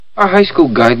Our high school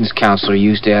guidance counselor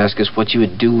used to ask us what you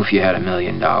would do if you had $1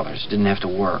 million. Didn't have to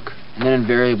work. And then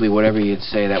invariably, whatever you'd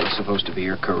say, that was supposed to be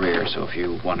your career. So if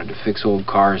you wanted to fix old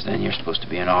cars, then you're supposed to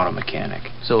be an auto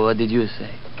mechanic. So what did you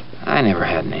say? I never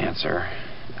had an answer.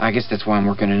 I guess that's why I'm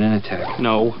working at Initech.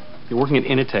 No, you're working at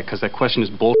Initech because that question is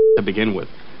bullshit to begin with.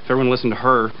 If everyone listened to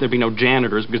her, there'd be no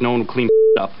janitors because no one would clean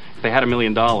up if they had $1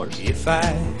 million. If I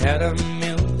had $1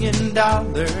 million,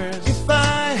 if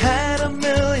I had $1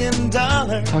 million.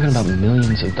 Talking about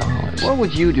millions of dollars. What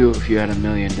would you do if you had $1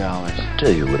 million?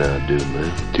 Tell you what I'd do,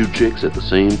 man. 2 chicks at the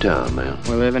same time, man.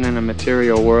 We're living in a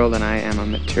material world, and I am a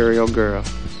material girl.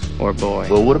 Or boy.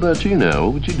 Well, what about you now?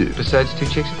 What would you do? Besides 2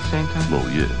 chicks at the same time? Oh,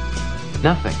 yeah.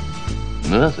 Nothing.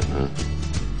 Nothing, huh?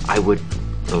 I would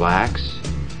relax.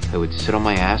 I would sit on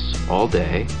my ass all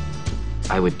day.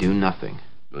 I would do nothing.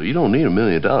 Well, you don't need $1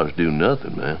 million to do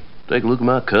nothing, man. Take a look at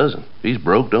my cousin. He's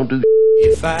broke, don't do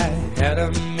If I had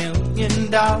 $1 million.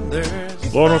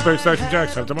 Low North Bay Section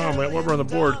Jackson. Tomorrow, Matt Weber on the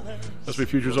board. S&P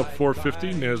futures up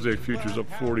 450. NASDAQ futures up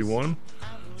 41.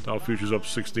 Dow futures up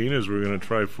 16 as we're going to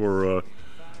try for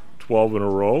 12 in a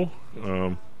row.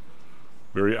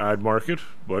 Very odd market,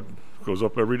 but goes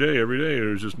up every day. Every day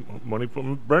there's just money.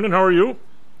 Brendan, how are you?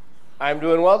 I'm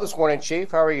doing well this morning,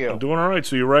 Chief. How are you? I'm doing all right.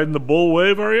 So you're riding the bull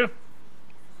wave, are you?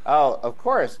 Oh, of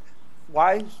course.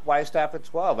 Why stop at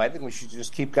 12? I think we should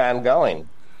just keep on going.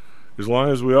 As long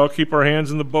as we all keep our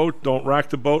hands in the boat, don't rock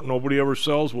the boat, nobody ever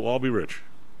sells, we'll all be rich.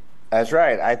 That's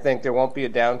right. I think there won't be a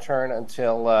downturn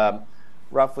until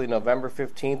roughly November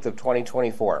 15th of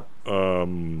 2024.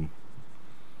 Why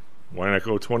not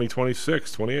go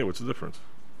 2026, 28? What's the difference?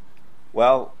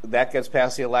 Well, that gets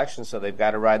past the election, so they've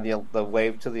got to ride the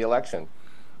wave to the election.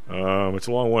 It's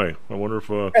a long way. I wonder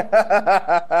if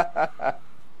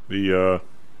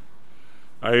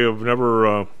I have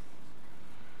never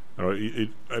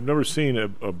I've never seen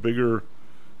a bigger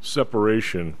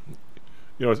separation.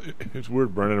 You know, it's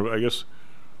weird, Brendan. I guess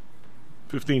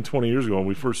 15, 20 years ago when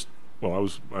we first, I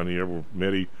was on the air with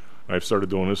Mitty. I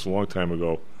started doing this a long time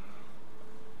ago.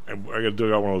 And I got to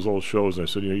dig out one of those old shows, and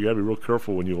I said, you got to be real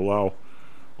careful when you allow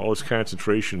all this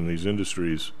concentration in these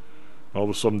industries. All of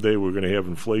a sudden, someday we're going to have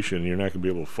inflation, and you're not going to be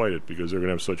able to fight it because they're going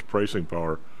to have such pricing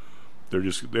power. They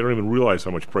don't even realize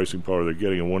how much pricing power they're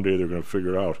getting, and one day they're going to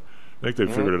figure it out. I think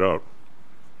they've figured it out.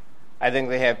 I think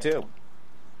they have too.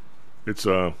 It's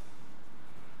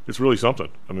really something.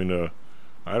 I mean,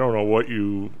 I don't know what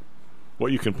you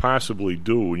can possibly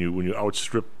do when you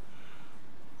outstrip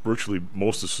virtually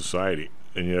most of society,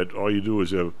 and yet all you do is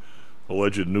have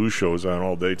alleged news shows on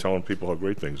all day telling people how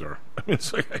great things are. I mean,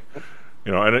 it's like,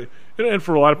 and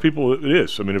for a lot of people it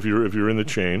is. I mean, if you're in the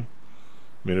chain,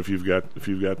 I mean, if you've got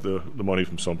the money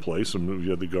from someplace, and if you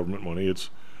have the government money,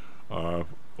 it's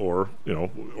or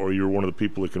you're one of the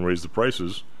people that can raise the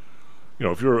prices. You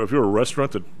know, if you're a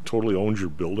restaurant that totally owns your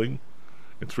building,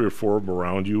 and 3 or 4 of them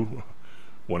around you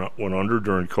went under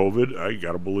during COVID, I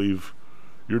got to believe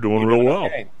you're doing real well.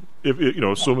 Okay. If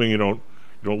assuming you don't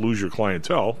lose your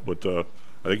clientele, but I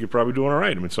think you're probably doing all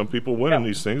right. I mean, some people win in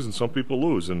these things, and some people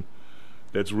lose, and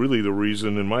that's really the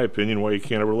reason, in my opinion, why you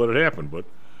can't ever let it happen. But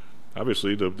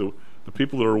obviously, the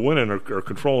people that are winning are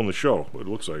controlling the show. It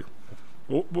looks like.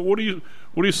 But what are you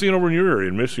seeing over in your area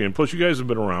in Michigan? Plus, you guys have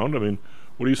been around. I mean,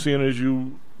 what are you seeing as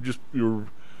you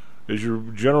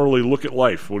generally look at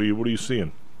life? What are you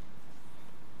seeing?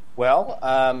 Well,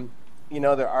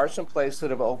 there are some places that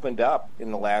have opened up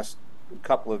in the last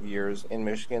couple of years in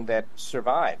Michigan that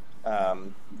survived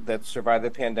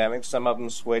the pandemic. Some of them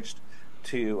switched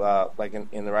to like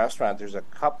in the restaurant. There's a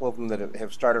couple of them that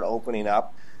have started opening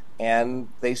up, and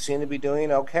they seem to be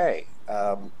doing okay.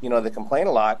 They complain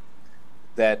a lot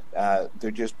that they're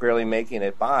just barely making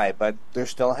it by, but they're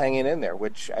still hanging in there,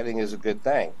 which I think is a good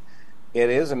thing. It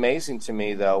is amazing to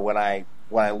me, though, when I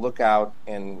look out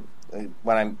and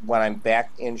when I'm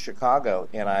back in Chicago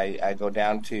and I go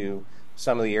down to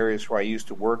some of the areas where I used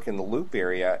to work in the Loop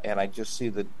area, and I just see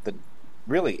the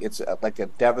really it's like a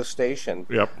devastation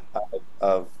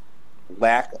of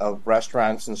lack of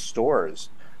restaurants and stores.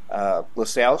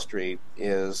 LaSalle Street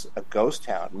is a ghost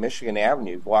town. Michigan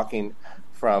Avenue, walking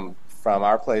from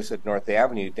our place at North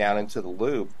Avenue down into the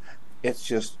Loop, it's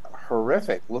just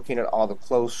horrific looking at all the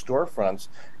closed storefronts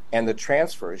and the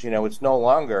transfers. It's no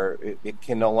longer, it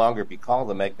can no longer be called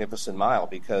the Magnificent Mile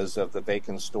because of the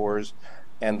vacant stores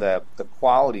and the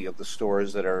quality of the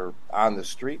stores that are on the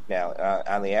street now,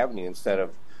 on the avenue, instead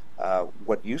of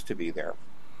what used to be there.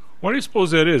 Why do you suppose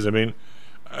that is? I mean,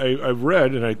 I've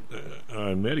read,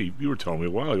 and Maddie, you were telling me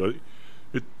a while ago,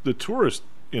 the tourist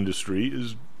industry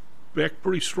is back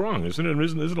pretty strong, isn't it?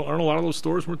 Aren't a lot of those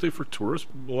stores, weren't they for tourists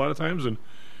a lot of times? And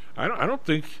I don't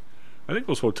think I think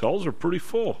those hotels are pretty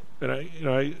full, and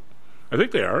I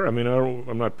think they are. I mean,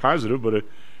 I'm not positive, but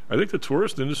I think the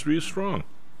tourist industry is strong.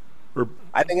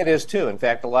 I think it is too. In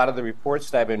fact, a lot of the reports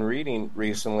that I've been reading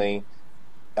recently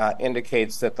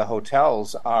indicates that the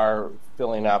hotels are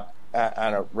filling up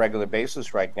on a regular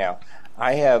basis right now.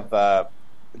 I have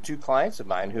 2 clients of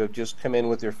mine who have just come in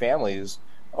with their families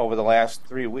over the last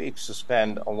 3 weeks to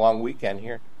spend a long weekend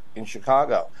here in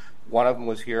Chicago. One of them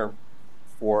was here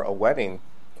for a wedding,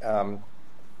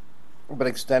 but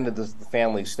extended the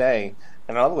family stay.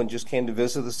 And another one just came to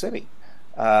visit the city.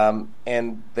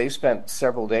 And they spent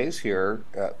several days here,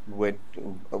 with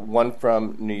one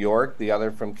from New York, the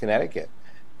other from Connecticut.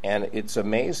 And it's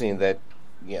amazing that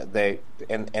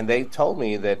they told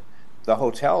me that the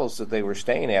hotels that they were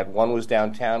staying at, one was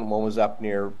downtown, one was up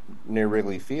near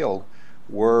Wrigley Field,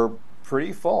 were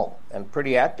pretty full and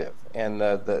pretty active. And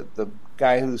the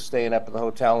guy who's staying up at the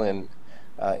hotel in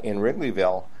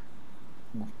Wrigleyville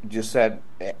just said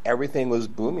everything was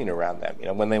booming around them.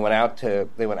 When they went out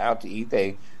to eat,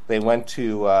 they went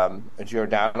to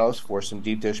Giordano's for some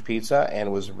deep dish pizza, and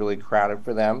it was really crowded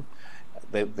for them.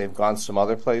 They've gone some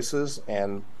other places,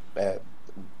 and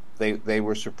they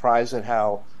were surprised at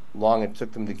how long it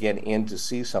took them to get in to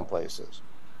see some places.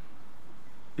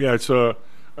 Yeah, it's I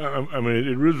mean, it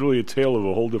is really a tale of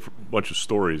a whole different bunch of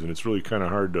stories, and it's really kind of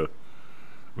hard to.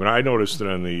 I mean, I noticed it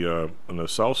on the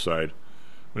south side.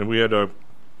 I mean, we had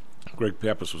Greg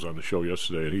Pappas was on the show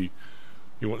yesterday, and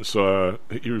he went and saw.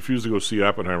 He refused to go see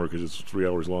Oppenheimer because it's 3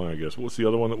 hours long, I guess. What's the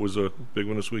other one that was a big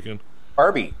one this weekend?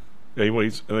 Barbie. Yeah, I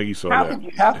think he saw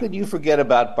that. How could you forget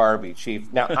about Barbie,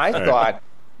 Chief? Now, I thought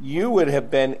you would have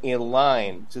been in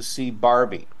line to see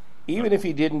Barbie. Even if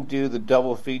you didn't do the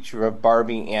double feature of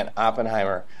Barbie and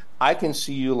Oppenheimer, I can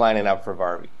see you lining up for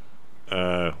Barbie.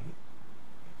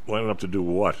 Lining up to do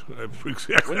what?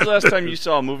 Exactly. When's the last time you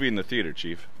saw a movie in the theater,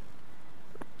 Chief?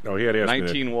 No, he had asked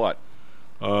 19 me what?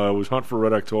 It was Hunt for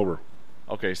Red October.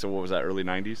 Okay, so what was that, early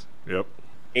 90s? Yep.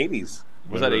 80s.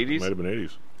 Was that 80s? Might have been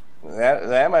 80s.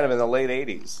 That might have been the late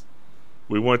 80s.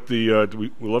 We went we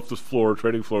left the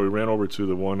trading floor. We ran over to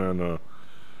the one on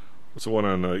what's the one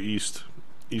on east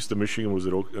of Michigan? Was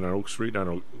it on Oak Street? I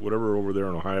don't know, whatever over there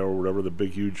in Ohio or whatever, the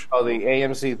big huge. Oh, the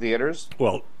AMC theaters.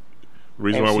 Well, the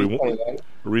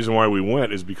reason why we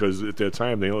went is because at that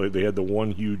time they had the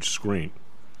one huge screen.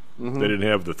 Mm-hmm. They didn't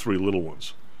have the 3 little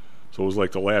ones, so it was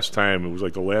like the last time. It was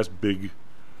like the last big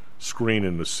screen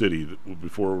in the city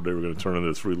before they were going to turn into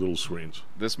the 3 little screens.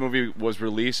 This movie was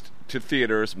released to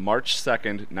theaters March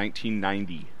 2nd,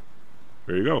 1990.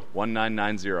 There you go.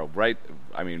 1990. Right?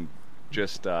 I mean,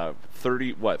 just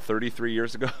 33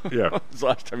 years ago? Yeah. It's the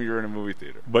last time you were in a movie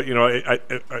theater. But, I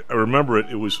remember it.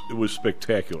 It was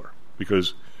spectacular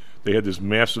because they had this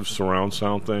massive surround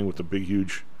sound thing with the big,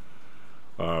 huge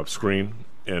screen.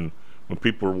 And when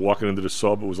people were walking into the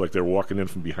sub, it was like they were walking in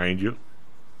from behind you.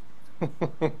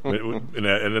 and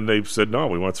then they said, no,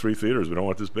 we want 3 theaters. We don't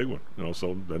want this big one.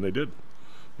 So then they did.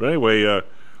 But anyway,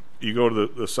 you go to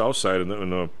the south side,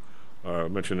 and I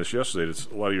mentioned this yesterday. It's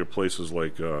a lot of your places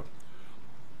like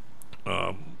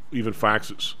even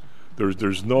Fox's.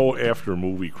 There's no after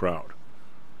movie crowd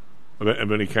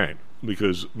of any kind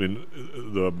because I mean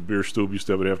the beer stube used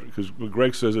to have it after because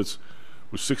Greg says it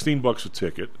was $16 a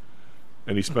ticket.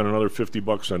 And he spent another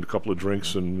 $50 on a couple of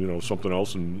drinks and something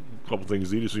else and a couple of things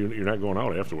to eat. So you're not going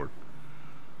out afterward,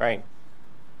 right?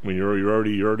 I mean you're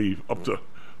already up to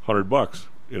 $100,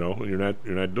 and you're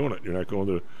not doing it. You're not going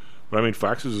to. But I mean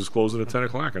Fox's is closing at 10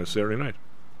 o'clock on a Saturday night.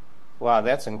 Wow,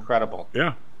 that's incredible.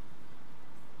 Yeah.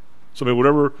 So I mean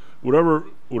whatever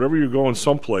you're going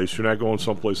someplace, you're not going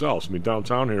someplace else. I mean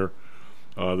downtown here,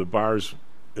 the bars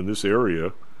in this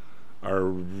area.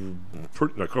 Are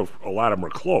pretty, a lot of them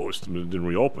are closed and didn't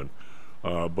reopen,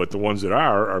 but the ones that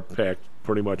are packed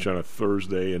pretty much on a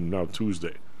Thursday and now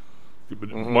Tuesday. But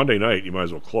Monday night you might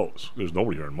as well close. There's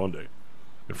nobody here on Monday,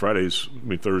 and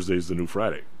Thursday's the new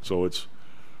Friday. So it's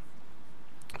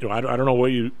I don't know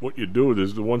what you do.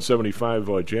 There's the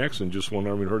 175 Jackson just won. I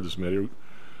haven't heard this matter.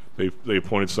 They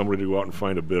appointed somebody to go out and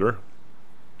find a bidder.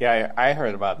 Yeah, I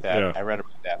heard about that. Yeah. I read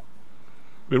about that.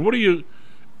 I mean, what do you?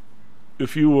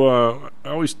 If you, I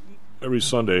always every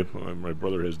Sunday, my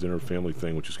brother has dinner family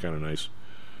thing, which is kind of nice,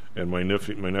 and my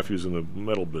nephew's in the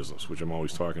metal business, which I'm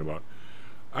always talking about.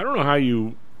 I don't know how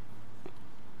you.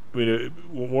 I mean,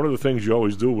 one of the things you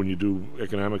always do when you do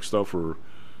economic stuff or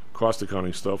cost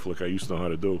accounting stuff, like I used to know how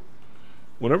to do,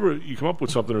 whenever you come up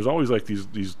with something, there's always like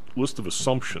these list of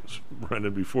assumptions,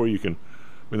 Brendan, before you can.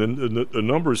 I mean, the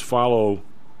numbers follow,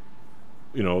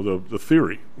 the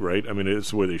theory, right? I mean, it's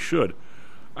the way they should.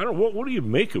 I don't. What do you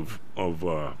make of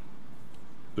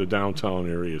the downtown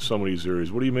area? Some of these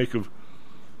areas. What do you make of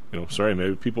sorry,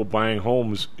 maybe people buying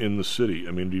homes in the city.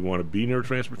 I mean, do you want to be near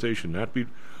transportation, not be? I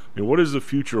mean, what does the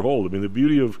future hold? I mean, the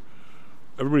beauty of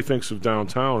everybody thinks of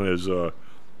downtown as,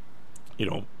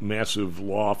 massive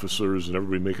law officers and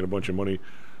everybody making a bunch of money.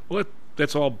 Well,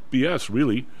 that's all BS,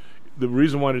 really. The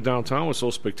reason why the downtown was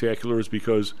so spectacular is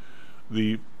because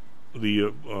the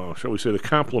shall we say, the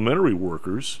complimentary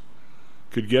workers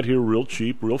could get here real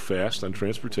cheap, real fast on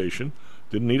transportation.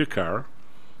 Didn't need a car.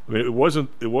 I mean, it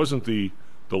wasn't the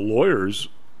lawyers.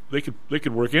 They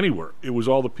could work anywhere. It was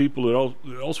all the people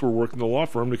that else were working the law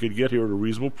firm that could get here at a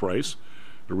reasonable price,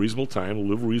 at a reasonable time,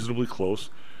 live reasonably close.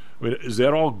 I mean, is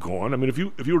that all gone? I mean, if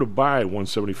you were to buy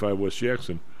 175 West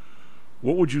Jackson,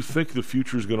 what would you think the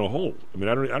future is going to hold? I mean,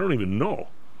 I don't even know.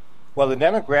 Well, the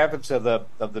demographics of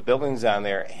the buildings on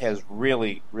there has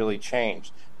really, really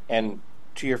changed. And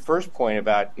to your first point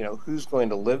about who's going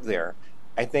to live there,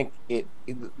 I think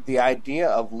the idea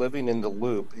of living in the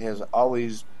Loop has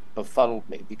always befuddled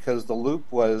me, because the Loop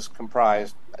was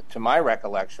comprised, to my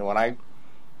recollection,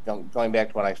 going back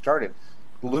to when I started,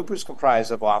 the Loop was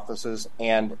comprised of offices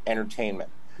and entertainment.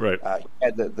 Right. You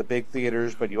had the big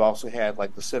theaters, but you also had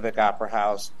like the Civic Opera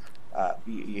House.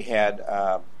 You had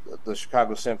the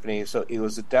Chicago Symphony. So it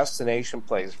was a destination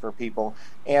place for people,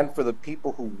 and for the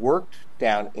people who worked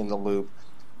down in the Loop,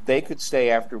 they could stay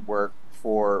after work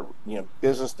for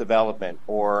business development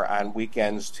or on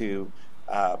weekends to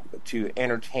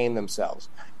entertain themselves.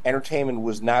 Entertainment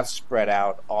was not spread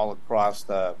out all across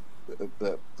the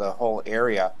whole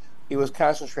area. It was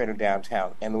concentrated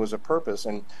downtown, and there was a purpose.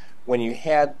 And when you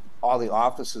had all the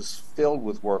offices filled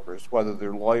with workers, whether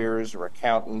they're lawyers or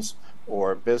accountants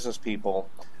or business people,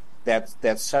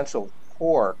 that central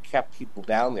core kept people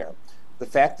down there. The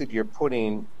fact that you're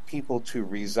putting people to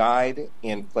reside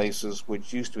in places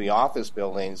which used to be office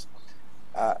buildings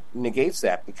negates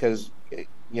that, because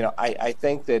I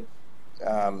think that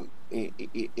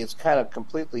it's kind of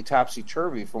completely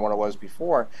topsy-turvy from what it was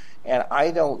before, and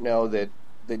I don't know that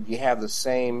you have the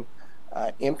same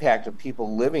impact of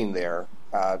people living there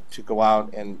to go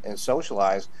out and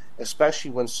socialize,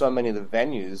 especially when so many of the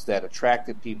venues that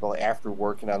attracted people after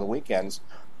working on the weekends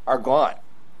are gone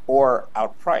or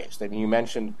outpriced. I mean, you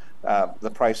mentioned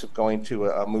the price of going to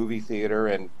a movie theater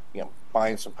and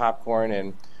buying some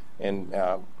popcorn and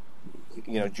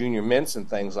junior mints and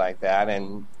things like that,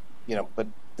 and but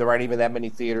there aren't even that many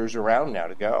theaters around now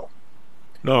to go.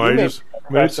 No, you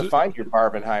may have to find your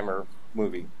Barbenheimer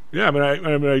movie. Yeah, I mean,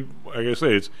 like I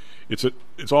say,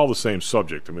 it's all the same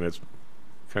subject. I mean, it's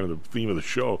kind of the theme of the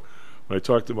show. When I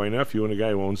talked to my nephew and a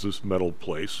guy who owns this metal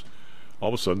place, all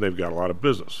of a sudden they've got a lot of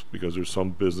business because there's some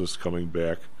business coming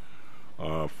back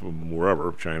from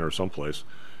wherever, China or someplace,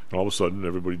 and all of a sudden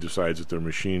everybody decides that their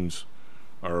machines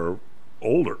are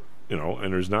older,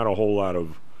 and there's not a whole lot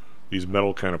of these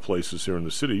metal kind of places here in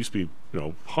the city. It used to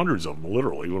be, hundreds of them,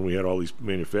 literally, when we had all these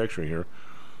manufacturing here.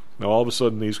 Now all of a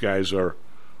sudden these guys are,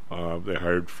 they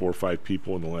hired 4 or 5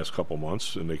 people in the last couple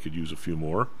months, and they could use a few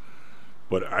more.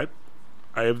 But I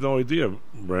have no idea,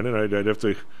 Brendan. I'd have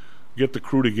to get the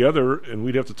crew together, and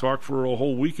we'd have to talk for a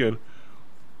whole weekend.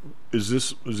 Is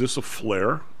this a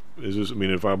flare?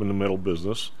 If I'm in the metal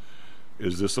business,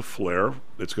 is this a flare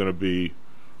that's going to be,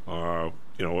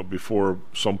 before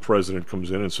some president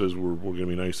comes in and says we're going to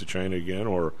be nice to China again,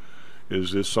 or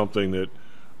is this something that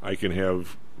I can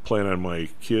plan on my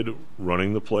kid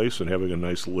running the place and having a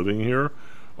nice living here,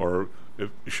 or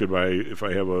if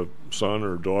I have a son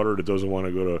or daughter that doesn't want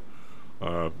to go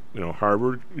to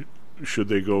Harvard, should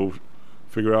they go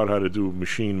figure out how to do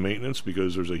machine maintenance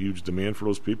because there's a huge demand for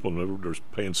those people and they're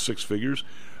paying 6 figures?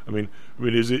 I mean,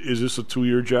 is this a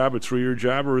 2-year job, a 3-year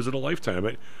job, or is it a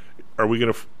lifetime? Are we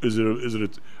going to? Is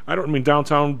it? I don't mean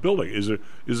downtown building. Is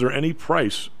there any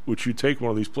price which you take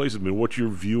one of these places? I mean, what's your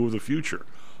view of the future?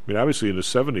 I mean, obviously in the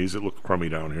 70s it looked crummy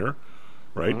down here,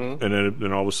 right? Mm-hmm. And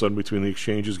then all of a sudden, between the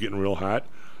exchanges getting real hot,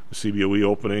 the CBOE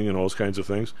opening, and all those kinds of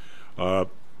things, the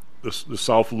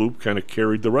South Loop kind of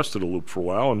carried the rest of the Loop for a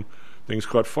while, and things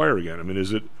caught fire again. I mean,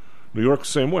 is it New York the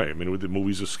same way? I mean, with the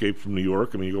movies Escape from New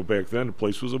York, I mean, you go back then, the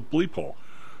place was a bleep hole.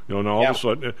 Now all of a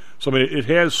sudden, so I mean, it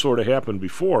has sort of happened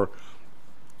before.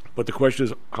 But the question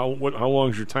is, how long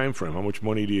is your time frame? How much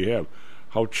money do you have?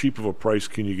 How cheap of a price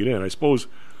can you get in? I suppose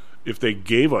if they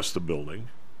gave us the building,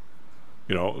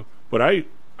 but I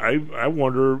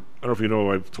wonder, I don't know if you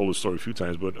know, I've told this story a few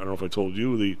times, but I don't know if I told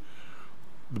you, the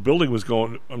building was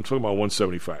going, I'm talking about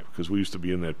 175, because we used to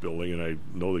be in that building, and I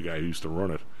know the guy who used to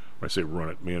run it. When I say run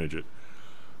it, manage it.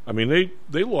 I mean,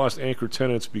 they lost anchor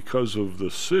tenants because of the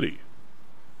city.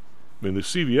 I mean, the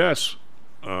CVS,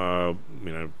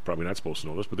 I'm probably not supposed to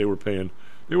know this, but they were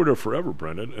there forever,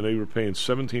 Brendan, and they were paying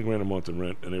 $17,000 a month in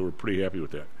rent, and they were pretty happy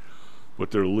with that.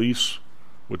 but their lease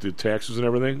with the taxes and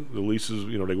everything, the leases,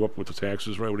 they go up with the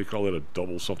taxes, right? What do you call it? A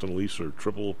double something lease or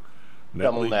triple net?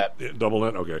 Double net. Yeah, double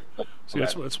net. Okay. See,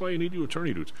 that's why you need you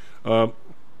attorney dudes.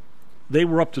 They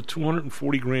were up to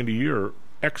 $240,000 a year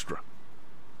extra.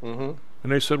 Mm-hmm.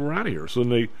 And they said, we're out of here. So then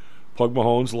they, Pug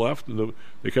Mahone's left, and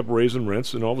they kept raising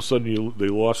rents, and all of a sudden they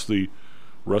lost the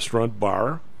restaurant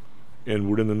bar, and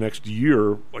within the next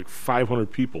year, like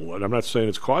 500 people. And I'm not saying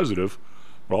it's causative,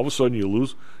 but all of a sudden you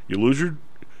lose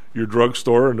your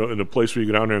drugstore and the place where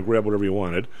you go down there and grab whatever you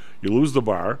wanted. You lose the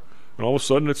bar, and all of a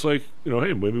sudden it's like,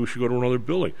 hey, maybe we should go to another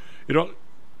building.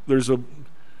 There's a,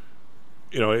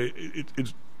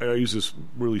 it's. I use this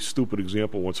really stupid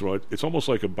example once in a while. It's almost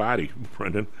like a body,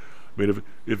 Brendan. I mean,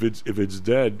 if it's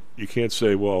dead, you can't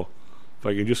say, well, if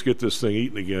I can just get this thing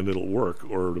eaten again, it'll work,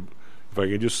 or if I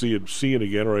can just see it seeing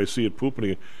again, or I see it pooping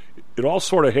again. It all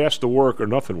sort of has to work, or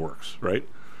nothing works, right?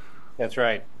 That's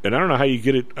right. And I don't know how you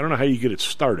get it. I don't know how you get it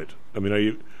started. I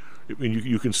mean,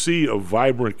 you can see a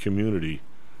vibrant community.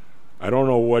 I don't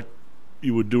know what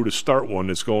you would do to start one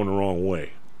that's going the wrong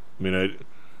way. I mean,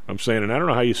 I'm saying, and I don't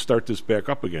know how you start this back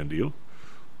up again. Do you?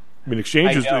 I mean,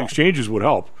 exchanges would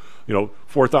help.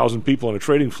 4,000 people on a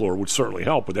trading floor would certainly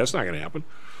help, but that's not going to happen.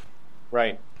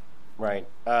 Right.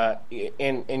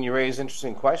 And you raise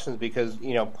interesting questions because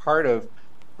part of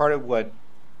what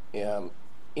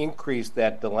increased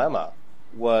that dilemma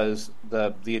was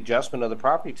the adjustment of the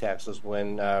property taxes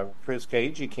when Chris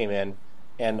Kaiji came in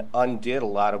and undid a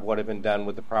lot of what had been done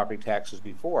with the property taxes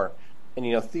before.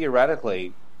 And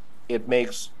theoretically, it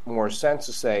makes more sense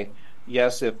to say,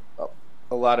 yes, if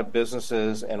a lot of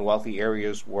businesses and wealthy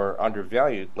areas were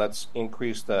undervalued, let's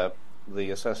increase the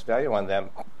assessed value on them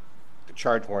to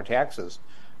charge more taxes.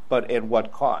 But at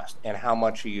what cost? And how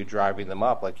much are you driving them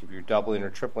up? Like if you're doubling or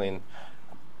tripling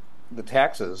the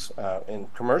taxes in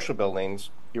commercial buildings,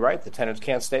 you're right, the tenants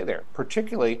can't stay there,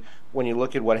 particularly when you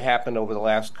look at what happened over the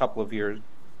last couple of years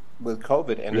with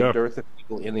COVID and the dearth of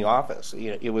people in the office.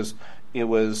 It was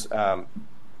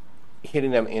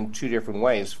hitting them in two different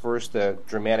ways. First, the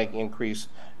dramatic increase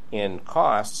in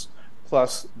costs,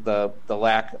 plus the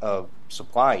lack of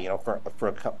supply.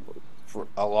 For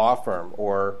a law firm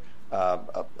or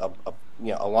a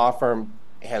law firm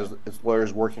has its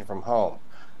lawyers working from home,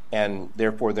 and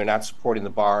therefore they're not supporting the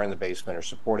bar in the basement or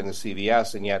supporting the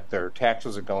CVS, and yet their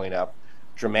taxes are going up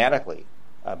dramatically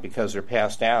because they're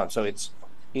passed down. So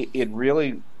it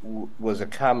really was a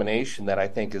combination that I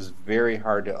think is very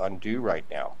hard to undo right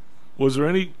now. Was there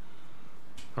any,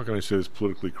 how can I say this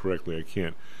politically correctly? I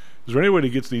can't. Is there any way to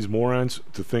get these morons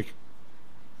to think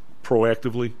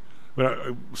proactively? I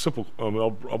mean, simple. I'll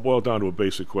boil it down to a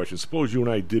basic question. Suppose you and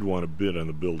I did want to bid on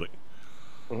the building.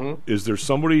 Mm-hmm. Is there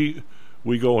somebody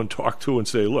we go and talk to and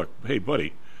say, look, hey,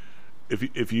 buddy,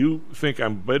 if you think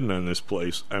I'm bidding on this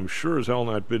place, I'm sure as hell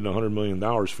not bidding $100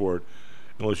 million for it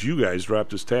unless you guys drop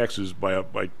this taxes by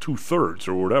 2/3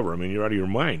 or whatever. I mean, you're out of your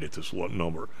mind at this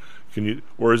number. Can you?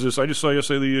 Or is this? I just saw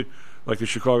yesterday the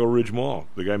Chicago Ridge Mall.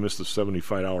 The guy missed a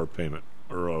 $75 payment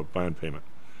or a bond payment,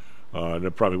 and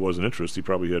it probably wasn't interest. He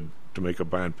probably had to make a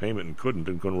bond payment and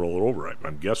couldn't roll it over.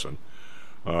 I'm guessing.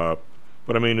 But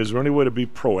I mean, is there any way to be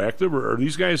proactive, or are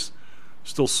these guys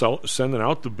still sending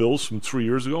out the bills from 3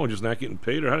 years ago and just not getting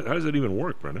paid? Or how does that even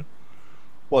work, Brendan?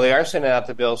 Well, they are sending out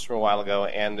the bills from a while ago,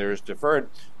 and there's deferred.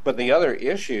 But the other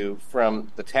issue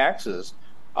from the taxes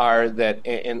are that,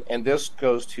 and this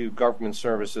goes to government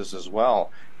services as well,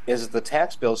 is that the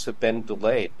tax bills have been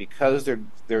delayed because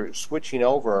they're switching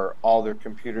over all their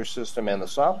computer system and the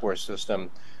software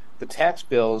system. The tax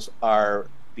bills are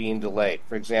being delayed.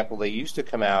 For example, they used to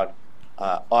come out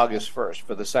August 1st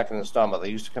for the second installment. They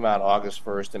used to come out August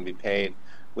 1st and be paid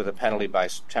with a penalty by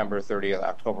September 30th,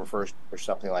 October 1st, or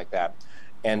something like that.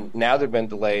 And now they've been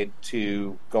delayed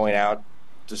to going out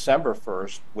December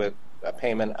 1st with a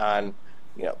payment on,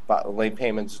 late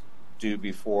payments due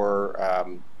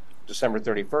before December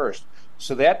 31st.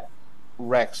 So that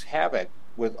wreaks havoc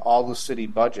with all the city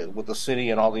budget, with the city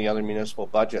and all the other municipal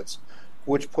budgets,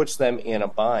 which puts them in a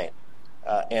bind.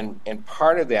 And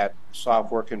part of that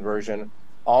software conversion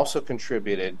also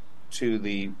contributed to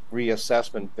the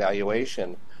reassessment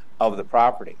valuation of the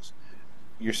properties.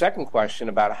 Your second question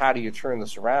about how do you turn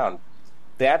this around,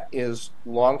 that is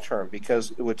long-term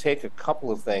because it would take a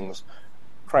couple of things,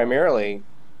 primarily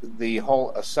the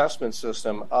whole assessment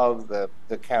system of the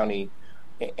county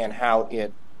and how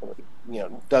it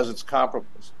does its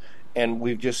comparables. And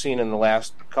we've just seen in the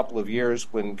last couple of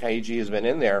years when Kaiji has been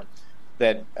in there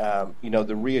that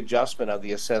the readjustment of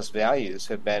the assessed values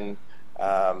have been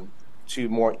to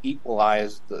more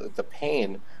equalize the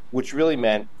pain, which really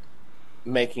meant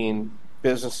making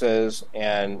businesses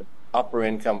and upper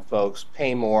income folks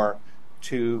pay more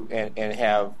to and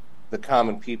have the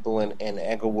common people in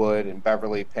Englewood and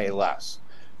Beverly pay less.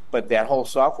 But that whole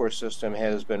software system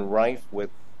has been rife with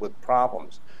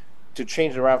problems. To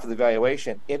change it around for the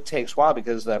valuation, it takes a while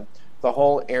because the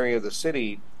whole area of the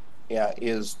city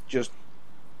is just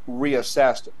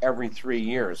reassessed every 3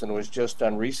 years, and it was just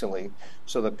done recently.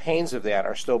 So the pains of that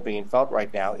are still being felt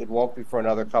right now. It won't be for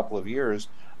another couple of years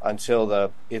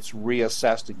until it's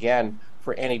reassessed again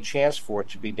for any chance for it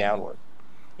to be downward.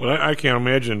 Well, I can't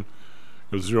imagine,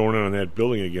 zeroing in on that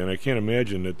building again, I can't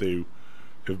imagine that they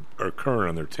are current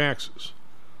on their taxes.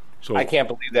 So I can't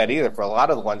believe that either for a lot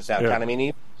of the ones downtown. Yeah. I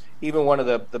mean, even one of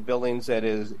the buildings that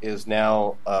is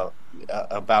now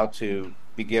about to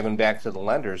be given back to the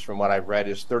lenders, from what I've read,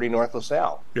 is 30 North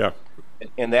LaSalle. Yeah.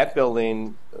 And that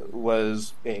building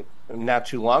was, not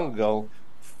too long ago,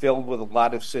 filled with a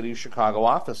lot of City of Chicago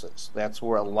offices. That's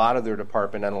where a lot of their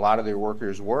department and a lot of their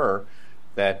workers were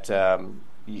that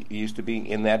used to be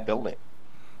in that building.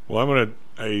 Well,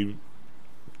 I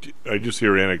just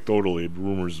hear anecdotally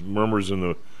murmurs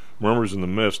in the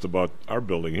mist about our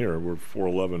building here. We're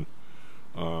 411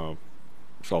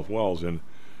 South Wells, and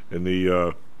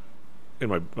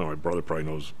my brother probably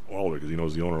knows all of it because he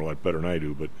knows the owner a lot better than I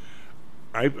do. But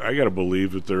I got to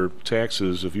believe that their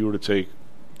taxes, if you were to take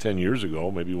 10 years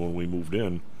ago, maybe when we moved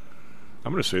in,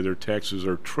 I'm going to say their taxes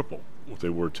are triple what they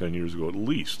were 10 years ago at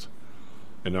least.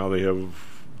 And now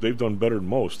they've done better than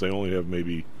most. They only have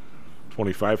maybe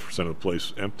 25% of the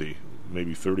place empty,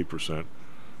 maybe 30%.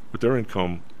 But their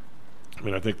income, I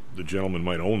mean, I think the gentleman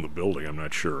might own the building. I'm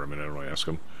not sure. I mean, I don't know, ask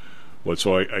him. But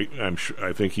so I'm sure,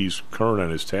 I think he's current on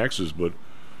his taxes. But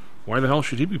why the hell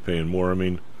should he be paying more? I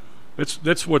mean,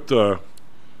 that's what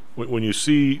when you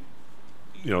see,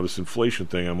 this inflation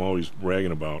thing I'm always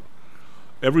ragging about.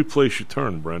 Every place you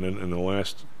turn, Brendan, in the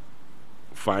last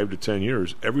 5 to 10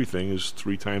 years, everything is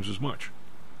 3 times as much.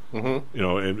 Mm-hmm.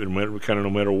 No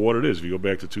matter what it is. If you go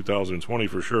back to 2020,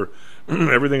 for sure,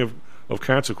 everything of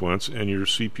consequence, and your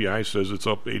CPI says it's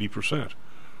up 80%.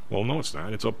 Well, no, it's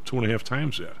not. It's up 2.5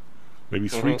 times that, maybe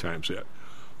 3 times that.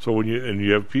 So when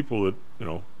you have people that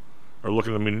are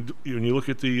looking. I mean, when you look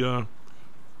at the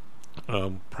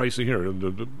pricing here,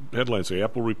 the headlines say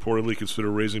Apple reportedly consider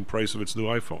raising price of its new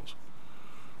iPhones.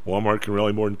 Walmart can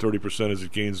rally more than 30% as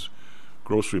it gains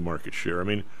grocery market share. I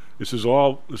mean, this is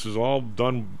all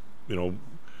done. I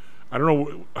don't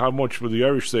know how much, with the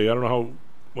Irish say, I don't know how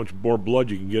much more blood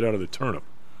you can get out of the turnip.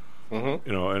 Mm-hmm.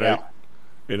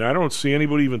 And I don't see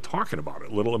anybody even talking about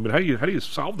it. How do you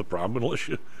solve the problem unless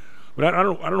you? But I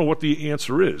don't know what the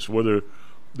answer is. Whether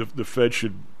the Fed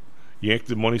should yank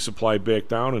the money supply back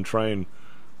down and try and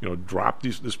drop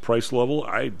this price level.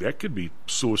 That could be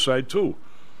suicide too.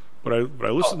 But I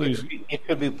listen to these. It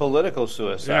could be political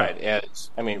suicide. Yeah.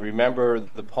 Remember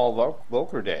the Paul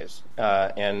Volcker days,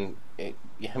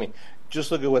 just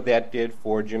look at what that did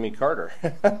for Jimmy Carter.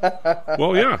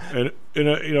 Well, yeah,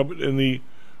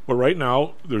 but right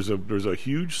now there's a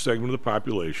huge segment of the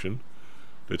population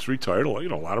that's retired. A lot of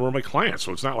them are my clients,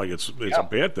 so it's not like it's a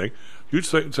bad thing. Huge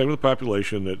segment of the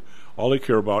population that all they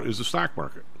care about is the stock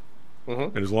market,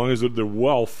 and as long as their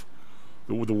wealth.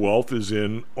 The wealth is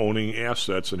in owning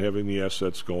assets and having the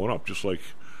assets going up. Just like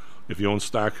if you own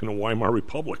stock in the Weimar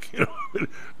Republic,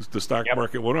 the stock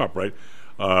market went up, right?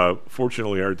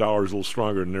 Fortunately, our dollar is a little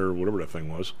stronger than their whatever that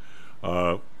thing was.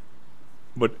 But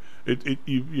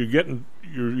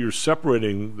you're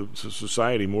separating the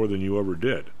society more than you ever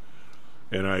did.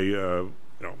 And I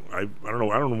don't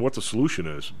know what the solution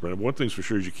is. But one thing's for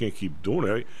sure is you can't keep doing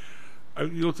it.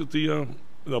 You looked at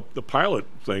the pilot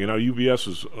thing, and now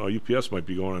UPS might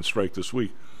be going on strike this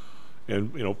week,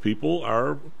 and people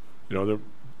are,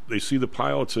 they see the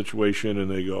pilot situation and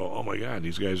they go, oh my God,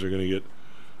 these guys are going to get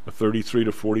a 33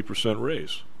 to 40%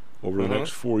 raise over the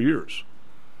next 4 years,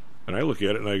 and I look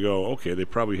at it and I go, okay, they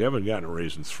probably haven't gotten a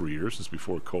raise in 3 years since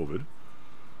before COVID,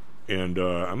 and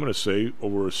I'm going to say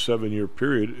over a 7-year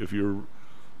period, if your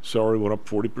salary went up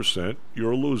 40%,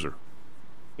 you're a loser.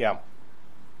 Yeah.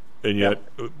 And yet,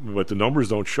 but the numbers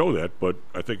don't show that. But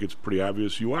I think it's pretty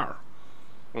obvious you are.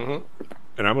 Mm-hmm.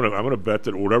 And I'm gonna bet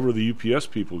that whatever the UPS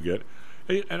people get,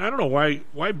 and I don't know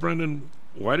why Brendan,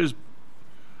 why does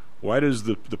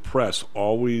the press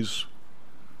always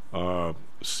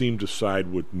seem to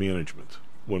side with management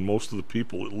when most of the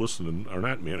people that listen are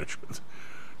not management?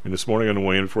 And this morning on the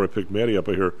way in, before I picked Maddie up,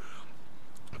 I hear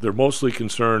they're mostly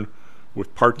concerned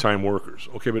with part-time workers.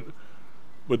 Okay,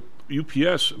 but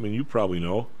UPS, I mean, you probably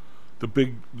know. The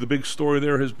big story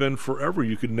there has been forever.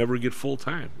 You could never get full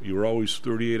time. You were always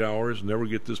 38 hours, never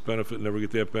get this benefit, never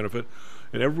get that benefit.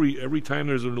 And every time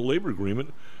there's a labor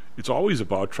agreement, it's always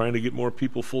about trying to get more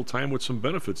people full-time with some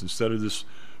benefits instead of this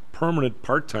permanent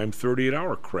part-time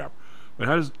 38-hour crap.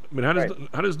 How does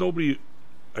nobody,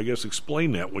 I guess,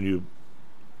 explain that when you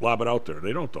lob it out there?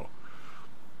 They don't, though.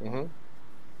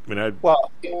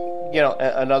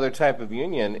 Another type of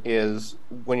union is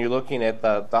when you're looking at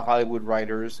the Hollywood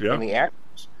writers and the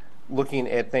actors, looking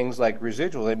at things like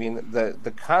residuals. I mean,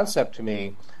 the concept to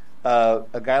me, a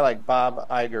guy like Bob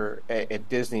Iger at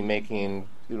Disney making,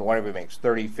 whatever he makes,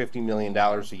 $30-50 million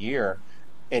a year,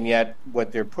 and yet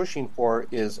what they're pushing for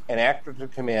is an actor to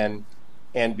come in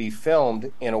and be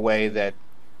filmed in a way that,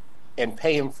 and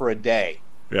pay him for a day.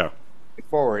 Yeah.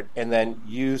 Forward, and then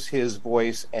use his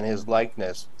voice and his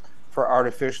likeness for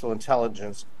artificial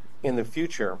intelligence in the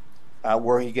future,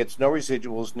 where he gets no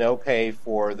residuals, no pay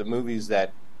for the movies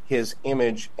that his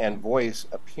image and voice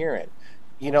appear in.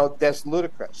 That's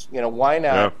ludicrous. Why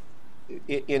not,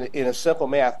 in a simple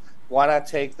math, why not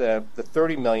take the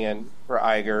 $30 million for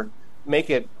Iger,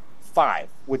 make it $5,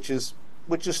 which is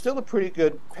still a pretty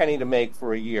good penny to make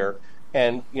for a year,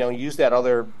 and use that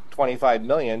other $25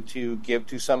 million to give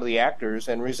to some of the actors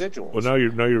and residuals. Well, now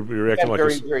you're acting like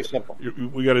very simple.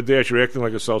 We got a dash. You're acting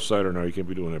like a South Sider now. You can't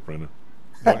be doing that, Brendan.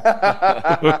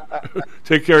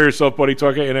 Take care of yourself, buddy.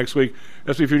 Talk to you next week.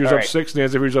 S&P Futures up 6,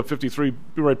 NASDAQ Futures up 53.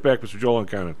 Be right back, Mr. Joel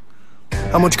Uncommon.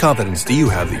 How much confidence do you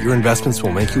have that your investments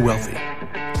will make you wealthy?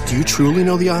 Do you truly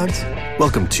know the odds?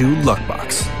 Welcome to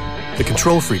Luckbox, the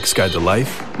control freak's guide to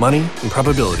life, money, and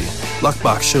probability.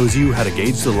 Luckbox shows you how to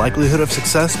gauge the likelihood of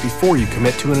success before you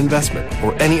commit to an investment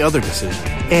or any other decision.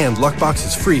 And Luckbox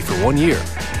is free for 1 year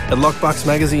at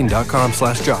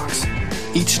luckboxmagazine.com/jocks.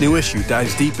 Each new issue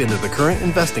dives deep into the current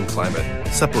investing climate,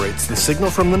 separates the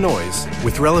signal from the noise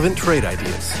with relevant trade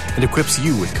ideas, and equips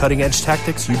you with cutting-edge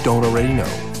tactics you don't already know.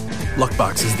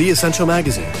 Luckbox is the essential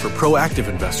magazine for proactive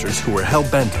investors who are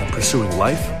hell-bent on pursuing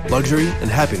life, luxury, and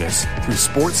happiness through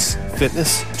sports,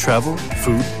 fitness, travel,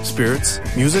 food, spirits,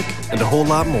 music, and a whole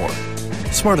lot more.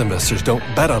 Smart investors don't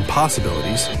bet on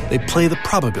possibilities, they play the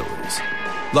probabilities.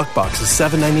 Luckbox is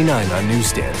 $7.99 on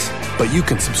newsstands, but you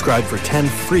can subscribe for 10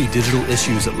 free digital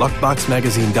issues at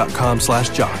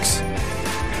luckboxmagazine.com/jocks.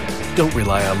 Don't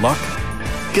rely on luck.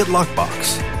 Get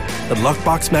Luckbox at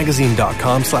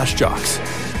luckboxmagazine.com/jocks.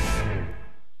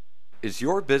 Is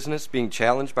your business being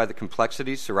challenged by the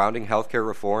complexities surrounding healthcare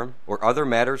reform or other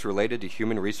matters related to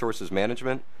human resources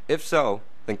management? If so,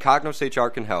 then Cognos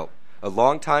HR can help. A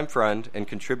longtime friend and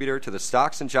contributor to the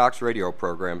Stocks and Jocks radio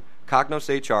program, Cognos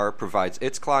HR provides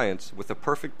its clients with a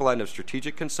perfect blend of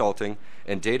strategic consulting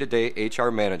and day-to-day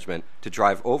HR management to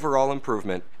drive overall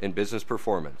improvement in business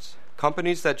performance.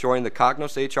 Companies that join the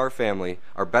Cognos HR family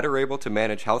are better able to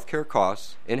manage healthcare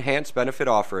costs, enhance benefit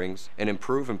offerings, and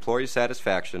improve employee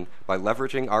satisfaction by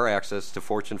leveraging our access to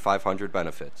Fortune 500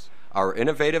 benefits. Our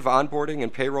innovative onboarding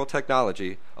and payroll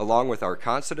technology, along with our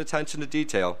constant attention to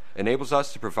detail, enables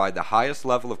us to provide the highest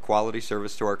level of quality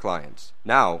service to our clients.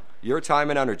 Now, your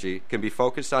time and energy can be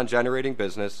focused on generating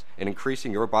business and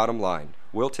increasing your bottom line.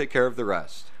 We'll take care of the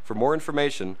rest. For more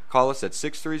information, call us at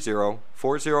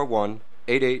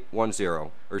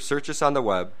 630-401-8810 or search us on the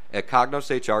web at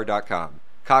cognoshr.com.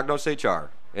 Cognos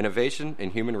HR, innovation in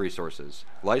human resources.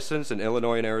 Licensed in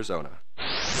Illinois and Arizona.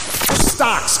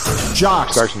 Stocks,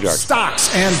 Jocks. Stocks and Jocks. Stocks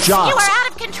and Jocks. You are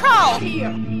out of control. Here,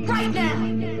 right now.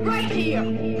 Right here,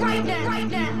 right now. Right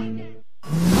now.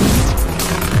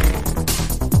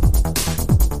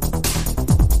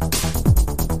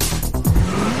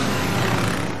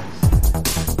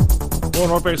 Well,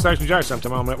 North Bay Stocks and Jocks. I'm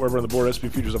Tom Almatt. We're on the board. S&P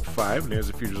Futures up 5.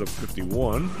 NASDAQ Futures up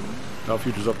 51. Dow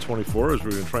Futures up 24 as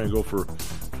we're going to try and go for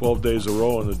 12 days a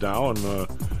row in the Dow. And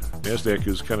NASDAQ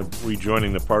is kind of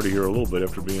rejoining the party here a little bit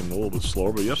after being a little bit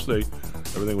slower. But yesterday,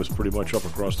 everything was pretty much up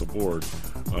across the board.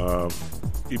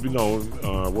 Even though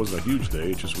it wasn't a huge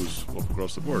day, it just was up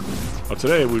across the board.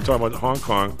 Today, we were talking about Hong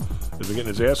Kong. They've been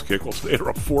getting his ass kicked. Well, today they're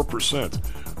up 4%.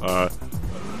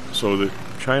 So that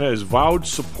China has vowed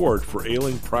support for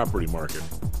ailing property market.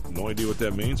 No idea what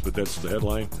that means, but that's the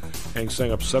headline. Hang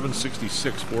Seng up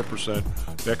 766, 4%.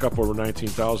 Back up over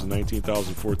 19,000,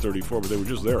 19,434, but they were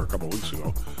just there a couple of weeks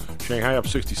ago. Shanghai up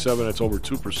 67, that's over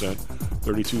 2%,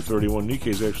 32.31. Nikkei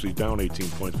is actually down 18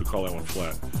 points, we call that one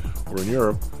flat. We're in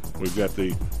Europe. We've got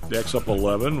the DAX up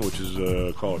 11, which is,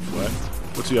 call it flat.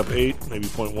 FTSE up 8, maybe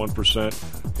 0.1%.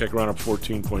 CAC around up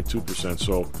 14.2%.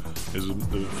 So as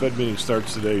the Fed meeting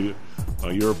starts today,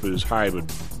 Europe is high, but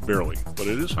barely. But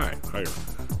it is higher.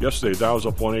 Yesterday, Dow was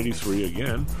up 183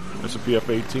 again. S&P up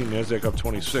 18, NASDAQ up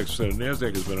 26. So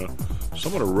NASDAQ has been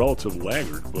somewhat a relative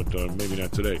laggard, but maybe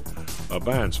not today.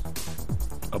 Bonds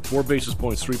up 4 basis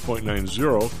points,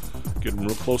 3.90. Getting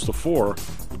real close to 4.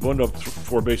 Bund up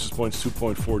 4 basis points,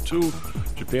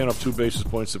 2.42. Japan up 2 basis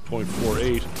points at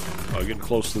 0.48, getting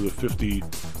close to the 50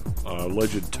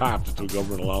 alleged top that the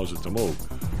government allows it to move.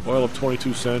 Oil up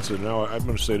 22 cents, and now I'm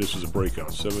going to say this is a breakout,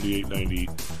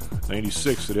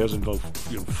 78.96. It hasn't gone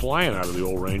flying out of the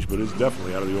old range, but it's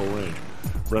definitely out of the old range.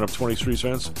 Brent up 23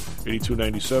 cents,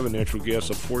 82.97. Natural gas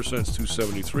up 4 cents,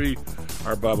 2.73.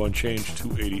 RBOB unchanged,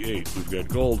 2.88. We've got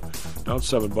gold down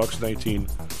 $7,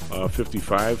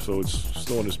 19.55. So it's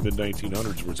still in this mid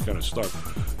 1900s where it's kind of stuck.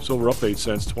 Silver up 8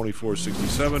 cents,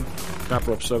 24.67.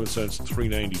 Copper up 7 cents,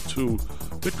 3.92.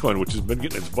 Bitcoin, which has been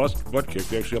getting its butt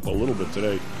kicked, actually up a little bit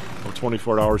today. Of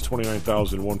 $24,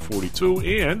 29,142.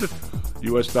 And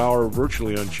U.S. dollar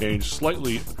virtually unchanged,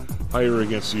 slightly higher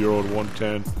against the euro at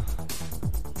 110.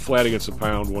 Flat against the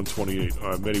pound, 128.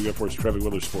 Mehdi, we got for us traffic,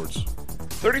 weather, sports.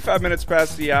 35 minutes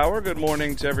past the hour. Good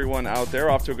morning to everyone out there.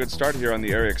 Off to a good start here on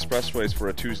the area expressways for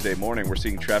a Tuesday morning. We're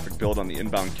seeing traffic build on the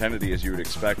inbound Kennedy as you would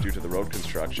expect due to the road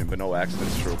construction, but no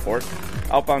accidents to report.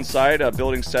 Outbound side,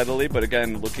 building steadily, but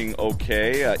again, looking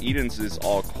okay. Edens is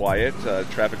all quiet.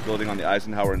 Traffic building on the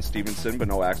Eisenhower and Stevenson, but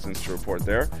no accidents to report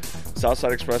there.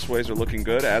 Southside expressways are looking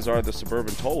good, as are the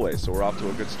suburban tollways, so we're off to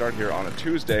a good start here on a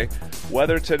Tuesday.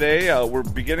 Weather today, we're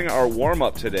beginning our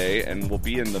warm-up today, and we'll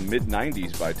be in the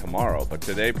mid-90s by tomorrow, but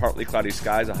today, partly cloudy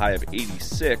skies, a high of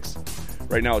 86.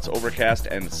 Right now, it's overcast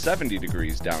and 70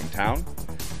 degrees downtown.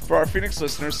 For our Phoenix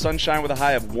listeners, sunshine with a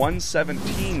high of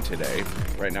 117 today.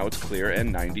 Right now, it's clear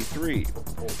and 93.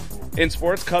 In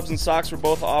sports, Cubs and Sox were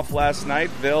both off last night.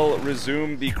 They'll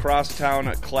resume the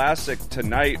Crosstown Classic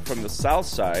tonight from the south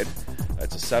side.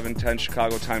 It's a 7:10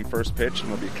 Chicago time first pitch,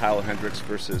 and it'll be Kyle Hendricks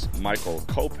versus Michael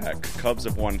Kopech. Cubs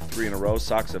have won 3 in a row.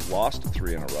 Sox have lost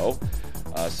 3 in a row.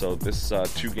 So this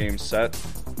two-game set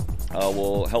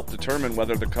will help determine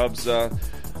whether the Cubs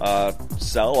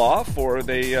sell off or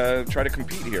they try to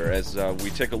compete here. As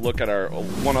we take a look at our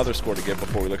one other score to give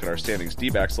before we look at our standings.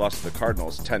 D-backs lost to the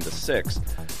Cardinals 10-6.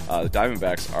 The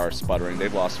Diamondbacks are sputtering.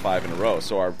 They've lost 5 in a row.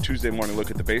 So our Tuesday morning look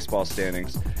at the baseball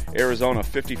standings. Arizona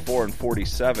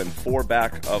 54-47, 4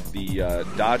 back of the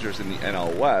Dodgers in the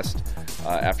NL West.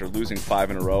 After losing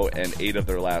 5 in a row and 8 of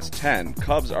their last 10.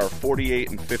 Cubs are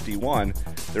 48-51.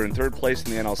 They're in third place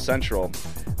in the NL Central.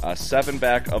 7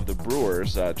 back of the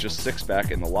Brewers, just 6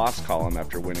 back in the loss column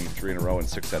after winning 3 in a row and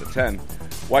 6 out of 10.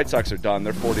 White Sox are done.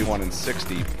 They're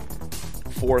 41-60.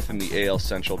 Fourth in the AL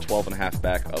Central, 12.5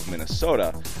 back of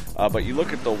Minnesota. But you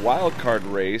look at the wild card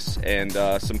race, and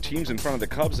some teams in front of the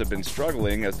Cubs have been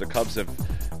struggling as the Cubs have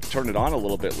turned it on a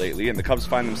little bit lately, and the Cubs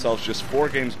find themselves just 4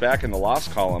 games back in the loss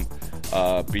column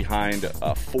behind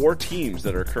 4 teams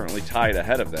that are currently tied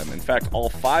ahead of them. In fact, all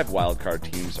 5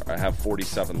 wildcard teams have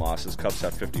 47 losses. Cubs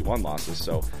have 51 losses,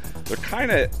 so they're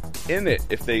kind of in it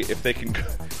if they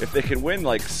can win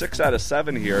like 6 out of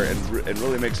 7 here and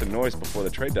really make some noise before the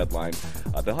trade deadline.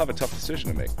 They'll have a tough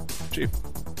decision to make. Chief,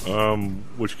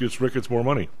 which gets Ricketts more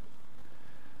money?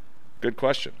 Good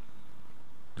question.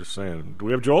 Just saying. Do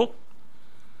we have Joel?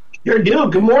 Sure do.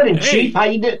 Good morning, hey, Chief. How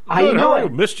you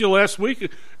doing? Missed you last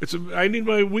week. I need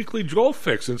my weekly Joel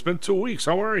fix. It's been 2 weeks.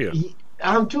 How are you?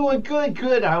 I'm doing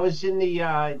good. I was in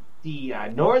the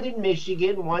northern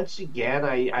Michigan once again.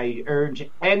 I urge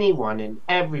anyone and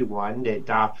everyone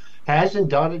that hasn't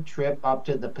done a trip up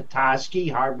to the Petoskey,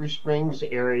 Harbor Springs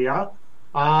area.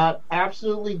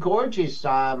 Absolutely gorgeous.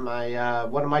 One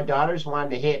of my daughters wanted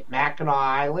to hit Mackinac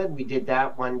Island. We did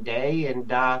that one day,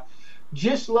 and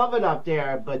just love it up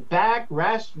there. But back,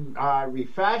 rest,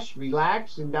 refresh,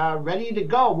 relax, and ready to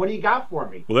go. What do you got for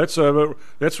me? Well, that's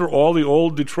where all the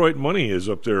old Detroit money is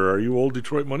up there. Are you old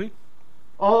Detroit money?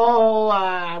 Oh,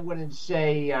 I wouldn't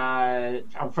say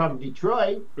I'm from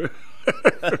Detroit.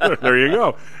 There you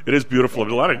go. It is beautiful.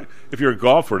 If you're a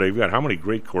golfer, they've got how many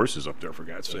great courses up there, for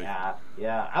God's sake.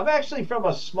 Yeah. I'm actually from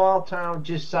a small town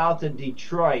just south of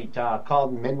Detroit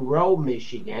called Monroe,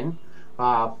 Michigan.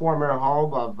 Former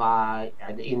home of,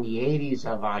 in the 80s,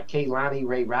 of Kaylani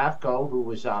Ray Rafko, who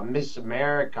was Miss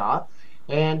America.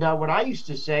 And what I used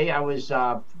to say, I was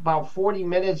about 40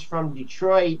 minutes from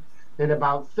Detroit and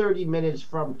about 30 minutes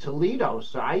from Toledo.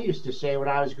 So I used to say when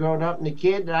I was growing up and a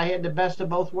kid that I had the best of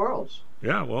both worlds.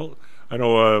 Yeah, well, I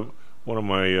know one of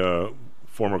my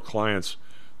former clients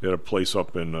had a place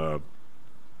up in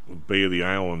Bay of the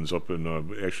Islands, up in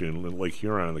actually in Lake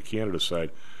Huron on the Canada side.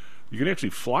 You can actually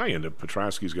fly into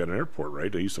Petrosky's got an airport,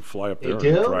 right? They used to fly up there and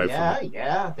drive.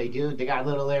 Yeah, they do. They got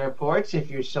little airports if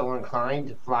you're so inclined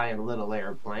to fly in little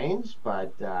airplanes.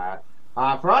 But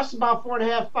for us, about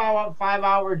 4.5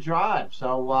 5-hour drive.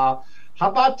 So how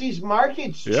about these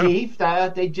markets, Chief?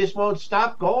 They just won't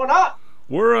stop going up.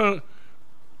 What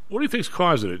do you think's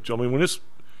causing it? I mean, when this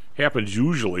happens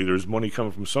usually. There's money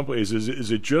coming from someplace.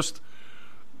 Is it just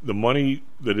the money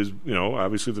that is,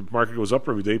 obviously if the market goes up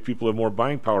every day, people have more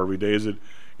buying power every day. Is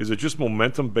it just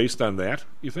momentum based on that,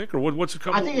 you think? Or what's it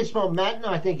coming? I think it's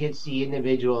momentum. I think it's the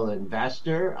individual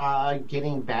investor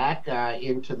getting back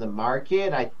into the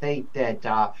market. I think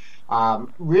that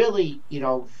really,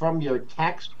 from your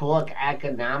textbook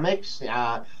economics,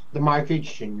 the market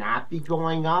should not be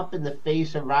going up in the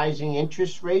face of rising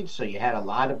interest rates. So you had a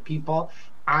lot of people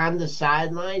on the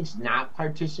sidelines not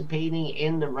participating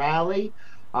in the rally.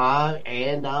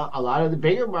 And a lot of the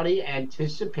bigger money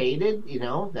anticipated,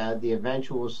 the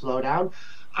eventual slowdown.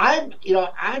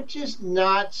 I'm just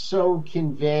not so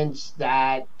convinced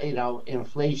that,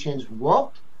 inflation's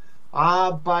whooped.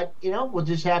 But, we'll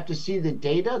just have to see the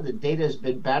data. The data has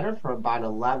been better for about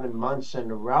 11 months in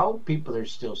a row. People are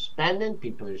still spending.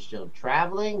 People are still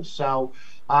traveling. So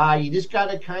you just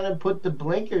got to kind of put the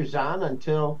blinkers on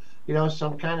until,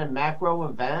 some kind of macro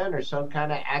event or some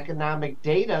kind of economic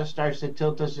data starts to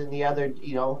tilt us in the other,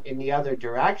 in the other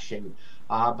direction.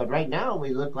 But right now we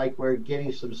look like we're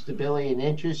getting some stability in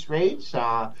interest rates.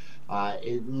 At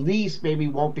least maybe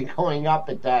won't be going up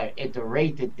at the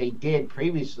rate that they did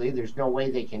previously. There's no way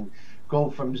they can go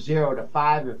from 0 to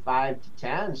 5 and 5 to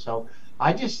 10. So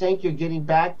I just think you're getting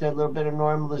back to a little bit of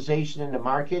normalization in the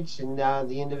markets, and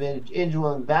the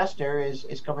individual investor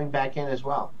is coming back in as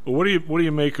well. Well, what do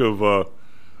you make of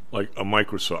like a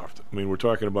Microsoft? I mean, we're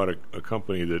talking about a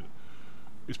company that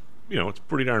is, it's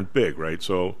pretty darn big, right?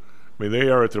 So, I mean, they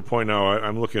are at the point now.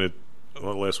 I'm looking at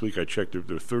last week. I checked;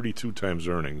 they're 32 times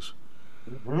earnings.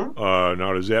 Mm-hmm.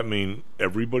 Now, does that mean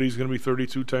everybody's going to be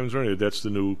 32 times earnings? That's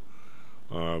the new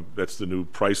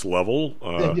price level.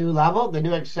 The new level, the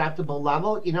new acceptable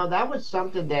level. That was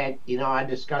something that I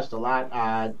discussed a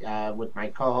lot with my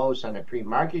co-host on the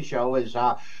pre-market show. Is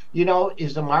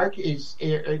is the market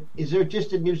is there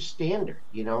just a new standard?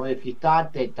 If you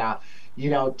thought that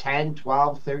 10,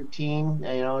 12, 13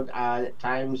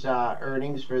 times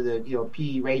earnings for the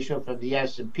PE ratio from the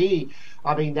S&P,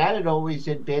 I mean that had always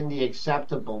been the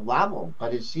acceptable level,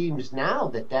 but it seems now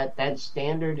that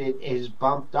standard is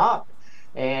bumped up.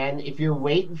 And if you're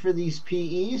waiting for these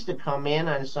PEs to come in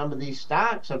on some of these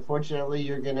stocks, unfortunately,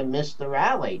 you're going to miss the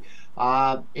rally.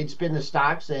 It's been the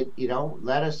stocks that,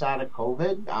 led us out of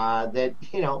COVID, that,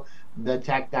 the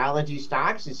technology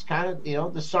stocks, it's kind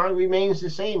of, the song remains the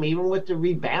same, even with the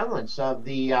rebalance of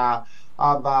the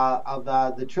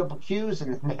triple Qs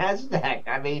and the NASDAQ.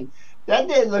 I mean, that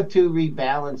didn't look too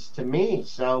rebalanced to me.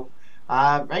 So,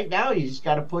 right now, you just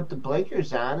got to put the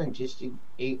blinkers on and just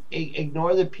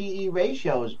ignore the PE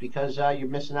ratios because you're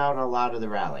missing out on a lot of the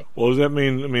rally. Well, does that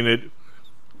mean?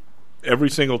 Every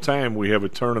single time we have a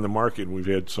turn in the market, and we've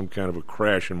had some kind of a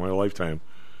crash in my lifetime.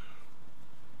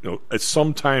 At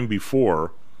some time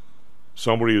before,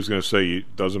 somebody is going to say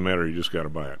it doesn't matter. You just got to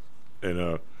buy it,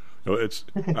 and it's.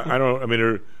 I don't. I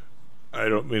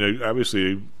mean,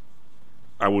 obviously,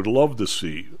 I would love to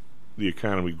see the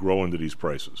economy grow into these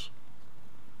prices.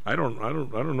 I don't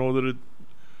know that it.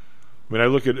 I mean, I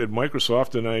look at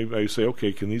Microsoft and I say,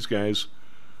 okay, can these guys?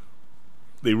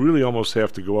 They really almost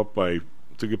have to go up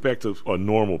to get back to a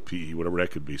normal PE, whatever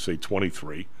that could be, say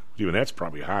 23. Even that's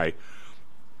probably high.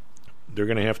 They're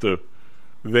going to have to.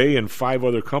 They and 5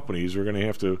 other companies are going to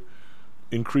have to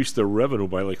increase their revenue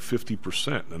by like 50%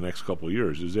 in the next couple of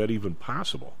years. Is that even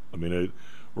possible? I mean,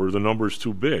 or are the numbers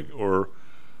too big? Or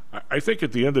I think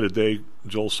at the end of the day,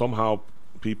 Joel, somehow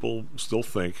people still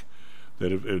think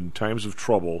that if, in times of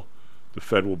trouble, the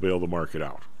Fed will bail the market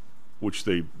out, which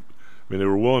they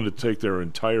were willing to take their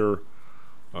entire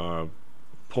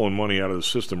pulling money out of the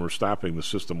system or stopping the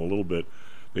system a little bit.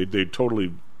 They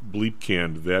totally bleep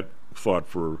canned that thought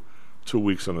for 2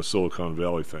 weeks on the Silicon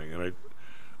Valley thing, and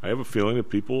I have a feeling that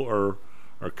people are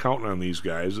counting on these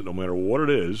guys that no matter what it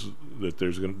is, that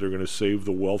they're going to save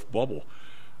the wealth bubble.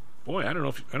 Boy, I don't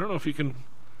know if you can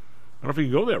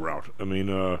go that route. I mean,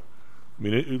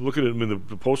 look at it. I mean,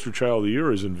 the poster child of the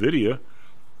year is NVIDIA,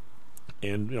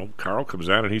 and Carl comes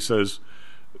out and he says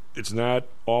it's not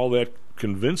all that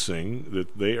convincing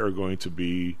that they are going to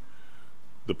be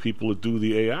the people that do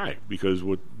the AI, because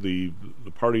what the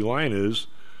party line is,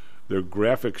 their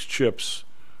graphics chips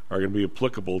are going to be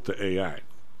applicable to AI,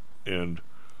 and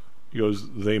he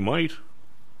goes, they might,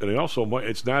 and they also might.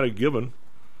 It's not a given,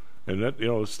 and that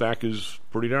the stack is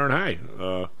pretty darn high.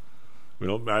 I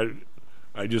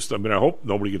hope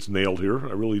nobody gets nailed here.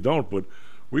 I really don't, but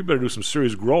we better do some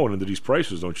serious growing into these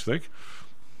prices, don't you think?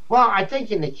 Well, I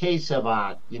think in the case of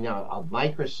of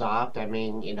Microsoft, I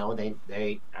mean,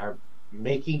 they are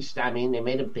making. I mean, they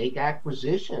made a big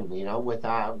acquisition, with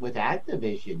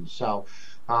Activision. So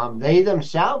they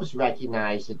themselves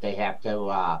recognize that they have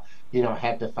to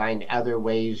find other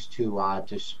ways to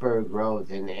spur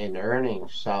growth and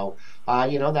earnings. So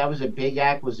that was a big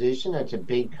acquisition. It's a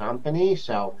big company.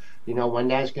 So when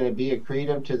that's going to be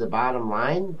accretive to the bottom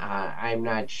line, I'm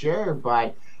not sure,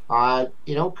 but.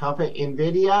 Company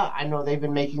NVIDIA, I know they've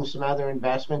been making some other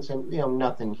investments, and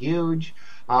nothing huge,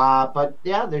 but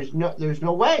yeah, there's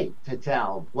no way to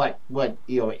tell what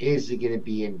is it going to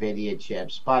be NVIDIA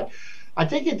chips. But I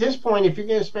think at this point, if you're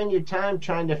going to spend your time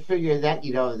trying to figure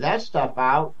that stuff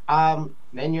out,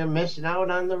 then you're missing out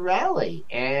on the rally,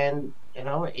 and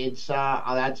it's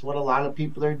that's what a lot of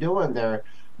people are doing.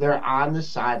 They're on the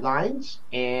sidelines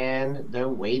and they're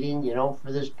waiting,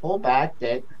 for this pullback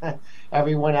that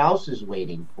everyone else is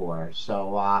waiting for. So,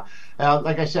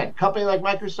 like I said, company like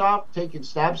Microsoft taking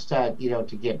steps to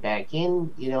get back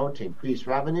in, to increase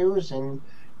revenues, and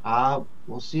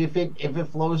we'll see if it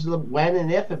flows when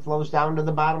and if it flows down to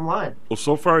the bottom line. Well,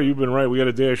 so far you've been right. We got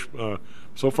a dash.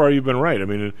 So far you've been right. I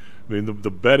mean, the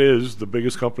bet is the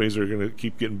biggest companies are going to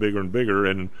keep getting bigger and bigger,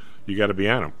 and you got to be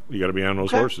on them. You got to be on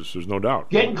those horses. There's no doubt.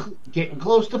 Getting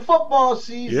close to football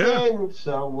season,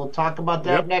 so we'll talk about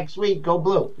that next week. Go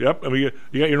Blue. Yep. I mean,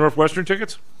 you got your Northwestern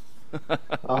tickets?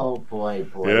 Oh boy,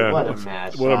 yeah, what a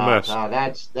mess! What a mess! Oh,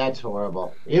 that's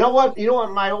horrible. You know what?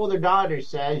 My older daughter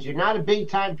says, you're not a big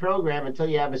time program until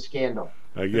you have a scandal.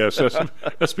 I guess.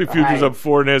 SP Futures up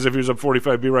 4, NASDAQ Futures up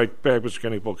 45. Be right back, Mr.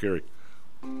 Kenny Polcari.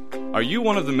 Are you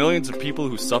one of the millions of people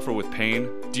who suffer with pain?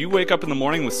 Do you wake up in the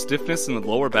morning with stiffness in the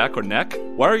lower back or neck?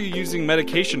 Why are you using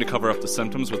medication to cover up the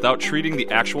symptoms without treating the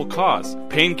actual cause?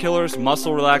 Painkillers,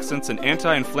 muscle relaxants, and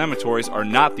anti-inflammatories are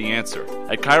not the answer.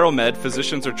 At ChiroMed,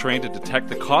 physicians are trained to detect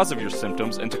the cause of your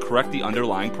symptoms and to correct the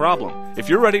underlying problem. If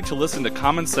you're ready to listen to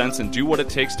common sense and do what it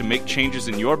takes to make changes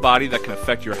in your body that can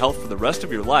affect your health for the rest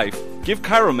of your life, give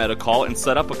ChiroMed a call and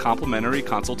set up a complimentary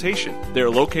consultation. They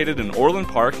are located in Orland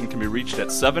Park and can be reached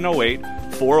at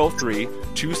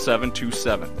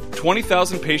 708-403-2727.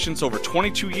 20,000 patients over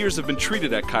 22 years have been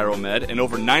treated at ChiroMed, and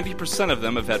over 90% of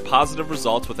them have had positive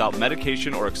results without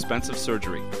medication or expensive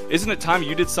surgery. Isn't it time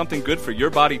you did something good for your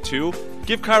body too?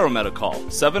 Give ChiroMed a call,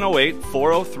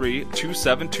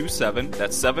 708-403-2727.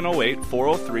 That's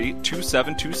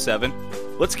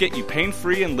 708-403-2727. Let's get you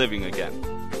pain-free and living again.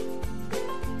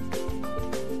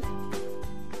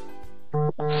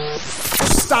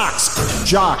 Stocks,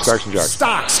 jocks,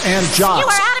 stocks and jocks. You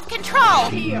are out of control.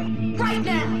 Here, right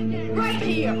now, right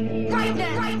here, right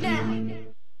now, right now.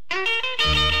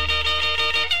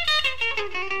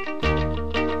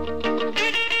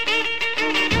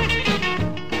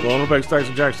 Well, back Stocks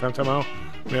and Jocks. Time out.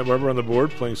 We have Weber on the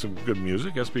board playing some good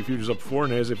music. SP Futures up 4,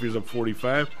 NASDAQ Futures up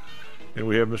 45. And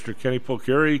we have Mr. Kenny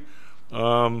Polcari.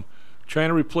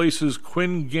 China replaces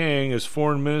Qin Gang as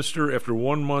foreign minister after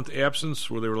 1 month absence,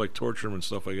 where they were like torturing him and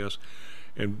stuff, I guess.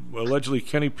 And allegedly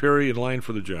Kenny Perry in line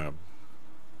for the job.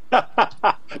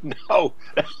 No,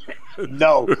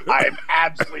 I'm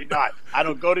absolutely not. I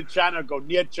don't go to China, go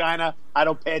near China. I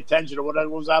don't pay attention to what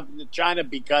goes out in China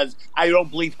because I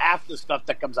don't believe half the stuff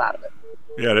that comes out of it.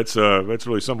 Yeah, that's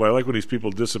really somebody. I like when these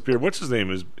people disappear. What's his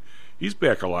name? He's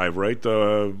back alive, right?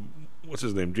 What's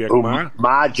his name? Jack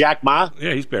Ma? Jack Ma?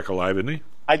 Yeah, he's back alive, isn't he?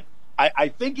 I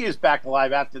think he is back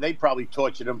alive after they probably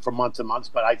tortured him for months and months,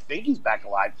 but I think he's back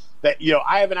alive. That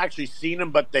I haven't actually seen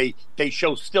him, but they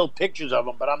show still pictures of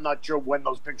him, but I'm not sure when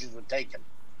those pictures were taken.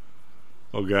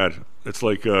 Oh God, it's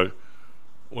like that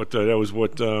was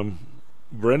what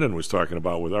Brendan was talking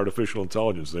about with artificial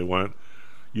intelligence. They want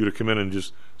you to come in and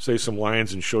just say some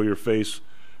lines and show your face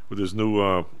with his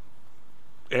new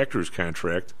actor's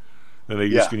contract. And they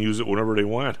just can use it whenever they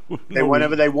want.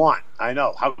 Whenever they want. I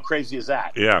know. How crazy is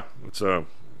that? Yeah, it's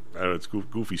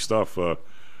goofy stuff. What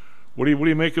do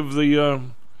you make of the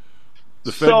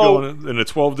Fed going in the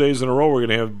 12 days in a row? We're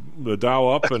going to have the Dow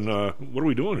up, and what are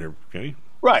we doing here, Kenny?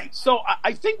 Right. So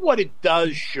I think what it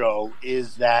does show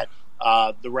is that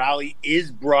the rally is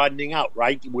broadening out,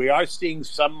 right? We are seeing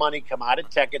some money come out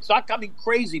of tech. It's not coming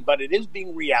crazy, but it is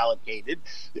being reallocated.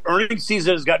 The earnings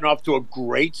season has gotten off to a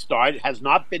great start. It has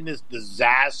not been this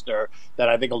disaster that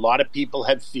I think a lot of people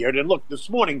had feared. And look, this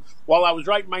morning, while I was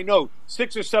writing my note,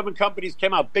 6 or 7 companies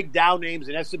came out, big Dow names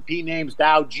and S&P names,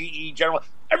 Dow, GE, General.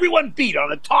 Everyone beat on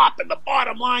the top and the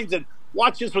bottom lines, and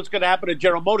watch this, what's going to happen to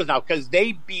General Motors now, because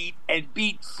they beat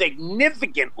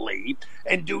significantly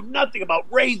and do nothing about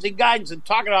raising guidance and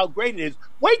talking about how great it is.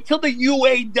 Wait till the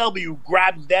UAW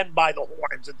grabs them by the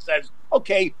horns and says,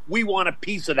 okay, we want a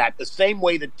piece of that, the same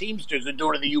way the Teamsters are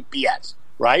doing to the UPS,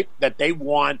 right? That they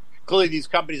want, clearly these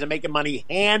companies are making money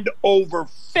hand over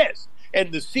fist.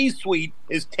 and the C-suite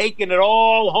is taking it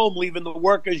all home, leaving the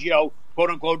workers, quote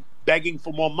unquote, begging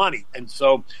for more money. And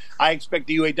so I expect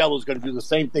the UAW is going to do the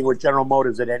same thing with General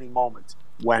Motors at any moment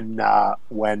when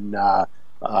their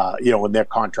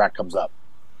contract comes up.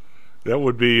 That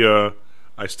would be.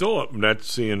 I still am not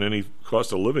seeing any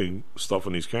cost of living stuff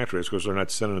in these contracts because they're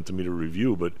not sending it to me to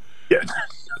review. But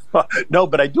no,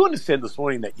 but I do understand this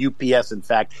morning that UPS, in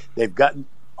fact, they've gotten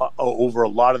over a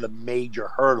lot of the major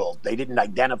hurdles. They didn't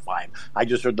identify them. I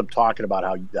just heard them talking about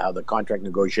how the contract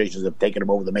negotiations have taken them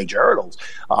over the major hurdles,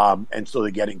 and so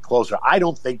they're getting closer. I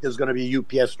don't think there's going to be a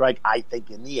UPS strike. I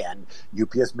think in the end,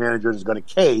 UPS managers is going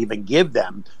to cave and give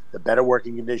them the better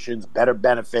working conditions, better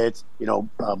benefits,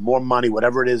 more money,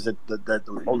 whatever it is that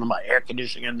holding them air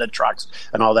conditioning in the trucks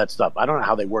and all that stuff. I don't know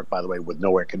how they work, by the way, with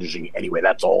no air conditioning anyway.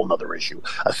 That's a whole other issue,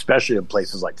 especially in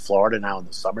places like Florida now in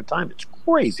the summertime. It's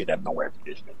crazy to have no air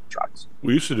conditioning in the trucks.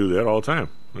 We used to do that all the time,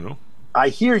 I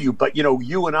hear you, but,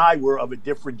 you and I were of a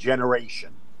different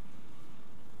generation.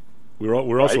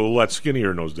 We're also a lot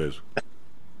skinnier in those days.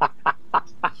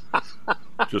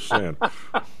 Just saying.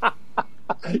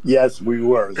 Yes, we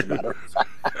were, as a matter of fact.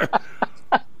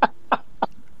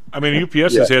 I mean,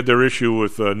 UPS has had their issue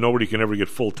with nobody can ever get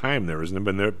full time there, isn't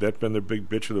it? That's been their big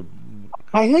bitch of the.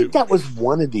 I think that was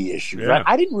one of the issues. Yeah.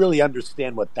 I didn't really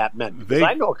understand what that meant because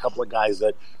I know a couple of guys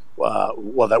that,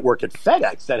 that work at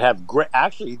FedEx that have great.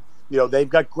 Actually, they've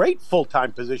got great full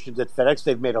time positions at FedEx.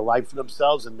 They've made a life for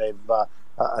themselves and they've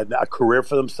a career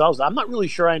for themselves. I'm not really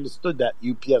sure I understood that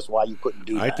UPS why you couldn't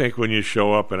do that. I think when you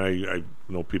show up, and I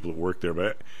know people that work there,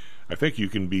 but I think you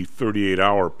can be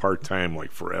 38-hour part-time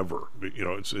like forever.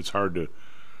 It's hard to.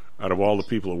 Out of all the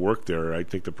people that work there, I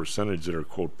think the percentage that are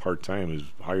quote part-time is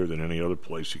higher than any other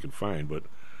place you can find. But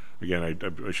again,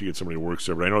 I should get somebody who works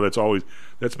there. But I know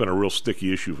that's been a real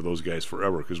sticky issue for those guys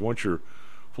forever because once you're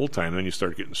full-time, then you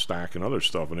start getting stock and other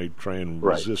stuff, and they try and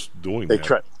resist doing that.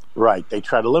 They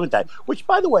try to limit that, which,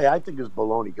 by the way, I think is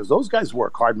baloney because those guys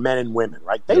work hard, men and women,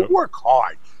 right? They work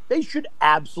hard. They should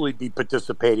absolutely be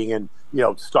participating in,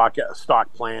 stock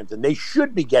plans, and they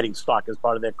should be getting stock as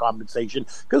part of their compensation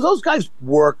because those guys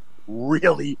work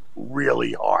really,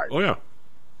 really hard. Oh yeah,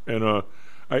 and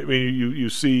I mean, you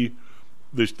see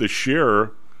the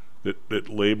share that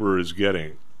labor is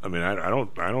getting. I mean, I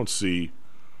don't see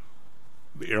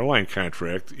the airline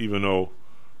contract, even though.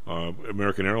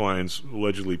 American Airlines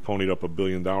allegedly ponied up $1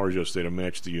 billion yesterday to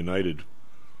match the United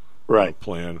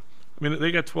plan. I mean, they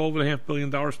got $12.5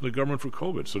 billion from the government for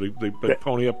COVID, so they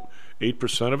pony up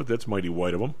 8% of it. That's mighty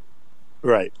white of them.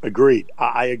 Right, agreed.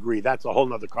 I agree. That's a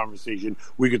whole other conversation.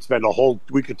 We could spend a whole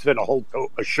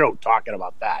show talking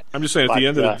about that. I'm just saying at the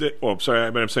end of the day. Well, I'm sorry,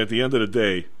 I'm saying at the end of the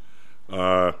day,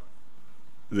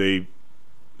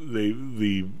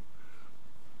 the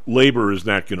labor is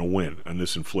not going to win on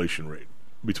this inflation rate.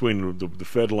 Between the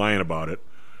Fed lying about it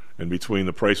and between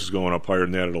the prices going up higher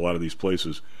than that at a lot of these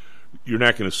places, you're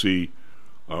not going to see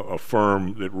a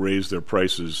firm that raised their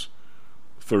prices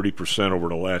 30% over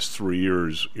the last 3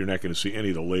 years. You're not going to see any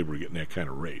of the labor getting that kind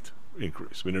of rate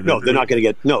increase. I mean, they're not going to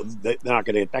get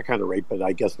that kind of rate. But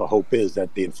I guess the hope is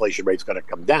that the inflation rate's going to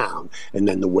come down, and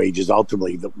then the wages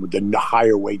ultimately, the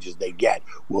higher wages they get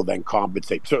will then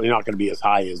compensate. Certainly not going to be as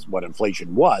high as what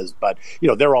inflation was, but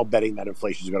they're all betting that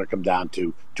inflation is going to come down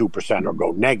to 2% or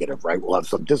go negative. Right? We'll have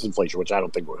some disinflation, which I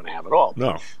don't think we're going to have at all.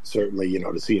 No, certainly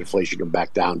to see inflation come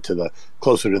back down to the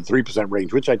closer to the 3%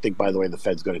 range, which I think, by the way, the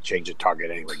Fed's going to change the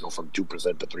target anyway, go from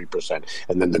 2% to 3%,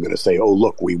 and then they're going to say, "Oh,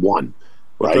 look, we won."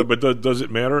 Right. But does it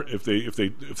matter if they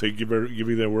give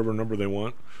you that whatever number they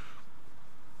want?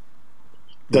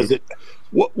 Does it?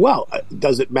 Well,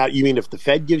 does it matter? You mean if the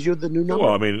Fed gives you the new number?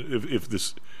 Well, I mean,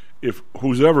 if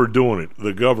who's ever doing it,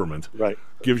 the government,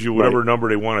 gives you whatever number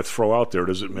they want to throw out there,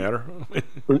 does it matter?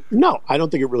 No, I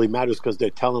don't think it really matters because they're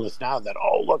telling us now that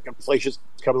inflation's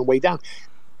coming way down.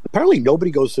 Apparently,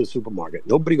 nobody goes to the supermarket.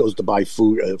 Nobody goes to buy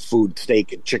food,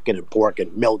 steak and chicken and pork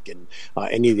and milk and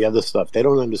any of the other stuff. They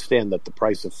don't understand that the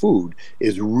price of food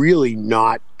is really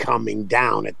not coming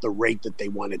down at the rate that they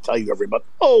want to tell you every month.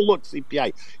 Oh, look,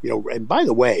 CPI. And by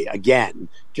the way, again,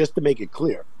 just to make it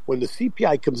clear, when the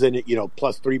CPI comes in at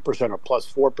plus 3% or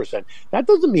plus 4%, that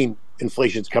doesn't mean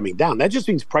inflation's coming down. That just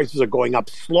means prices are going up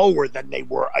slower than they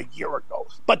were a year ago,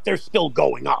 but they're still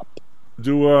going up.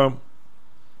 Do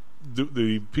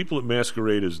the people that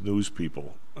masquerade as news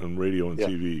people on radio and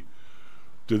TV,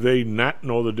 do they not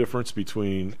know the difference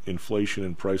between inflation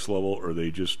and price level, or are they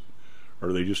just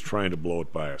trying to blow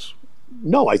it by us?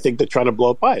 No, I think they're trying to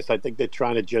blow it by us. I think they're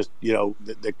trying to just,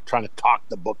 they're trying to talk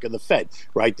the book of the Fed,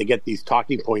 right? To get these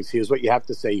talking points. Here's what you have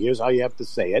to say. Here's how you have to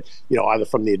say it. Either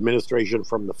from the administration,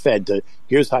 from the Fed, to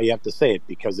here's how you have to say it.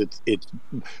 Because it's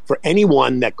for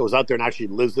anyone that goes out there and actually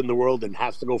lives in the world and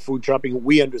has to go food shopping.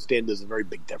 We understand there's a very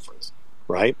big difference,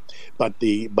 right? But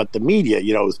the media,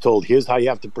 is told here's how you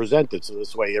have to present it. So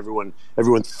this way, everyone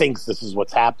thinks this is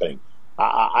what's happening.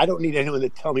 I don't need anyone to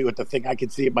tell me what to think. I can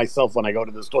see it myself when I go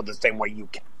to the store the same way you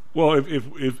can. Well,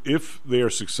 if they are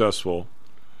successful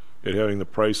at having the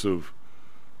price of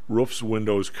roofs,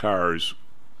 windows, cars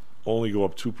only go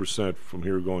up 2% from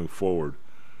here going forward,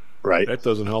 right? That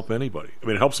doesn't help anybody. I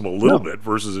mean, it helps them a little bit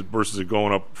versus it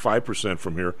going up 5%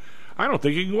 from here. I don't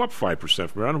think it can go up 5%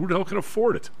 from here. I don't know who the hell can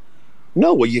afford it.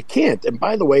 No, well, you can't. And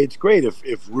by the way, it's great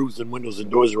if roofs and windows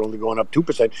and doors are only going up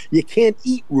 2%. You can't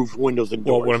eat roof, windows, and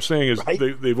doors. Well, what I'm saying is right?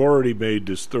 they've already made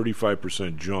this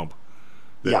 35% jump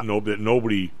that that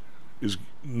nobody is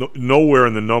nowhere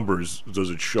in the numbers does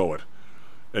it show it.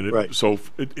 And so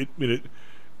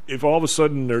if all of a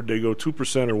sudden they go 2% or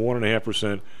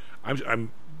 1.5%,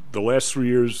 I'm the last 3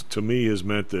 years to me has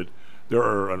meant that there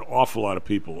are an awful lot of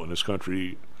people in this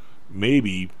country,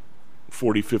 maybe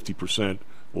 40-50%.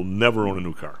 Will never own a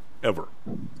new car ever.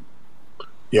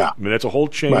 Yeah, I mean that's a whole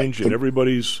change in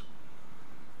everybody's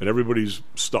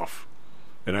stuff.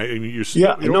 And you see,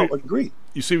 agree.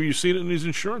 You see it in these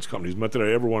insurance companies. Not that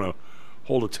I ever want to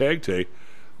hold a tag today.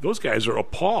 Those guys are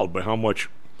appalled by how much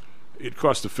it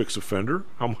costs to fix a fender.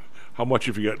 How much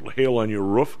if you got hail on your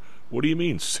roof? What do you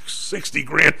mean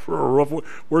 $60,000 for a roof?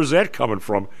 Where's that coming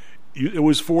from? It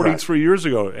was 43 years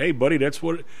ago. Hey, buddy, that's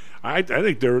what I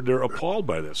think they're appalled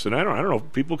by this, and I don't know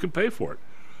if people can pay for it.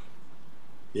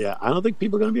 Yeah, I don't think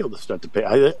people are going to be able to start to pay.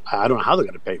 I don't know how they're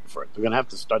going to pay for it. They're going to have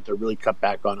to start to really cut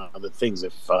back on other things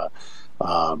if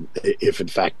in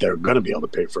fact they're going to be able to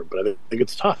pay for it. But I think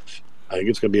it's tough. I think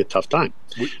it's going to be a tough time.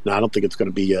 Now, I don't think it's going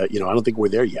to be. I don't think we're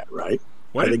there yet, right?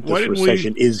 I think this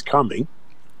recession is coming.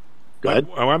 Go ahead.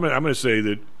 I'm going to say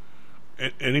that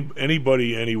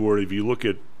anybody anywhere, if you look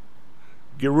at.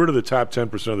 Get rid of the top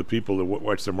 10% of the people that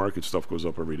watch their market stuff goes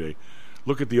up every day.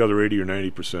 Look at the other 80 or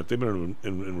 90%. They've been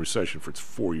in recession for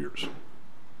 4 years.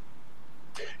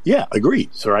 Yeah,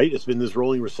 agreed. So, right, it's been this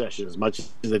rolling recession. As much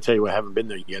as I tell you I haven't been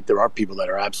there yet, there are people that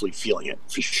are absolutely feeling it,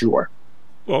 for sure.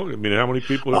 Well, I mean, how many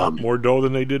people have more dough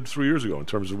than they did 3 years ago in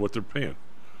terms of what they're paying?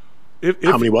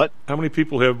 How many what? How many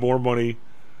people have more money?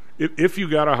 If you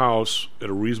got a house at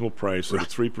a reasonable price at a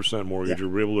 3% mortgage,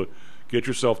 you're able to get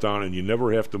yourself down and you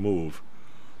never have to move.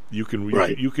 You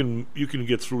can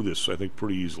get through this, I think,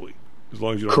 pretty easily, as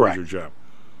long as you don't lose your job.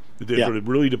 But it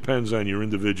really depends on your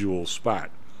individual spot.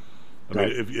 I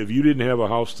mean, if you didn't have a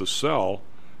house to sell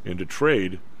and to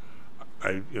trade,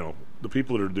 the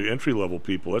people that are the entry level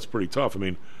people, that's pretty tough. I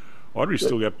mean, Audrey's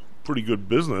still got pretty good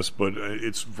business, but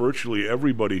it's virtually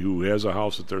everybody who has a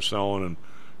house that they're selling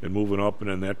and moving up, and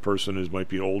then that person might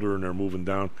be older and they're moving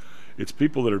down. It's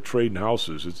people that are trading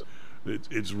houses.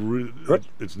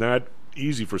 It's not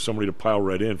easy for somebody to pile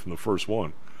right in from the first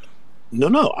one.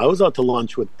 No. I was out to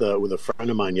lunch with a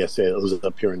friend of mine yesterday. It was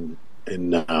up here in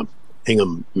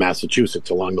Hingham, Massachusetts,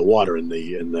 along the water in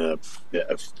the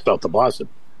south of Boston.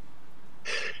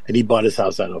 And he bought his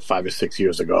house, I don't know, 5 or 6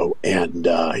 years ago, and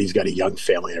he's got a young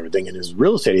family and everything. And his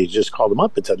real estate agent just called him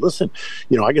up and said, "Listen,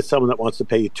 I get someone that wants to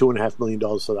pay you $2.5 million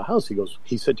for the house."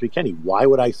 He said to me, "Kenny, why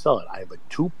would I sell it? I have a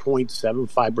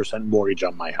 2.75% mortgage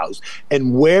on my house,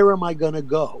 and where am I going to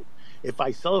go? If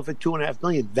I sell it for $2.5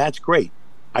 million, that's great.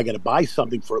 I got to buy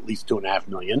something for at least $2.5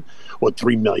 million or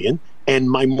 $3 million, and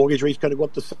my mortgage rate's going to go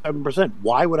up to 7%.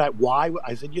 Why would I?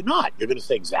 I said, "You're not. You're going to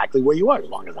stay exactly where you are as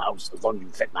long as you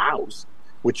can fit in the house."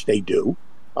 Which they do.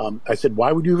 I said,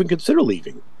 "Why would you even consider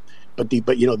leaving?" But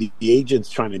the agent's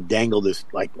trying to dangle this,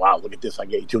 like, "Wow, look at this! I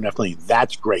get you $2.5 million.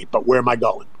 That's great, but where am I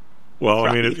going?" Well,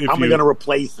 I mean, how am I going to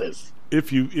replace this?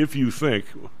 If you think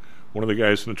one of the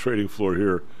guys on the trading floor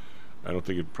here, I don't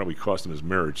think it probably cost him his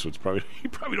marriage, so it's probably he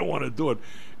probably don't want to do it.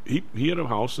 He had a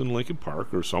house in Lincoln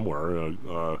Park or somewhere,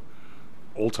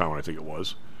 Old Town, I think it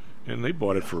was, and they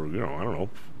bought it for I don't know,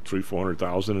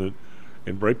 $300,000-400,000.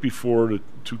 And right before the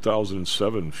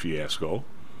 2007 fiasco,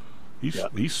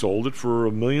 he sold it for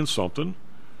 $1 million something.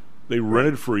 They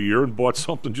rented for a year and bought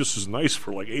something just as nice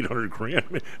for like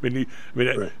 $800,000. I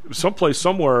mean, someplace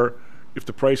somewhere, if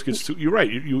the price gets too, you're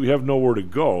right. You have nowhere to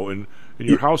go, and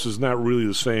your house is not really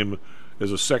the same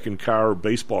as a second car or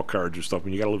baseball cards or stuff. I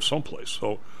mean, you got to live someplace.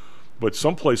 So, but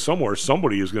someplace somewhere,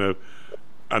 somebody is going to,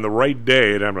 on the right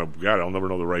day, and I'll never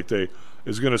know the right day,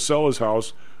 is going to sell his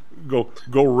house, go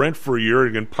rent for a year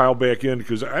and then pile back in,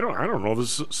 because I don't know if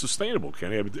this is sustainable,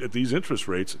 Kenny. At these interest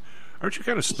rates, aren't you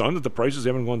kind of stunned that the prices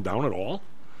haven't gone down at all?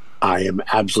 I am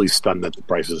absolutely stunned that the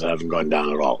prices haven't gone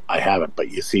down at all. I haven't,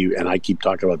 but you see, and I keep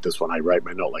talking about this when I write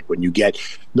my note, like when you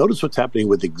notice what's happening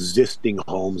with existing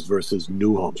homes versus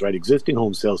new homes, right? Existing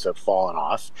home sales have fallen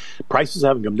off. Prices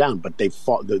haven't come down, but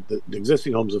the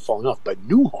existing homes have fallen off, but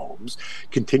new homes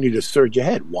continue to surge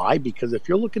ahead. Why? Because if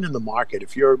you're looking in the market,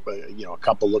 if you're a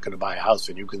couple looking to buy a house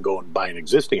and you can go and buy an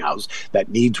existing house that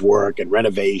needs work and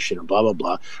renovation and blah, blah,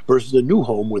 blah, versus a new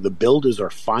home where the builders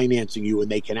are financing you and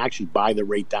they can actually buy the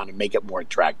rate down and make it more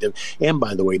attractive. And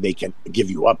by the way, they can give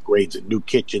you upgrades and new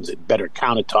kitchens and better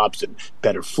countertops and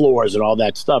better floors and all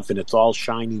that stuff. And it's all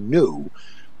shiny new,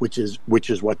 which is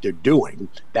what they're doing.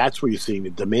 That's where you're seeing the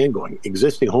demand going.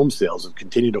 Existing home sales have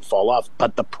continued to fall off,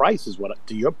 but the price is what,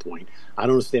 to your point, I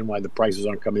don't understand why the prices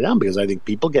aren't coming down, because I think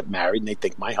people get married and they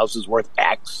think my house is worth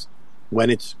X. When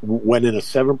in a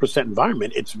 7%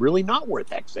 environment, it's really not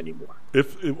worth X anymore.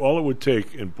 If all it would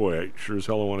take, and boy, I sure as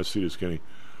hell I want to see this, Kenny,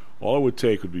 all it would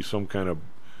take would be some kind of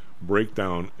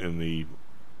breakdown in the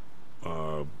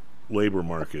labor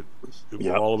market.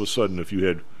 Yep. All of a sudden, if you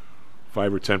had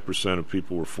 5 or 10% of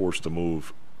people were forced to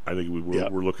move, I think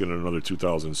we're looking at another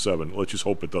 2007. Let's just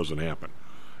hope it doesn't happen.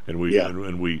 And I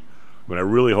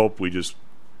really hope we just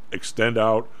extend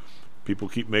out. People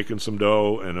keep making some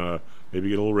dough and maybe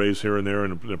get a little raise here and there,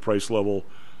 and the price level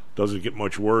doesn't get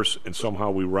much worse, and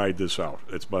somehow we ride this out.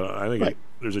 I think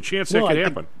there's a chance that could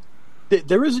happen.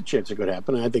 There is a chance it could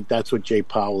happen, and I think that's what Jay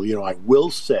Powell, I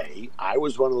will say, I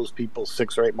was one of those people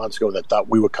 6 or 8 months ago that thought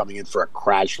we were coming in for a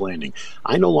crash landing.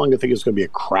 I no longer think it's going to be a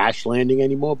crash landing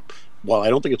anymore. Well, I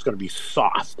don't think it's going to be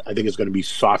soft. I think it's going to be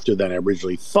softer than I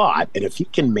originally thought, and if he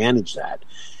can manage that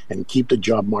and keep the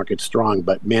job market strong,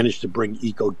 but manage to bring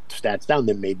eco stats down,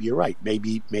 then maybe you're right.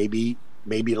 Maybe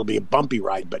it'll be a bumpy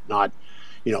ride, but not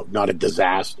a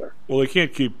disaster. Well, they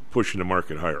can't keep pushing the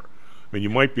market higher. I mean, you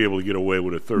might be able to get away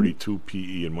with a 32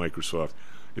 PE in Microsoft.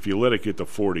 If you let it get to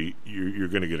 40, you're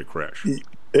going to get a crash.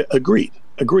 Agreed.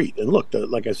 And look,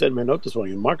 like I said in my note this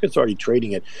morning, the market's already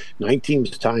trading at 19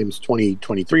 times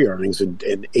 2023 earnings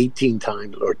and 18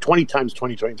 times, or 20 times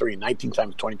 2023 and 19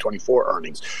 times 2024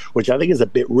 earnings, which I think is a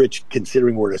bit rich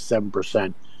considering we're at a 7%, or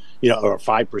 5%,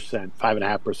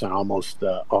 5.5%, almost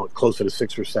closer to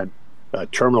 6%.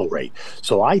 Terminal rate.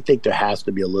 So I think there has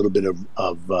to be a little bit of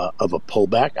a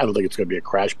pullback. I don't think it's going to be a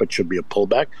crash, but should be a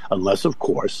pullback, unless, of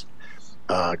course,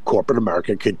 corporate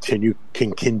America can continue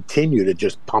to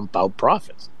just pump out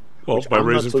profits. Well, by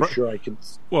raising prices. Sure I can.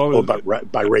 Well,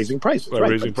 by raising prices. By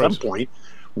raising prices. At some point,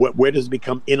 where does it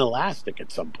become inelastic?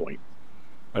 At some point,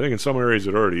 I think in some areas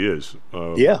it already is.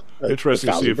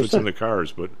 Interesting to see if it's in the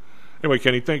cars, but. Anyway,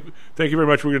 Kenny, thank you very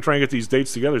much. We're going to try and get these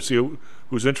dates together, see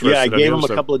who's interested. Yeah, I gave him a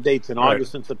couple of dates in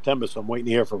August and September, so I'm waiting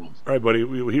to hear from him. All right, buddy.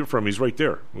 We'll hear from him. He's right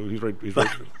there. He's right.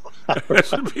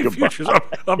 S&P futures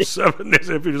up 7.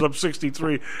 S&P futures up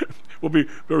 63. We'll be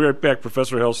right back.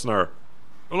 Professor Helsnar.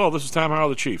 Hello, this is Tom Howell,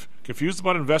 the Chief. Confused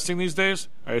about investing these days?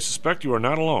 I suspect you are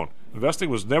not alone. Investing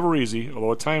was never easy,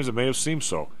 although at times it may have seemed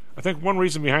so. I think one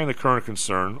reason behind the current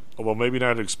concern, although maybe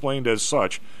not explained as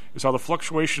such, is how the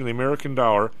fluctuation in the American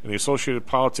dollar and the associated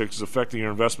politics is affecting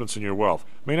your investments and your wealth.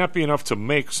 It may not be enough to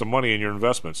make some money in your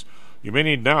investments. You may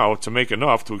need now to make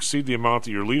enough to exceed the amount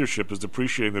that your leadership is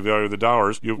depreciating the value of the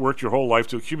dollars you've worked your whole life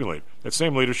to accumulate. That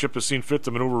same leadership has seen fit to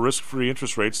maneuver risk-free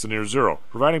interest rates to near zero.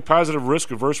 Providing positive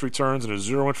risk-averse returns in a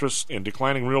zero-interest and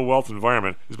declining real wealth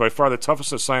environment is by far the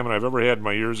toughest assignment I've ever had in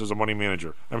my years as a money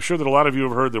manager. I'm sure that a lot of you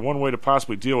have heard that one way to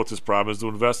possibly deal with this problem is to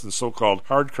invest in so-called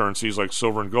hard currencies like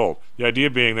silver and gold. The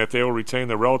idea being that they will retain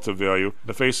their relative value in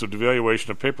the face of devaluation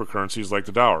of paper currencies like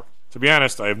the dollar. To be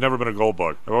honest, I have never been a gold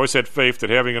bug. I've always had faith that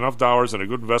having enough dollars and a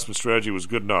good investment strategy was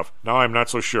good enough. Now I'm not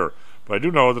so sure. But I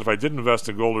do know that if I did invest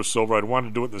in gold or silver, I'd want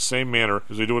to do it in the same manner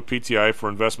as we do at PTI for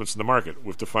investments in the market,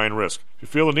 with defined risk. If you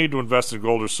feel the need to invest in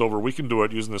gold or silver, we can do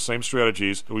it using the same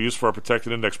strategies that we use for our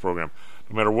protected index program.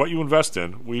 No matter what you invest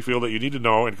in, we feel that you need to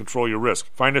know and control your risk.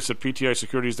 Find us at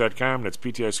PTIsecurities.com. That's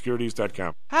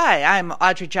PTIsecurities.com. Hi, I'm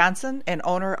Audrey Johnson, an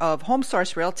owner of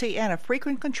HomeSource Realty and a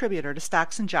frequent contributor to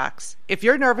Stocks and Jocks. If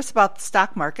you're nervous about the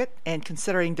stock market and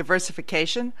considering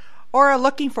diversification, or are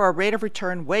looking for a rate of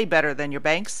return way better than your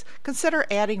banks, consider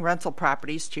adding rental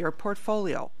properties to your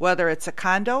portfolio. Whether it's a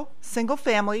condo, single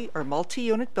family, or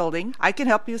multi-unit building, I can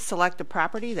help you select a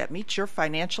property that meets your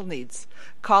financial needs.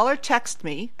 Call or text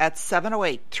me at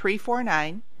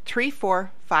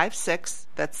 708-349-3456.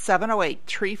 That's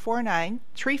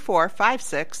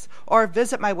 708-349-3456. Or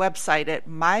visit my website at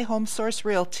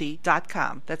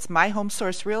myhomesourcerealty.com. That's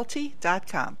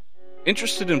myhomesourcerealty.com.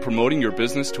 Interested in promoting your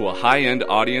business to a high-end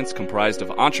audience comprised of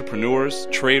entrepreneurs,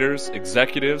 traders,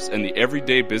 executives, and the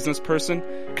everyday business person?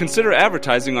 Consider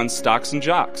advertising on Stocks and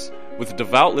Jocks. With a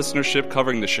devout listenership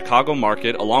covering the Chicago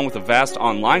market along with a vast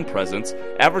online presence,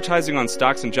 advertising on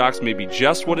Stocks and Jocks may be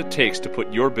just what it takes to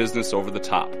put your business over the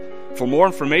top. For more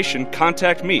information,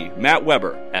 contact me, Matt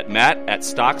Weber, at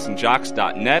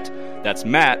matt@stocksandjocks.net. That's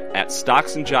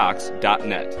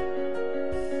matt@stocksandjocks.net.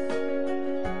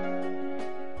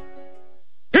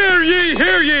 Hear ye,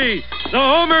 hear ye! The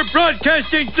Homer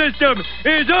Broadcasting System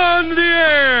is on the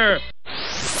air!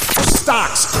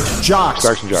 Stocks, jocks,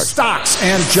 Stocks and Jocks. Stocks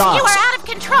and jocks. You are out of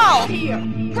control! Here,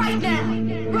 right now,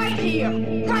 right here,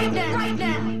 right now, right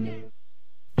now.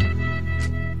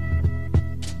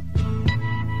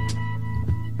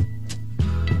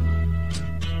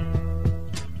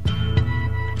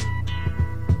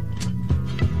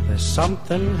 There's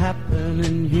something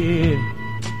happening here.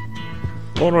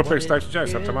 Going to pick Stocks and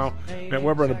Jocks. Up tomorrow. Matt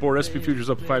Weber on the board. SP Futures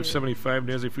up 575.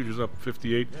 NASDAQ Futures up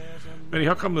 58. Manny,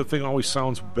 how come the thing always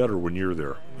sounds better when you're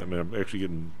there? I mean, I'm actually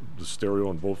getting the stereo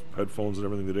on both headphones and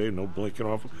everything today. No blinking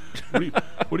off.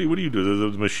 What do you do?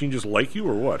 Does the machine just like you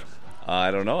or what?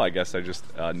 I don't know. I guess I just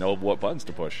know what buttons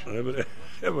to push.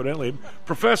 Evidently.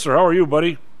 Professor, how are you,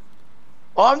 buddy?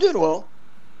 Oh, I'm doing well.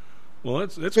 Well,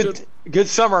 that's good. Good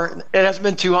summer. It hasn't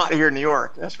been too hot here in New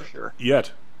York, that's for sure.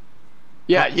 Yet.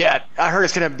 Yeah. I heard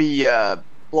it's going to be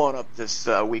blowing up this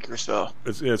week or so.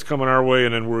 It's coming our way,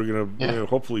 and then we're going to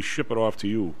hopefully ship it off to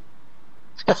you.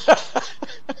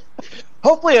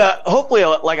 Hopefully,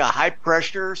 like a high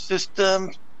pressure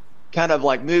system kind of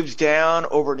like moves down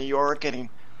over New York and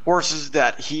forces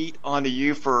that heat onto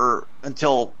you for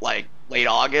until like late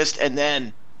August, and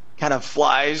then kind of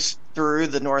flies through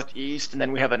the Northeast, and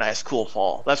then we have a nice cool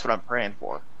fall. That's what I'm praying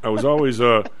for. I was always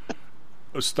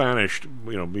astonished,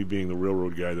 me being the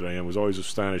railroad guy that I am, was always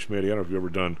astonished, Matty. I don't know if you've ever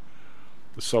done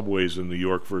the subways in New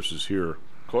York versus here.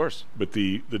 Of course. But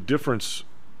the difference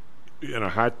in a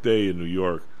hot day in New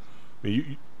York, I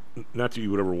mean, not that you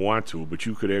would ever want to, but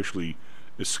you could actually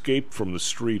escape from the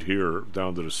street here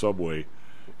down to the subway,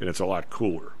 and it's a lot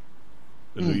cooler.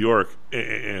 In New York,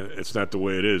 and it's not the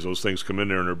way it is. Those things come in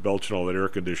there and they're belching all that air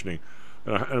conditioning.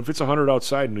 And if it's 100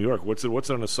 outside in New York, what's it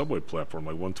on a subway platform,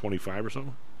 like 125 or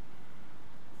something?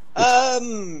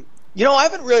 I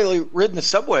haven't really ridden the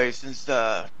subway since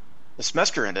the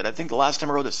semester ended. I think the last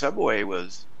time I rode the subway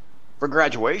was for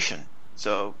graduation.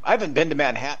 So I haven't been to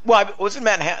Manhattan. Well, I was in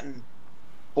Manhattan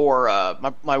for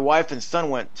my wife and son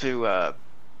went to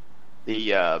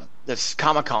this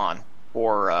Comic-Con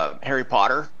for Harry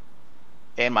Potter.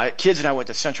 And my kids and I went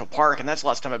to Central Park, and that's the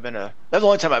last time I've been to. That's the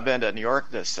only time I've been to New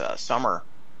York this summer.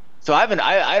 So I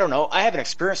don't know. I haven't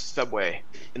experienced the subway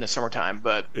in the summertime,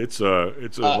 but it's a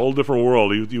whole different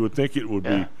world. You would think it would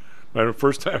be my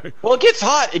first time. Well, it gets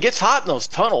hot. It gets hot in those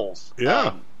tunnels.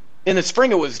 Yeah. In the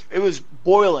spring, it was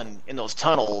boiling in those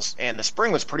tunnels, and the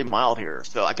spring was pretty mild here.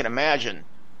 So I can imagine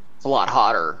it's a lot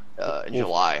hotter in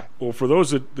July. Well, for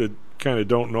those that kind of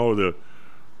don't know,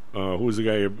 who was the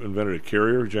guy who invented it?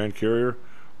 Carrier, John Carrier.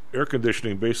 Air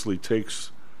conditioning basically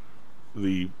takes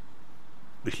the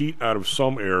heat out of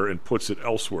some air and puts it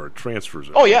elsewhere. It transfers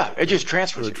it. Oh yeah, it just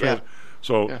transfers it. Yeah.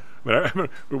 So I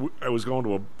was going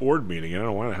to a board meeting, and I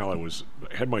don't know why the hell I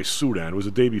had my suit on. It was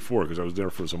the day before because I was there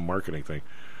for some marketing thing.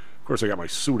 Of course, I got my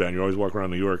suit on. You always walk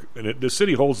around New York, and the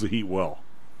city holds the heat well.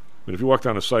 I mean, if you walk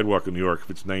down the sidewalk in New York, if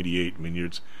it's 98, I mean,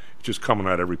 it's just coming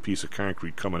out every piece of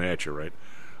concrete coming at you, right?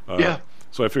 Yeah.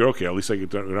 So I figure, okay, at least I get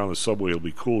down the subway, it'll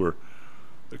be cooler.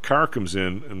 The car comes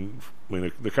in, and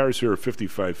the cars here are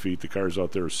 55 feet. The cars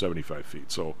out there are 75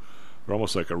 feet. So they're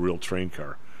almost like a real train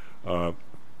car. And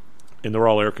they're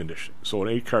all air conditioned. So an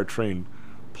 8-car train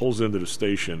pulls into the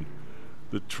station.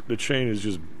 The train is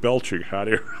just belching hot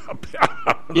air up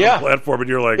on the platform, and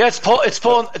you're like, it's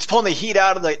pulling the heat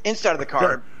out of the inside of the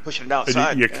car, and pushing it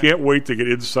outside. And you can't wait to get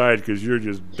inside because you're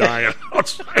just dying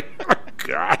outside. Oh,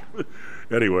 God.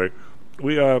 Anyway,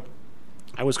 I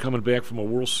was coming back from a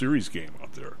World Series game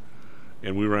out there,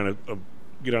 and we ran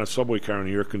get on a subway car, and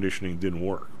the air conditioning didn't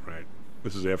work. Right,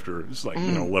 this is like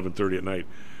 11:30 at night,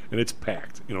 and it's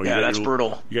packed. That's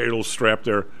brutal. You got your little strap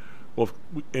there. Well,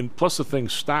 and plus the thing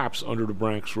stops under the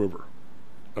Bronx River.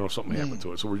 I don't know, something happened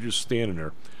to it, so we're just standing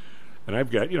there, and I've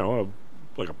got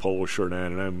like a polo shirt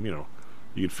on, and I'm you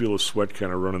can feel the sweat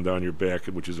kind of running down your back,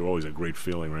 which is always a great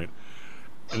feeling, right?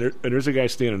 And there's a guy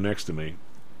standing next to me.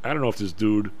 I don't know if this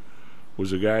dude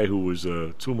was a guy who was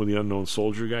a Tomb of the Unknown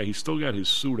Soldier guy. He still got his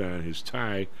suit on, his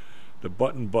tie, the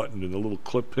button, and the little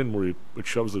clip pin where it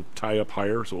shoves the tie up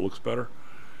higher so it looks better.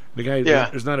 The guy, Yeah.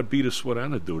 there's not a bead of sweat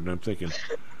on the dude, and I'm thinking,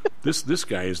 this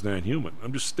guy is not human.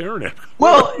 I'm just staring at him.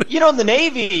 Well, in the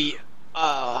Navy,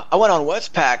 I went on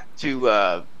Westpac to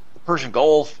the Persian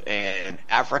Gulf and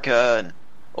Africa and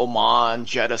Oman,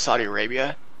 Jeddah, Saudi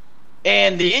Arabia,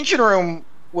 and the engine room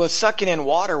was sucking in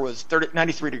water was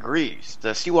 93 degrees.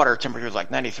 The seawater temperature was like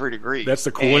 93 degrees. That's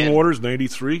the cooling And water's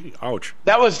 93? Ouch.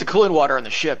 That was the cooling water on the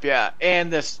ship, yeah.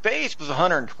 And the space was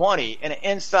 120, and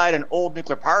inside an old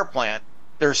nuclear power plant,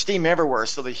 there's steam everywhere,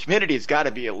 so the humidity has got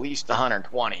to be at least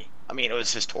 120. I mean, it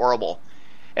was just horrible.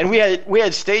 And we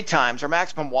had stay times. Our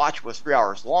maximum watch was 3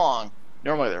 hours long.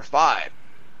 Normally they're 5.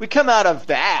 We come out of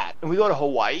that, and we go to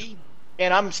Hawaii,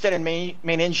 and I'm standing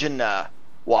main engine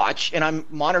watch, and I'm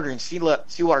monitoring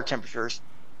seawater temperatures,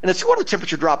 and the seawater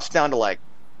temperature drops down to like,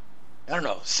 I don't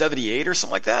know, 78 or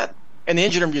something like that, and the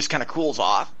engine room just kind of cools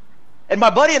off. And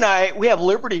my buddy and I, we have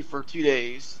Liberty for 2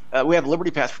 days. We have Liberty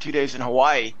Pass for 2 days in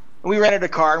Hawaii, and we rented a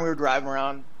car and we were driving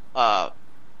around the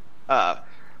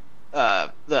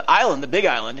island, the Big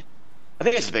Island. I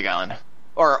think it's the Big Island,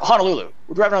 or Honolulu.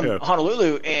 We're driving around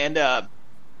Honolulu, and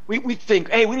we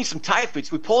think, hey, we need some Thai food.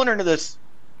 So we pull into this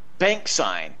bank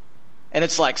sign, and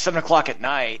it's like 7 o'clock at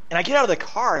night, and I get out of the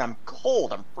car, and I'm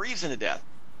cold. I'm freezing to death.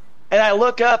 And I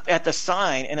look up at the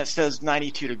sign, and it says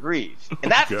 92 degrees. And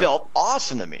that felt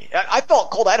awesome to me. I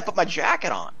felt cold. I had to put my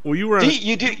jacket on. Well, you were on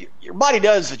your body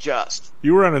does adjust.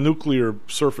 You were on a nuclear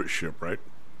surface ship, right?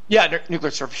 Yeah,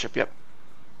 nuclear surface ship, yep.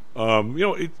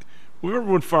 Remember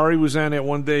when Fari was on that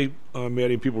one day,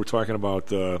 Maddie, and people were talking about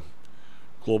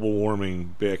global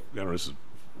warming back, I don't know, this is,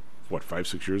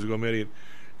 5-6 years ago, Maddie?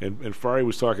 And Fari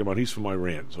was talking about, he's from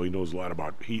Iran, so he knows a lot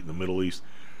about heat in the Middle East.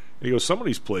 And he goes, some of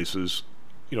these places,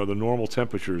 the normal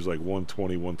temperature is like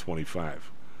 120,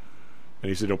 125. And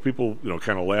he said, people,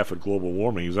 kind of laugh at global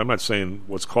warming. He goes, I'm not saying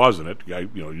what's causing it. The guy,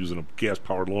 using a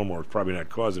gas-powered lawnmower is probably not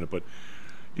causing it. But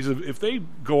he said, if they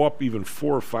go up even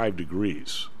 4 or 5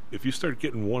 degrees, if you start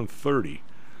getting 130,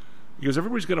 he goes,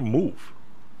 everybody's got to move.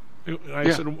 And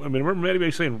I said, remember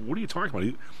Maddie saying, what are you talking about?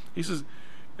 He says,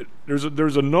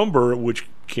 there's a number at which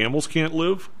camels can't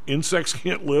live, insects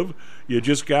can't live. You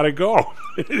just got to go.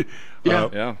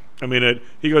 Yeah. I mean,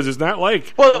 he goes, it's not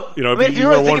like, if you you go really to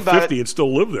think 150 and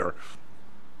still live there.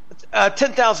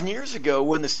 10,000 years ago,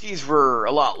 when the seas were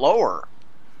a lot lower,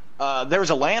 there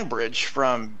was a land bridge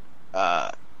from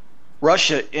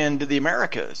Russia into the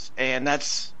Americas, and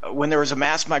that's when there was a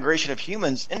mass migration of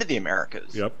humans into the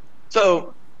Americas. Yep.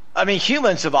 So, I mean,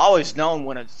 humans have always known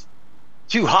when it's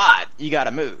too hot, you got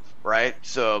to move, right?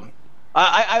 So,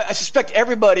 I suspect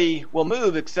everybody will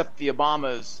move except the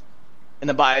Obamas and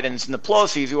the Bidens and the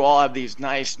Pelosi's, who all have these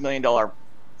nice $1 million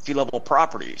sea level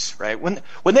properties, right? When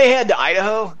they head to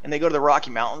Idaho and they go to the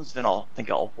Rocky Mountains, then I'll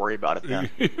worry about it then.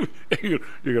 You're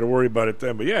going to worry about it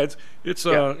then, but yeah, it's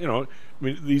I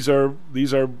mean, these are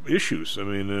issues. I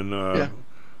mean, and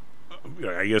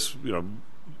I guess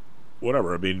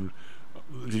whatever. I mean,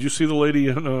 did you see the lady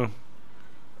in?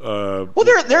 Well,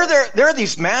 there are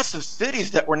these massive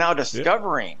cities that we're now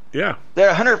discovering. Yeah. They're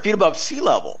 100 feet above sea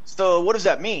level. So what does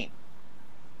that mean?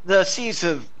 The seas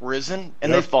have risen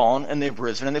and they've fallen, and they've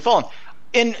risen and they've fallen.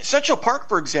 In Central Park,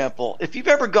 for example, if you've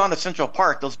ever gone to Central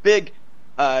Park, those big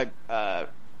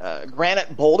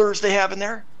granite boulders they have in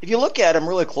there, if you look at them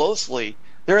really closely,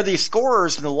 there are these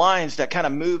scorers and the lines that kind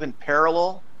of move in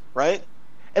parallel, right?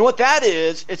 And what that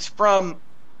is, it's from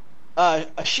a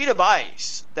sheet of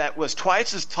ice that was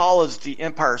twice as tall as the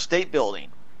Empire State Building,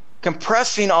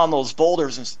 compressing on those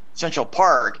boulders in Central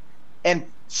Park and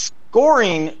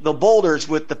scoring the boulders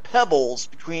with the pebbles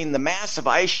between the massive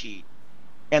ice sheet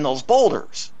and those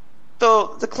boulders.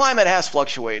 So the climate has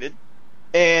fluctuated,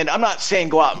 and I'm not saying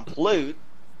go out and pollute.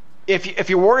 If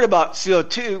you're worried about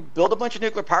CO2, build a bunch of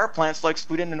nuclear power plants like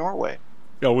Sweden and Norway.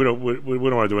 Yeah, we don't want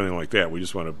to do anything like that. We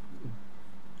just want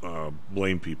to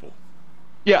blame people.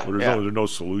 Yeah, there's no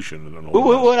solution.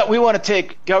 We want to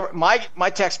take my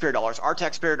taxpayer dollars, our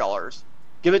taxpayer dollars,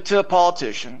 give it to a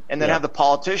politician, and then have the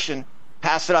politician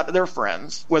pass it out to their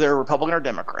friends, whether they're Republican or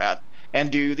Democrat,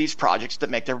 and do these projects that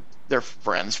make their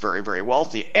friends very, very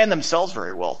wealthy and themselves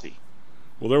very wealthy.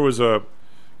 Well, there was a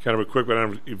kind of a quick, but I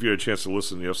don't know if you had a chance to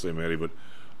listen yesterday, Maddie, but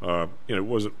it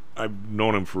wasn't. I've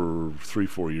known him for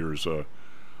 3-4 years.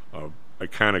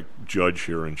 Iconic judge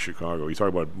here in Chicago. You talk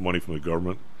about money from the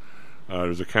government.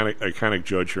 There's a iconic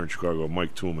judge here in Chicago,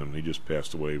 Mike Tooman. He just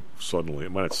passed away suddenly.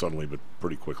 Not suddenly, but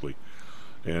pretty quickly.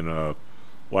 And a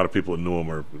lot of people that knew him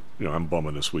are, I'm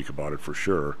bumming this week about it for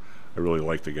sure. I really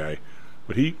like the guy.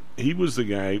 But he was the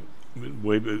guy,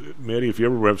 Maddie, if you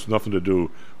ever have nothing to do,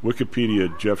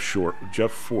 Wikipedia Jeff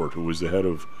Fort, who was the head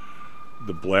of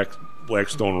the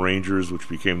Blackstone Rangers, which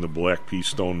became the Black Pea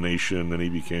Stone Nation. Then he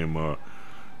became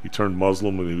he turned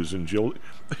Muslim when he was in jail.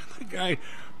 The guy,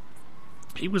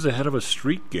 he was the head of a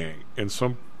street gang, and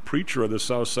some preacher on the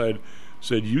South Side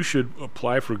said you should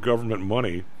apply for government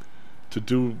money to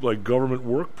do like government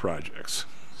work projects.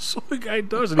 So the guy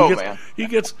does, and he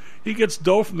gets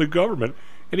dough from the government,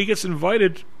 and he gets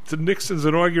invited to Nixon's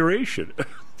inauguration.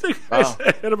 The guy's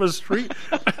the head of a street.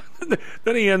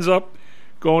 Then he ends up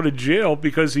going to jail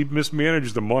because he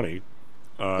mismanaged the money.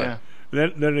 Then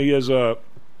he ends up,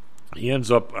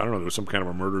 I don't know, there was some kind of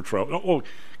a murder trial. Oh,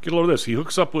 get a load of this. He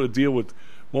hooks up with a deal with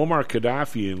Muammar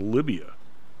Gaddafi in Libya,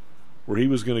 where he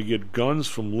was going to get guns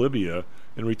from Libya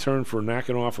in return for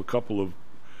knocking off a couple of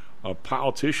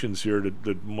politicians here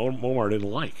that Muammar didn't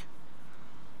like.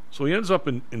 So he ends up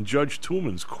in Judge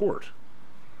Tooman's court,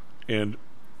 and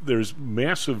there's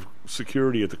massive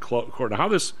security at the court. Now,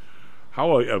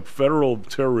 how a federal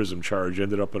terrorism charge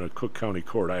ended up in a Cook County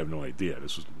court, I have no idea.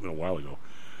 This was a while ago.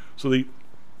 So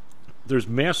there's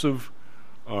massive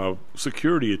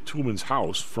security at Tooman's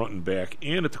house, front and back,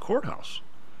 and at the courthouse.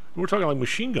 We're talking like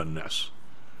machine gun nests.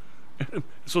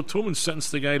 So Tooman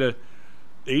sentenced the guy to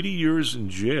 80 years in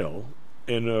jail,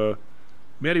 and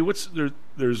Maddie,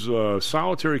 there's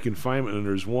solitary confinement, and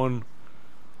there's one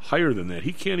higher than that.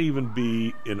 He can't even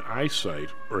be in eyesight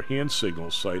or hand signal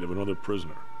sight of another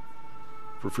prisoner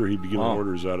for fear he'd be giving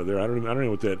orders out of there. I don't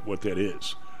know what that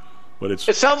is, but it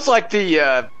sounds like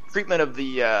the treatment of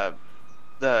the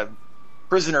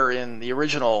prisoner in the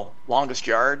original Longest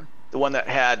Yard, the one that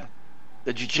had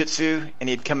the jiu-jitsu, and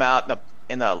he'd come out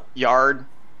in the yard.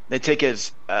 They'd take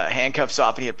his handcuffs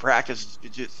off, and he'd practice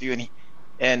jiu-jitsu,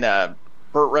 and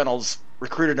Burt Reynolds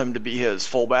recruited him to be his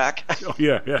fullback. Oh,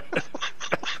 yeah.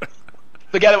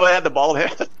 The guy that had the bald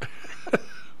head.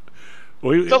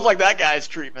 Well, sounds like that guy's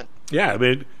treatment. Yeah,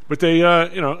 but they,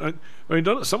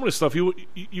 some of this stuff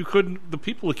you couldn't. The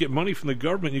people that get money from the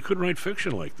government, you couldn't write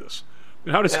fiction like this. I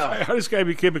mean, how this guy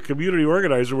became a community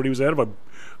organizer when he was head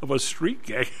of a street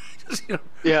gang?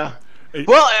 Yeah.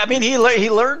 Well, I mean, he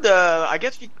learned. I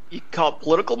guess you call it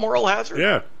political moral hazard.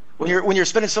 Yeah. When you're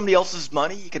spending somebody else's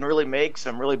money, you can really make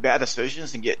some really bad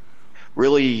decisions and get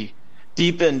really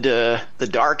deep into the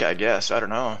dark. I guess I don't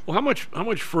know. Well, how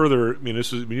much further? I mean,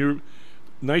 you're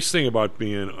nice thing about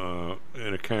being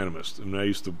an economist, and I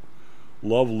used to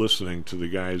love listening to the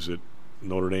guys at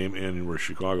Notre Dame and in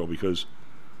Chicago, because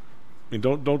I mean,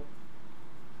 don't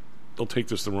take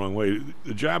this the wrong way.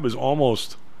 The job is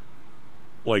almost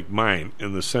like mine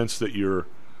in the sense that you're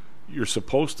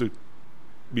supposed to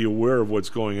be aware of what's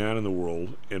going on in the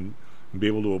world and be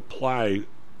able to apply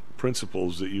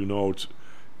principles that you know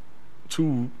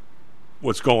to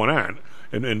what's going on,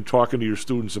 and talking to your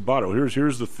students about it.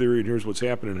 Here's the theory, and here's what's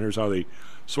happening, and here's how they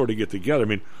sort of get together. I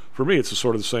mean, for me, it's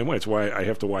sort of the same way. It's why I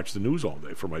have to watch the news all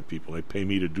day for my people. They pay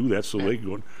me to do that so they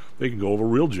can go over a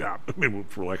real job. I mean,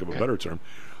 for lack of a better term.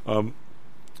 And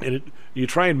you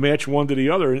try and match one to the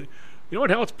other. You know what?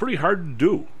 Hell, it's pretty hard to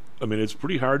do. I mean, it's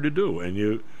pretty hard to do.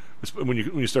 And when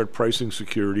you start pricing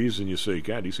securities and you say,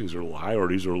 God, these things are a little high or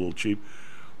these are a little cheap,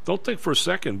 don't think for a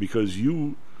second, because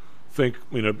you think,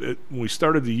 when we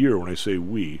started the year, when I say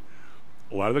we,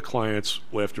 a lot of the clients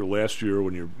after last year,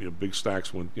 when your big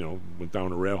stocks went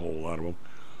down a rat hole, a lot of them,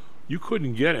 you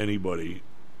couldn't get anybody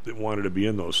that wanted to be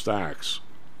in those stocks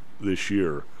this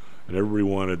year, and everybody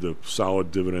wanted the solid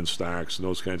dividend stocks and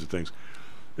those kinds of things.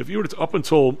 If you were up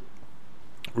until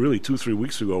really 2-3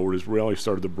 weeks ago, where this rally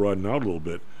started to broaden out a little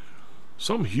bit,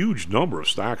 some huge number of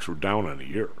stocks were down on the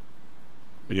year.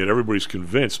 And yet everybody's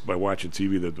convinced by watching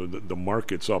TV that the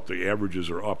market's up, the averages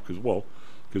are up,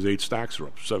 because 8 stocks are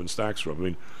up, 7 stocks are up. I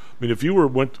mean, if you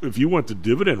went the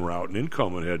dividend route and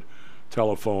income and had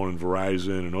Telephone and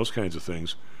Verizon and those kinds of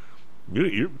things,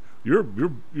 you're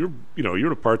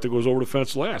the part that goes over the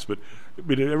fence last. But I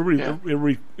mean,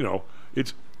 everybody,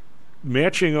 it's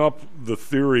matching up the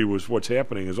theory with what's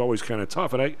happening is always kind of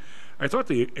tough. And I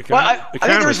thought I think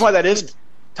the reason why that is,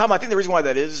 Tom, I think the reason why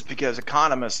that is because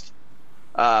economists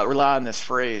rely on this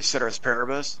phrase, ceteris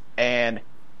paribus, and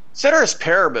ceteris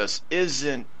paribus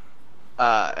isn't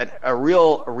a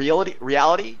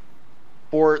reality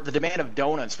for the demand of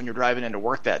donuts when you're driving into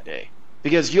work that day.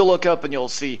 Because you'll look up and you'll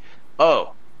see,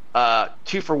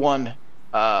 2-for-1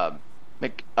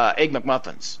 Egg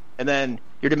McMuffins, and then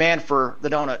your demand for the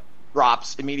donut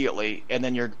drops immediately, and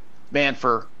then your demand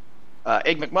for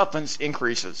Egg McMuffins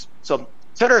increases. So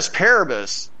ceteris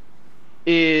paribus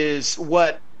is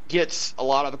what gets a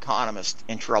lot of economists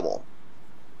in trouble.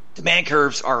 Demand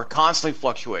curves are constantly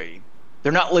fluctuating.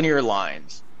 They're not linear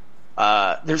lines.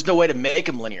 There's no way to make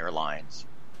them linear lines.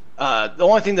 The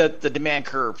only thing that the demand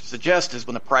curve suggests is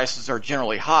when the prices are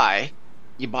generally high,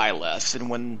 you buy less, and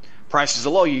when prices are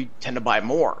low, you tend to buy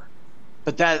more.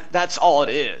 But that's all it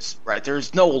is, right?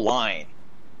 There's no line,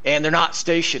 and they're not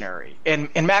stationary. And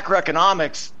in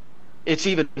macroeconomics, it's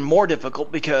even more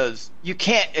difficult because you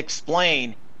can't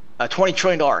explain a $20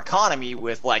 trillion economy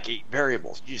with like 8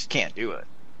 variables. You just can't do it.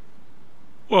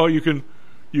 Well, you can't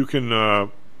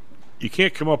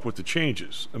come up with the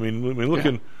changes. I mean,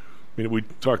 we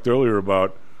talked earlier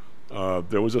about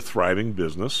there was a thriving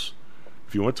business.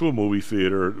 If you went to a movie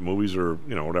theater, the movies are,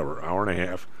 whatever, hour and a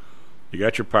half. You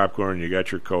got your popcorn, you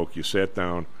got your Coke, you sat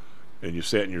down, and you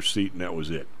sat in your seat, and that was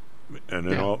it. And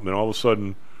then all of a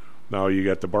sudden, now you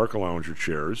got the Barca Lounger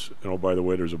chairs. And, oh, by the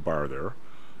way, there's a bar there.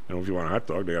 If you want a hot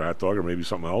dog, they got a hot dog or maybe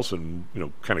something else and,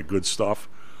 kind of good stuff.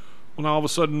 Well, now all of a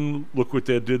sudden, look what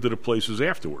that did to the places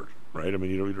afterward, right? I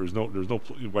mean, there's no.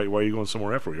 Why are you going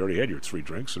somewhere after? You already had your 3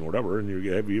 drinks and whatever, and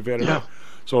you've had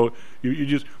enough. So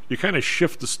you kind of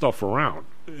shift the stuff around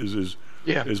is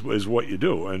what you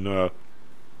do, and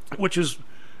which is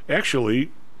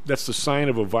actually that's the sign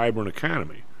of a vibrant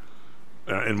economy,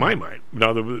 in my mind.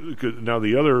 Now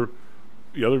the other.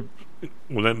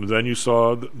 Well, then you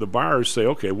saw the bars say,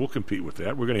 okay, we'll compete with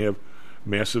that. We're going to have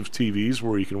massive TVs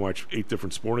where you can watch 8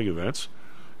 different sporting events,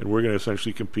 and we're going to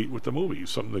essentially compete with the movies.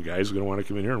 Something the guys are going to want to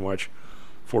come in here and watch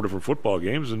 4 different football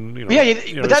games, and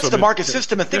but that's the market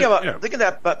system. And think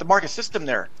about the market system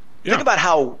there. Think about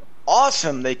how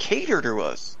awesome they cater to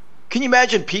us. Can you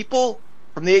imagine people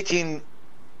from the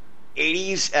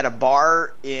 1880s at a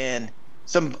bar in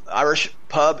some Irish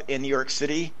pub in New York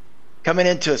City coming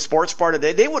into a sports bar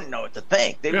today? They wouldn't know what to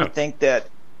think. They would think that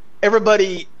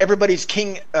everybody's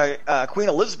Queen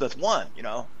Elizabeth won.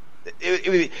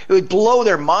 It would blow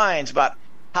their minds about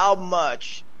how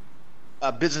much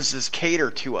businesses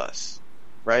cater to us,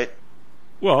 right?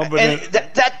 Well, but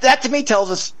that to me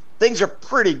tells us things are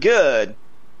pretty good,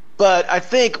 but I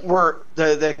think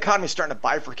the economy's starting to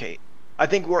bifurcate. I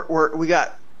think we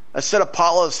got a set of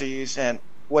policies, and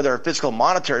whether a fiscal and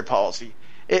monetary policy,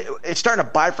 it's starting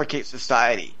to bifurcate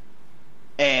society,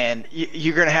 and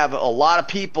you're going to have a lot of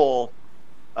people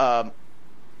on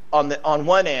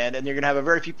one end, and you're going to have a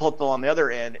very few people on the other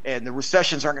end, and the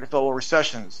recessions aren't going to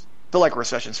feel like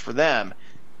recessions for them,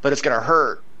 but it's going to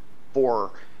hurt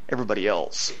for everybody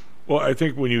else. Well, I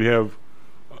think when you have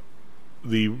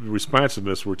the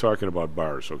responsiveness, we're talking about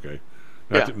bars, okay?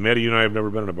 Maddie, you and I have never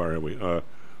been in a bar, have we?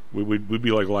 We'd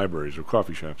be like libraries or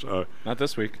coffee shops. Not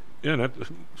this week. Yeah,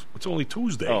 it's only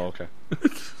Tuesday. Oh, okay.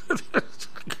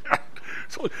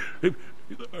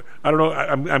 I don't know.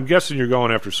 I'm guessing you're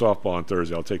going after softball on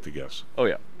Thursday. I'll take the guess. Oh,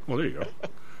 yeah. Well, there you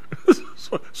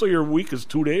go. so your week is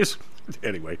 2 days?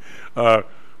 Anyway. But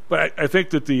I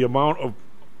think that the amount of...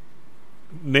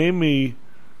 Name me...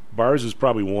 Bars is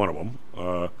probably one of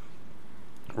them.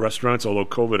 Restaurants, although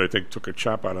COVID, I think, took a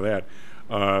chop out of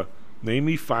that. Name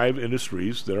me 5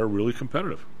 industries that are really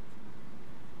competitive.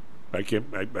 I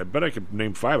bet I could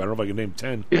name 5. I don't know if I can name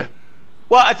 10. Yeah.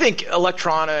 Well, I think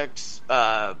electronics,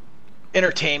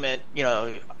 entertainment.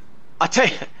 I tell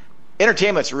you,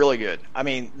 entertainment's really good. I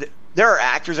mean, there are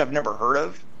actors I've never heard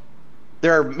of.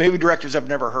 There are movie directors I've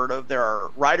never heard of. There are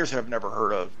writers I've never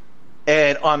heard of.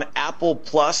 And on Apple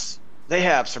Plus, they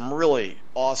have some really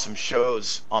awesome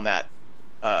shows on that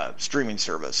streaming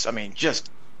service. I mean,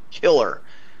 just killer.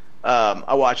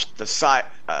 I watched the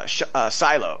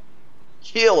Silo.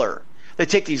 Killer. They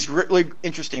take these really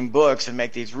interesting books and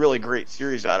make these really great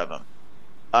series out of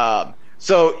them.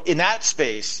 So in that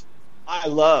space, I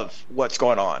love what's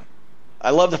going on. I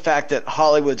love the fact that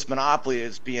Hollywood's monopoly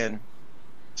is being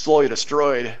slowly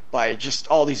destroyed by just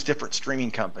all these different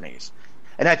streaming companies.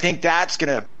 And I think that's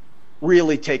going to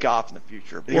really take off in the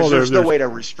future because there's no way to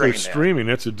restrain that. Streaming,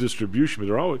 that's a distribution,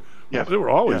 but there were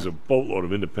always a boatload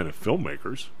of independent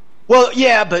filmmakers. Well,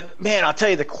 yeah, but man, I'll tell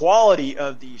you, the quality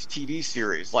of these TV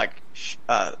series, like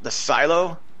the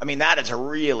Silo, I mean, that is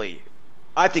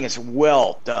I think it's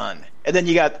well done. And then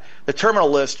you got the Terminal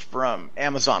List from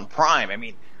Amazon Prime. I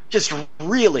mean, just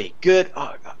really good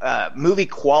movie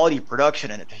quality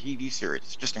production in a TV series.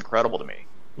 It's just incredible to me.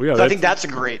 Well, yeah, so I think that's a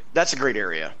great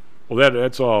area. Well,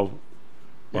 that's all.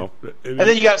 Well, and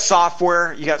then you got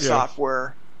software.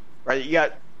 Software, right? You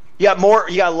got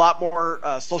a lot more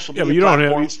social media. Yeah, but you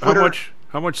platforms. Don't have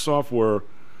how much software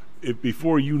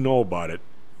before you know about it,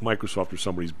 Microsoft or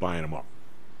somebody's buying them up.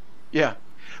 Yeah,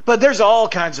 but there's all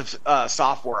kinds of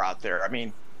software out there. I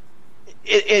mean,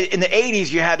 in the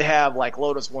 80s, you had to have like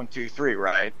Lotus 1, 2, 3,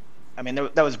 right? I mean,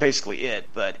 that was basically it.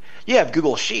 But you have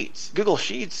Google Sheets. Google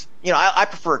Sheets, I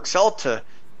prefer Excel to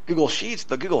Google Sheets,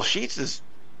 but Google Sheets is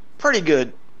pretty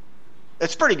good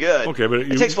It's pretty good. Okay, but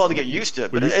it takes a while to get used to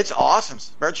it, but it's awesome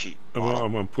spreadsheet.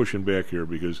 I'm pushing back here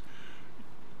because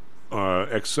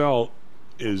Excel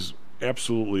is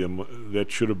absolutely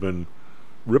that should have been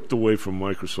ripped away from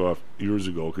Microsoft years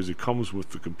ago because it comes with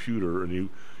the computer and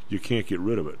you can't get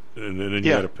rid of it, and then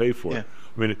you got to pay for it.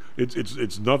 I mean,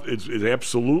 it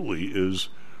absolutely is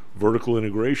vertical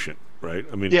integration, right?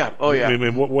 I mean, I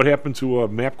mean, what happened to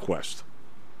MapQuest?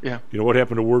 Yeah. You know, what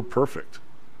happened to WordPerfect,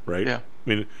 right? Yeah. I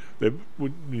mean,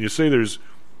 when you say there's,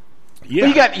 Well,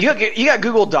 you got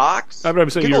Google Docs. I'm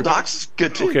saying Google Docs is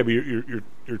good too. Okay, but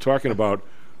you're talking about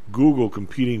Google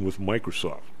competing with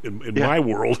Microsoft. In my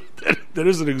world, that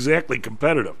isn't exactly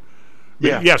competitive. I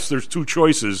mean, yes, there's two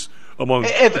choices among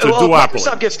if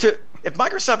duopoly. If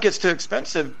Microsoft gets too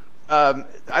expensive,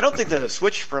 I don't think the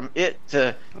switch from it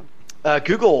to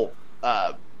Google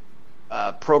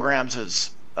programs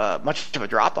is much of a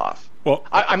drop off. Well,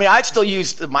 I mean, I'd still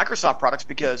use the Microsoft products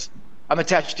because I'm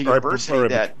attached to university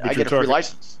that I get a free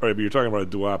license. All right, but you're talking about a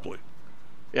duopoly.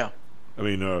 Yeah. I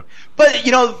mean, but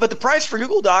the price for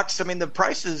Google Docs, I mean, the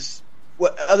price is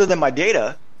other than my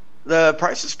data, the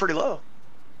price is pretty low.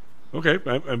 Okay,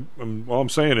 all I'm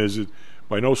saying is,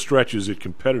 by no stretch is it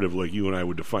competitive like you and I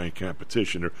would define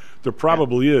competition. There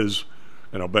probably is,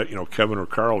 and I'll bet Kevin or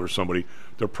Carl or somebody,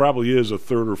 there probably is a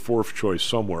third or fourth choice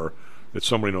somewhere that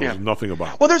somebody knows nothing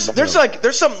about. Well, there's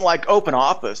something like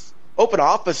OpenOffice.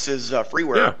 OpenOffice is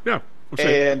freeware. Yeah.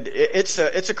 And it's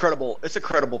a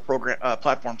credible program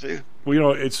platform too.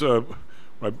 Well, it's I've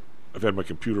had my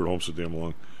computer at home so damn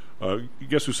long.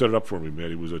 Guess who set it up for me,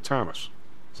 Matt? It was Thomas.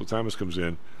 So Thomas comes in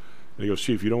and he goes,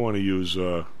 Chief, you don't want to use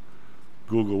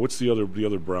Google. What's the other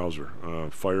browser?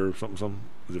 Fire something?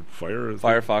 Is it Fire?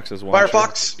 Firefox is one.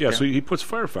 Firefox. Yeah, so he puts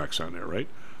Firefox on there, right?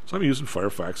 So I'm using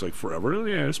Firefox like forever. And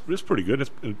yeah, it's pretty good.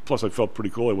 Plus, I felt pretty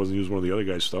cool. I wasn't using one of the other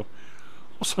guys' stuff.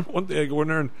 All of a sudden, one day I go in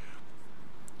there and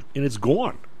it's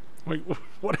gone. I'm like,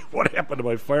 what happened to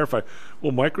my Firefox?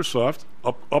 Well, Microsoft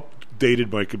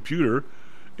updated my computer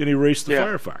and erased the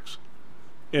Firefox.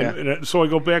 And so I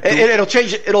go back to it'll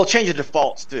change the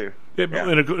defaults too. And I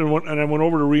went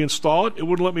over to reinstall it. It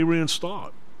wouldn't let me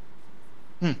reinstall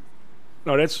it.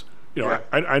 No, that's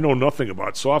I know nothing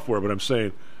about software, but I'm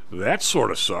saying that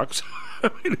sort of sucks. I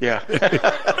mean,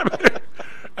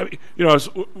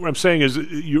 what I'm saying is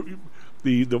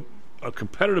a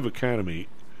competitive economy.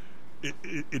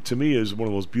 It to me is one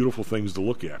of those beautiful things to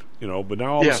look at. But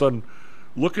now all of a sudden,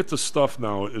 look at the stuff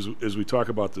now as we talk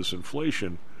about this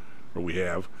inflation. Or we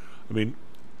have. I mean,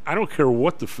 I don't care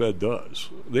what the Fed does.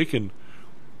 They can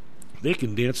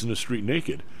dance in the street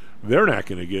naked. They're not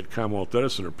going to get Commonwealth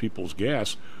Edison or People's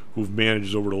Gas, who've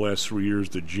managed over the last 3 years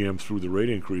to jam through the rate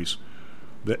increase.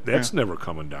 That's never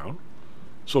coming down.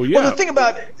 So Well, the thing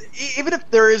about even if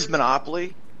there is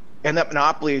monopoly, and that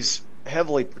monopoly is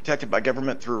heavily protected by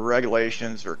government through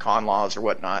regulations or con laws or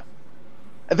whatnot,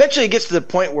 eventually it gets to the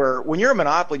point where when you're a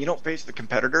monopoly, you don't face the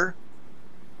competitor.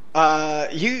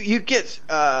 You get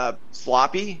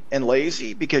sloppy and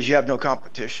lazy because you have no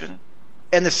competition,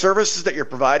 and the services that you're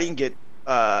providing get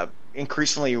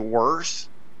increasingly worse.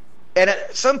 And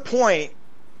at some point,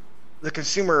 the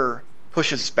consumer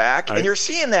pushes back, and you're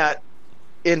seeing that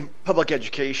in public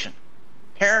education.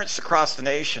 Parents across the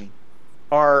nation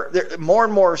more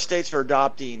and more states are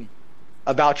adopting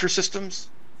voucher systems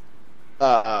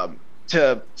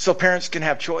so parents can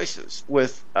have choices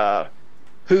with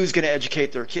who's going to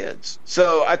educate their kids.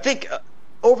 So I think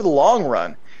over the long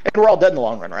run, and we're all dead in the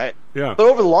long run, right? Yeah. But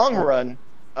over the long run,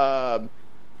 a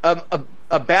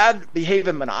bad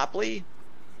behaving monopoly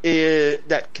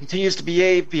that continues to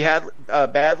behave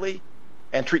badly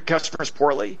and treat customers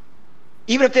poorly,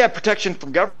 even if they have protection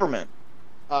from government,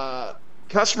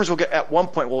 customers will at one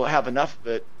point will have enough of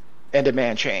it and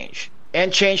demand change,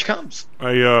 and change comes.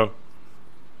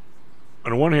 On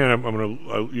the one hand,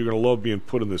 you're gonna love being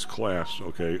put in this class,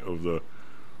 okay, of the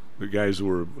guys who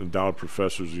were endowed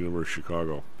professors at the University of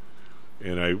Chicago.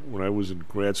 And when I was in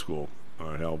grad school,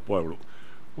 one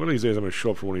of these days I'm going to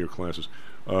show up for one of your classes.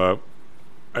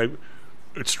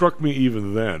 It struck me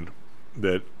even then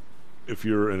that if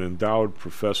you're an endowed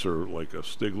professor like a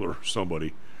Stigler or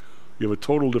somebody, you have a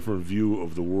total different view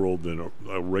of the world than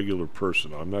a regular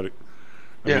person. I mean,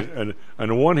 and on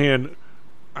the one hand,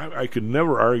 I could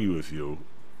never argue with you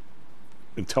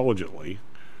intelligently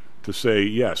to say,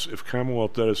 yes, if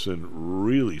Commonwealth Edison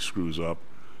really screws up,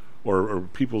 or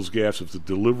People's Gas, if the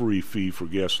delivery fee for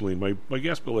gasoline, my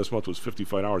gas bill last month was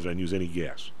 $55, I didn't use any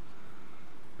gas.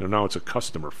 And now it's a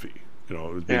customer fee.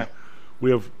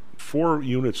 We have 4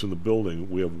 units in the building.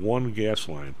 We have 1 gas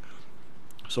line.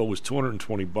 So it was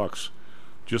 $220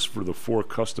 just for the 4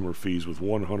 customer fees with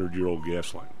 100-year-old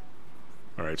gas line.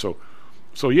 All right, so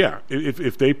So yeah,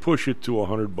 if they push it to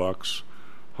 $100,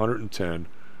 110,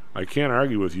 I can't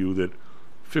argue with you that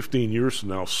 15 years from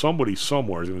now, somebody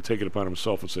somewhere is going to take it upon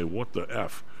himself and say, "What the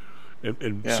f?"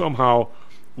 And somehow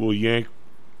we'll yank.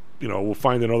 We'll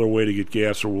find another way to get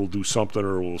gas, or we'll do something,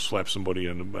 or we'll slap somebody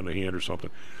on the hand or something.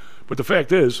 But the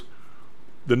fact is,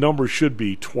 the number should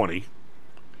be 20,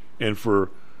 and for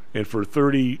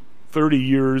 30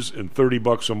 years and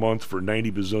 $30 a month for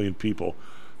 90 bazillion people,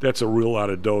 that's a real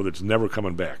lot of dough that's never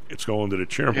coming back. It's going to the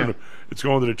chairman. Yeah. It's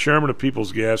going to the chairman of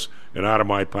People's Gas and out of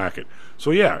my pocket.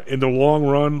 So yeah, in the long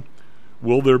run,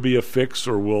 will there be a fix,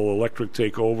 or will electric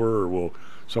take over, or will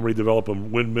somebody develop a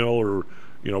windmill, or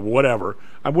whatever?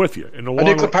 I'm with you. In the long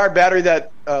a nuclear-powered battery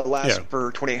that lasts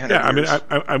for 2,800 years. Yeah,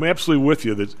 I mean, I'm absolutely with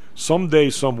you that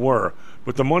someday, somewhere,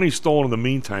 but the money stolen in the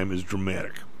meantime is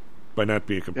dramatic by not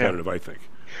being competitive, I think.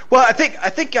 Well, I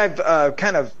think I've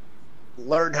kind of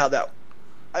learned how that.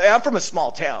 I'm from a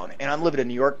small town, and I'm living in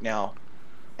New York now.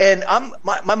 And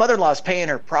my mother-in-law is paying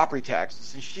her property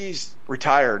taxes, and she's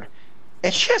retired,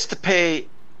 and she has to pay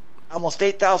almost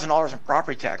 $8,000 in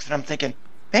property tax. And I'm thinking,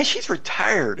 man, she's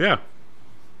retired. Yeah.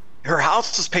 Her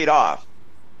house is paid off,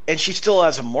 and she still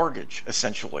has a mortgage,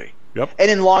 essentially. Yep. And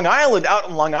out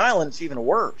in Long Island, it's even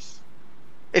worse.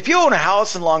 If you own a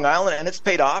house in Long Island and it's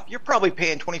paid off, you're probably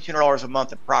paying $2,200 a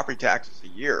month in property taxes a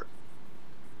year.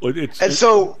 Well,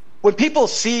 so when people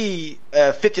see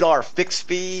a $50 fixed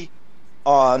fee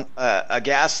on a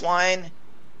gas line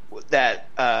that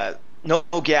no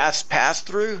gas pass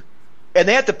through, and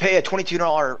they have to pay a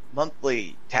 $2,200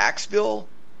 monthly tax bill,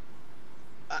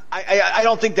 I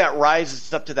don't think that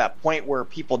rises up to that point where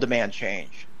people demand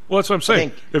change. Well, that's what I'm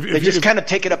saying. They just kind of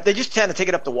take it up. They just tend to take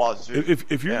it up the wazoo.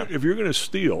 If you're going to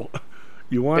steal,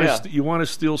 you want to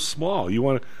steal small. You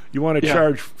want to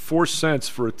charge 4 cents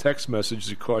for a text message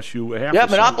that costs you a half. Yeah,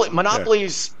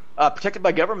 monopolies protected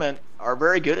by government are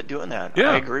very good at doing that.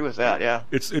 Yeah. I agree with that. Yeah,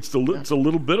 it's a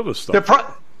little bit of a stuff.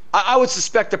 I would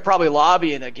suspect they're probably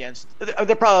lobbying against.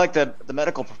 They're probably like the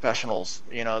medical professionals,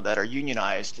 that are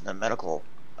unionized in the medical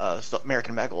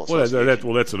American Medical Association.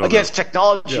 That's another against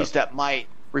technologies that might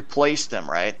replace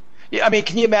them, right? Yeah, I mean,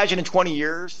 can you imagine in 20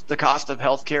 years the cost of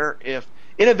healthcare if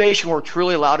innovation were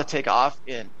truly allowed to take off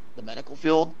in the medical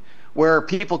field, where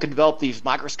people could develop these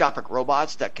microscopic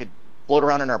robots that could float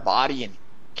around in our body and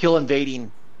kill invading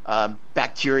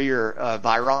bacteria or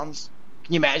virons?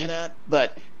 Can you imagine that?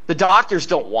 But the doctors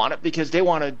don't want it because they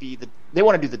want to do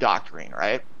the doctoring,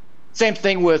 right? Same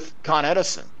thing with Con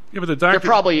Edison. Yeah, but they're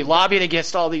probably lobbying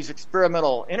against all these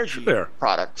experimental energy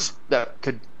products that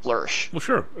could flourish. Well,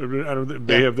 sure.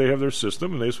 They have their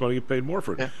system, and they just want to get paid more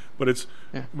for it. Yeah. But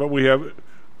but we have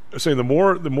saying the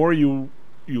more you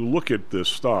look at this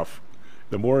stuff,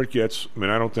 the more it gets. I mean,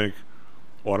 I don't think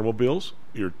automobiles,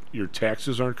 your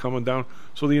taxes aren't coming down,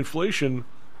 so the inflation.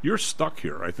 You're stuck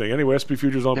here, I think. Anyway, SP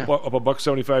futures up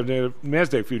 $1.75.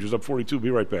 NASDAQ futures up 42.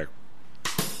 Be right back.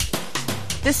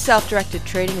 This self-directed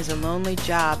trading is a lonely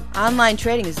job. Online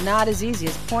trading is not as easy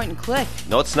as point and click.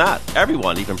 No, it's not.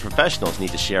 Everyone, even professionals, need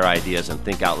to share ideas and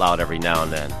think out loud every now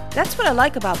and then. That's what I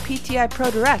like about PTI Pro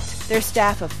Direct. Their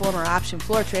staff of former option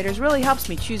floor traders really helps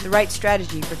me choose the right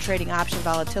strategy for trading option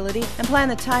volatility and plan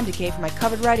the time decay for my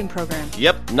covered writing program.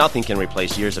 Yep, nothing can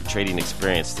replace years of trading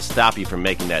experience to stop you from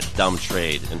making that dumb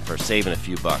trade and for saving a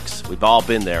few bucks. We've all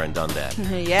been there and done that.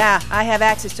 Yeah, I have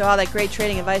access to all that great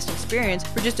trading advice and experience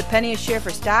for just a penny a share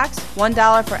for stocks,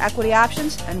 $1 for equity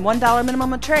options, and $1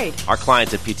 minimum a trade. Our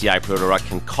clients at PTI Pro Direct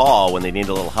can call when they need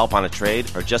a little help on a trade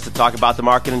or just to talk about the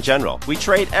market in general. We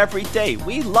trade every day.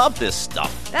 We love this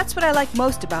stuff. That's what I like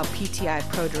most about PTI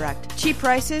Pro Direct. Cheap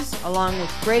prices, along with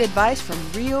great advice from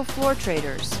real floor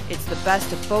traders. It's the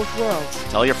best of both worlds.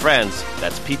 Tell your friends.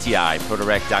 That's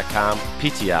PTIProDirect.com,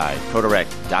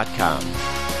 PTIProDirect.com.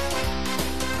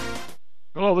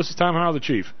 Hello, this is Tom Howell, the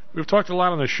Chief. We've talked a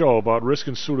lot on the show about risk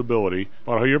and suitability,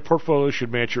 about how your portfolio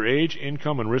should match your age,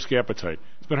 income, and risk appetite.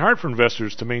 It's been hard for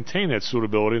investors to maintain that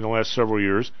suitability in the last several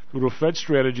years due to a Fed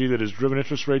strategy that has driven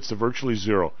interest rates to virtually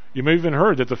zero. You may have even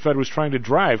heard that the Fed was trying to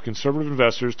drive conservative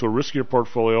investors to a riskier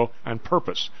portfolio on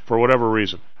purpose, for whatever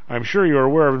reason. I'm sure you are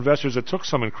aware of investors that took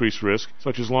some increased risk,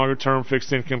 such as longer-term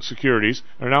fixed-income securities,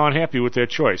 and are now unhappy with that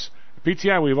choice. At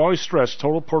PTI, we've always stressed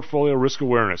total portfolio risk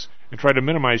awareness and tried to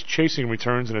minimize chasing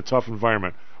returns in a tough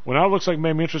environment. Well, now it looks like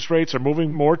maybe interest rates are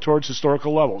moving more towards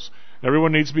historical levels.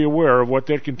 Everyone needs to be aware of what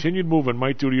that continued movement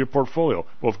might do to your portfolio,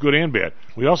 both good and bad.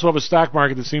 We also have a stock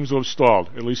market that seems to have stalled,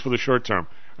 at least for the short term.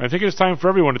 I think it's time for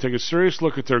everyone to take a serious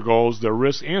look at their goals, their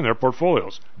risks, and their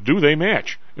portfolios. Do they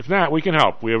match? If not, we can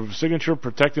help. We have a Signature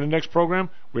Protected Index program.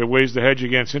 We have ways to hedge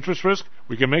against interest risk.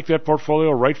 We can make that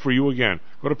portfolio right for you again.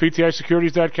 Go to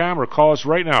PTIsecurities.com or call us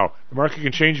right now. The market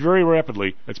can change very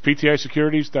rapidly. That's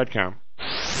PTIsecurities.com.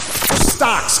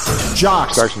 Stocks,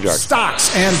 jocks, Stocks and jocks.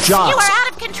 Stocks and jocks. You are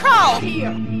out of control. Right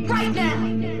here, right now,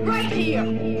 right here,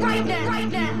 right now,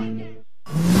 right now.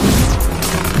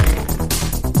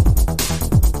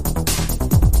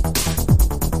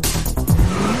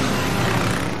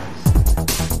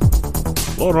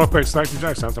 Low and back Stocks and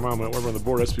jocks. I'm over on the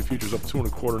board. SP futures up 2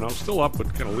 1/4 now. Still up,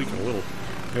 but kind of leaking a little.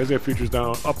 NASDAQ futures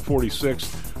down, up 46.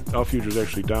 Dow futures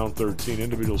actually down 13.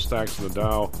 Individual stocks in the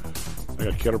Dow. I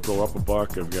got Caterpillar up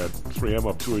 $1. I've got 3M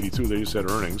up 282. They just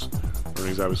had earnings.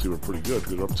 Earnings obviously were pretty good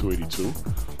because they're up 282.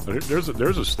 But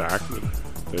there's a stock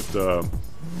that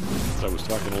I was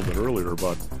talking a little bit earlier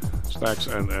about stocks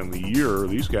and the year.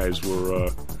 These guys were.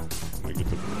 Let me get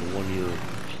the 1 year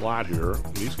plot here.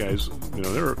 These guys,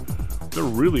 they're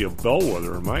really a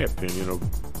bellwether in my opinion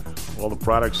of all the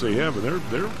products they have, and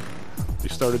they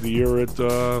started the year at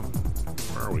where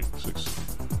are we?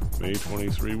 May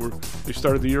 23. They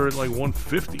started the year at like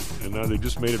 150, and now they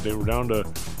just made it. They were down to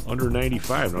under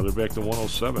 95. Now they're back to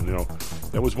 107.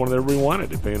 That was one that everybody wanted.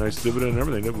 They pay a nice dividend and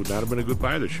everything. That would not have been a good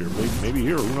buy this year. Maybe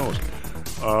here, who knows?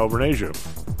 Renasia,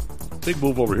 big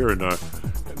move over here, and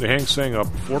the Hang Seng up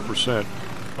 4%,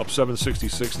 up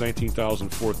 766,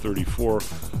 19,434,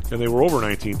 and they were over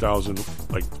 19,000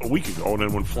 like a week ago, and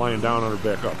then went flying down and are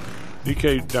back up.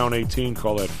 Nikkei down 18,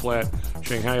 call that flat.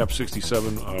 Shanghai up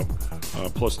 67,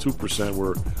 plus 2%,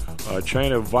 where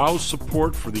China vows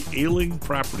support for the ailing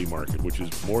property market, which is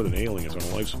more than ailing, it's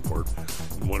on life support.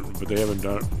 But they haven't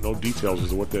done no details as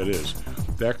to what that is.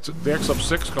 DAX up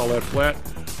 6, call that flat.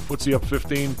 FTSE up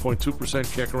 15.2%,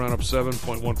 CAC around up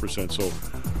 7.1%. So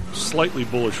slightly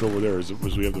bullish over there as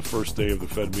we have the first day of the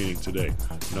Fed meeting today.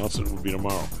 Announcement will be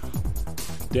tomorrow.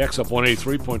 DAX up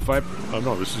 183.5.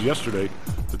 No, this is yesterday.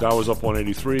 The Dow was up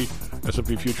 183.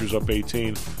 S&P futures up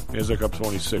 18. Nasdaq up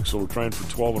 26. So we're trying for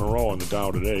 12 in a row on the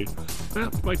Dow today. We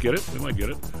might get it. We might get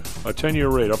it. A 10-year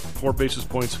rate up 4 basis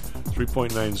points,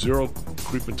 3.90,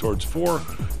 creeping towards 4.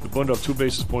 The Bund up 2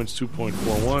 basis points,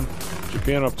 2.41.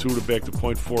 Japan up 2 to back to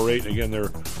 0.48. Again,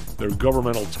 their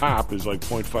governmental top is like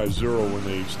 0.50 when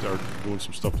they start doing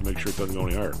some stuff to make sure it doesn't go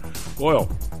any higher. Oil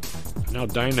now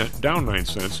down 9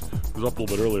 cents. It was up a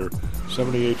little bit earlier,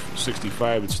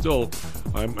 78.65. It's still,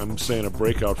 I'm saying, a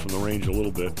breakout from the range a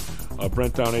little bit.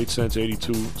 Brent down 8 cents,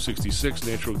 82.66.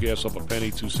 Natural gas up a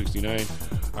penny, 2.69.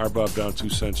 RBOB down 2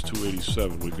 cents,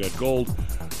 2.87. We've got gold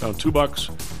down $2,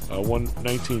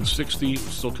 119.60.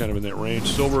 Still kind of in that range.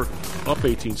 Silver up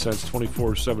 18 cents,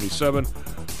 24.77.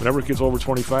 Whenever it gets over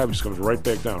 25, it just comes right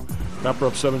back down. Copper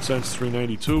up 7 cents,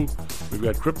 3.92. We've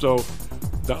got crypto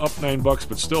up $9,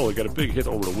 but still, it got a big hit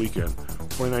over the weekend.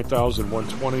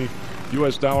 29,120.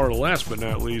 U.S. dollar, last but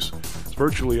not least,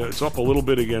 it's up a little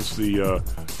bit against the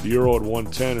euro at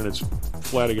 110, and it's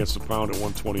flat against the pound at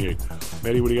 128.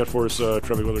 Matty, what do you got for us,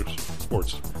 Traffic Weather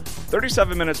Sports?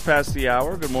 37 minutes past the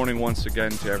hour. Good morning once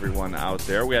again to everyone out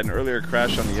there. We had an earlier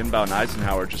crash on the inbound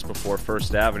Eisenhower just before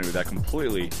First Avenue that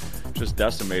completely just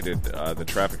decimated the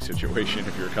traffic situation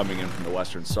if you're coming in from the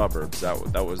western suburbs.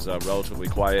 That was relatively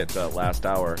quiet last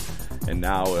hour, and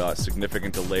now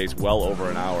significant delays well over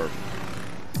an hour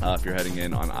if you're heading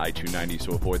in on I-290,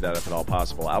 so avoid that if at all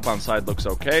possible. Outbound side looks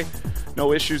okay.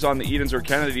 No issues on the Edens or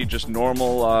Kennedy, just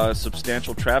normal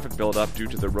substantial traffic buildup due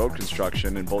to the road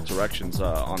construction in both directions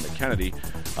on the Kennedy.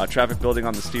 Traffic building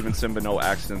on the Stevenson, but no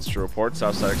accidents to report.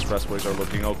 Southside expressways are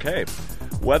looking okay.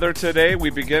 Weather today, we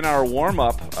begin our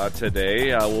warm-up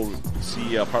today. We'll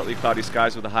see partly cloudy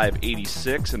skies with a high of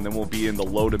 86, and then we'll be in the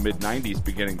low to mid-90s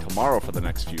beginning tomorrow for the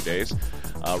next few days.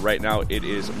 Right now, it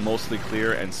is mostly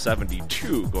clear and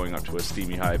 72, going up to a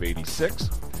steamy high of 86.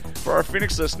 For our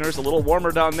Phoenix listeners, a little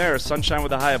warmer down there. Sunshine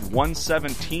with a high of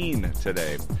 117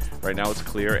 today. Right now, it's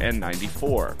clear and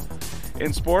 94.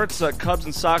 In sports, Cubs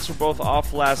and Sox were both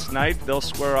off last night. They'll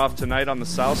square off tonight on the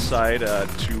south side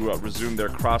to resume their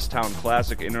Crosstown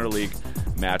Classic interleague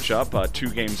matchup. 2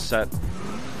 games set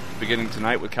beginning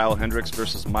tonight with Kyle Hendricks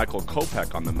versus Michael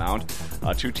Kopech on the mound.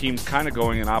 2 teams kind of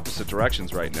going in opposite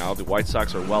directions right now. The White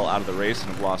Sox are well out of the race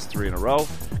and have lost 3 in a row.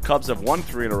 Cubs have won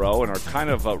 3 in a row and are kind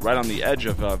of right on the edge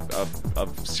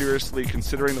of seriously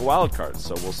considering the wild card.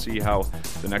 So we'll see how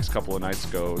the next couple of nights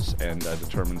goes and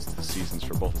determines the seasons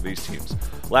for both of these teams.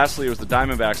 Lastly, it was the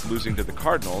Diamondbacks losing to the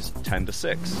Cardinals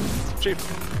 10-6. Chief.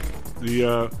 We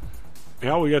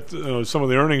got some of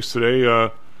the earnings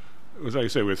today. As I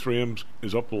say, we have 3M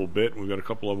is up a little bit. We've got a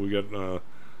couple of, we got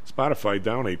Spotify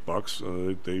down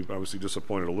 $8. They obviously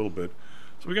disappointed a little bit.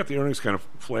 So we got the earnings kind of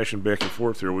flashing back and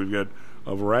forth here. We've got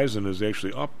Verizon is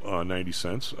actually up 90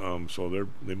 cents. So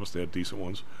they must have had decent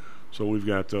ones. So we've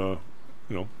got a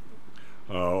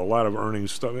lot of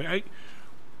earnings stuff.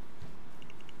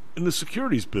 In the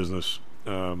securities business,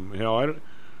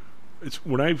 it's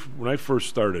when I first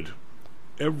started,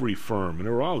 every firm, and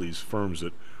there were all these firms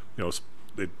that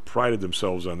they prided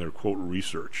themselves on their quote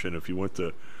research. And if you went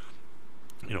to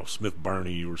Smith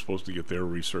Barney, you were supposed to get their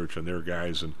research and their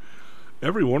guys. And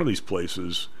every one of these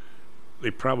places,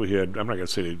 they probably had, I'm not going to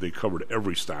say they covered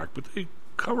every stock, but they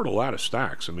covered a lot of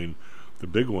stocks. I mean, the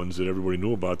big ones that everybody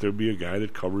knew about, there'd be a guy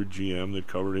that covered GM, that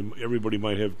covered him. Everybody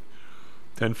might have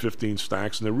 10, 15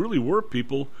 stocks. And there really were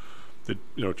people that,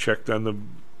 checked on the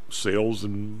sales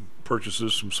and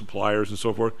purchases from suppliers and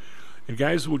so forth. And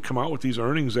guys would come out with these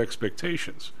earnings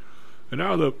expectations. And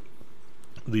now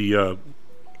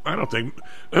I don't think,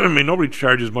 nobody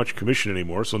charges much commission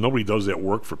anymore, so nobody does that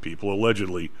work for people.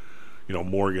 Allegedly,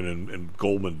 Morgan and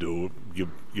Goldman do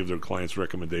give their clients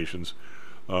recommendations.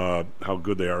 How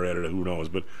good they are at it, who knows?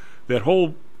 But that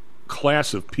whole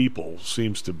class of people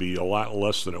seems to be a lot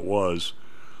less than it was.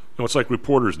 It's like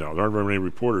reporters now. There aren't very many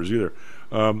reporters either.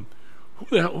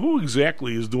 Who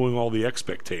exactly is doing all the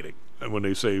expectating? And when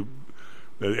they say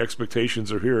the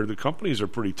expectations are here, the companies are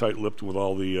pretty tight-lipped with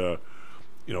all the,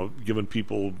 giving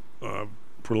people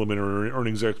preliminary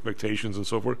earnings expectations and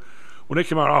so forth. When they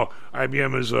come out,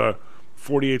 IBM is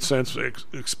 48 cents,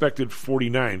 expected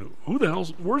 49. Who the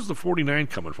hell's? Where's the 49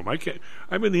 coming from?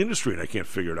 I'm in the industry and I can't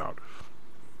figure it out.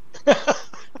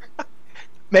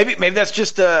 Maybe that's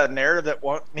just a narrative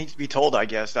that needs to be told. I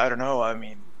guess I don't know. I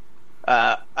mean,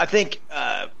 I think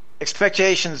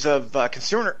expectations of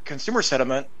consumer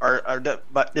sentiment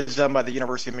is done by the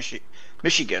University of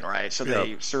Michigan, right? So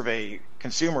they survey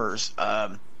consumers.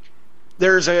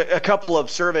 There's a couple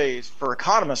of surveys for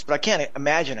economists, but I can't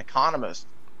imagine economists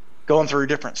going through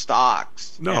different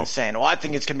stocks and saying, well, I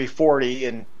think it's going to be 40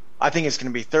 and I think it's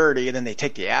going to be 30, and then they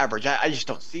take the average. I just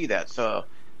don't see that. So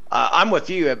I'm with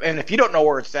you. And if you don't know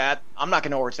where it's at, I'm not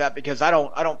going to know where it's at, because I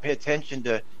don't pay attention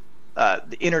to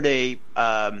the intraday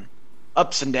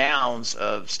ups and downs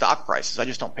of stock prices. I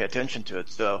just don't pay attention to it.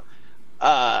 So,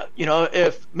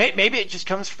 if maybe it just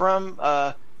comes from,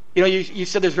 you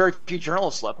said there's very few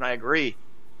journalists left, and I agree.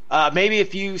 Maybe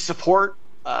if you support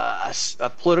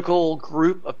a political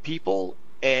group of people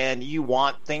and you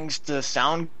want things to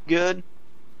sound good,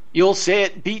 you'll say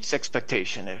it beats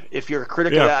expectation. If you're a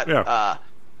critic of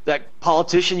that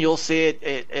politician, you'll say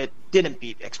it didn't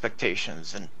beat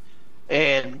expectations.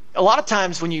 And a lot of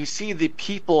times when you see the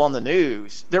people on the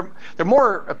news, they're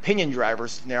more opinion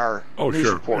drivers than they are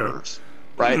news reporters,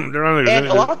 right? And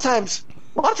a lot of times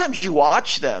you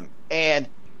watch them and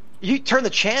you turn the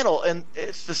channel and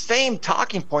it's the same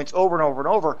talking points over and over and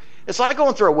over. It's like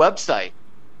going through a website.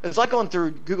 It's like going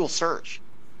through Google search.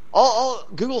 I'll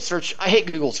Google search. I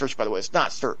hate Google search, by the way. It's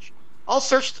not search. I'll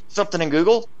search something in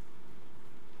Google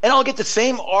and I'll get the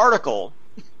same article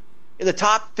in the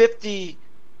top 50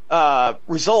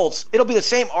 results. It'll be the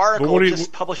same article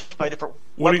just published by a different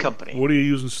web company. What do you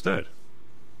use instead?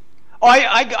 Oh,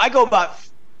 I go about,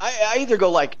 I either go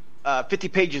like 50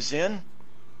 pages in,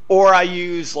 or I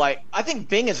use I think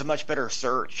Bing is a much better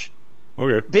search.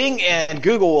 Okay. Bing and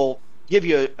Google will give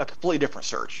you a completely different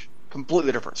search.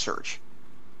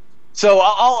 So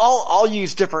I'll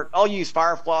use different. I'll use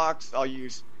Firefox. I'll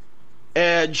use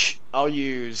Edge. I'll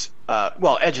use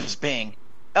Edge is Bing.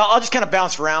 I'll just kind of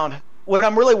bounce around. When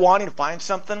I'm really wanting to find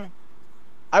something,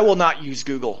 I will not use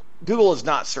Google. Google is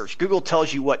not search. Google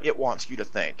tells you what it wants you to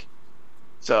think.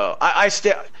 So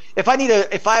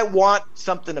if I want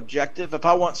something objective, if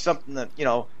I want something that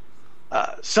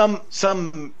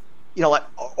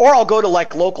or I'll go to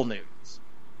local news.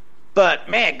 But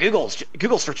man, Google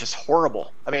search is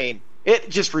horrible. I mean, it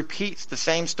just repeats the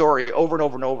same story over and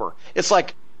over and over. It's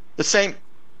like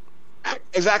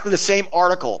exactly the same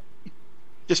article,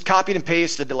 just copied and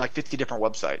pasted to 50 different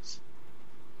websites.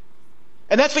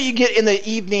 And that's what you get in the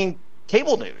evening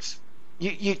cable news.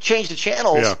 You change the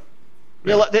channels. Yeah.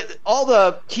 All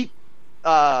the key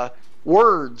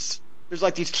words, there's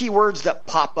these key words that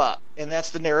pop up, and that's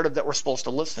the narrative that we're supposed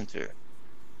to listen to.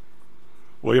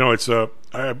 Well, it's a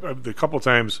couple of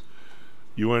times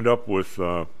you end up with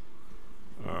a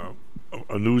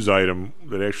news item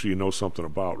that actually you know something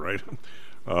about, right?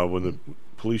 When the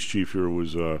police chief here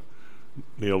was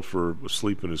nailed for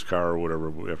asleep in his car or whatever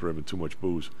after having too much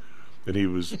booze, and he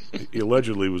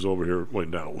allegedly was over here. Well,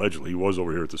 not allegedly, he was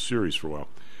over here at the Series for a while.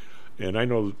 And I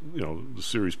know, the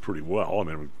Series pretty well. I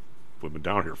mean, we've been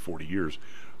down here 40 years.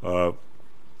 So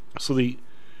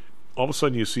all of a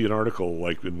sudden you see an article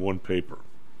like in one paper,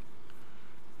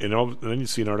 and then you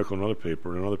see an article in another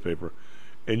paper,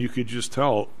 and you could just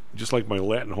tell, just like my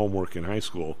Latin homework in high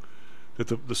school,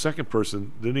 that the second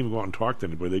person didn't even go out and talk to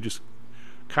anybody. They just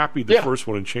copied the first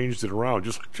one and changed it around,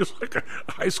 just like a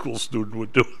high school student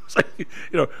would do. It's like,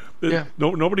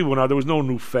 nobody went out. There was no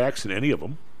new facts in any of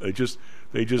them. They just.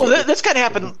 Well, this kind of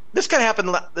happened. This kind of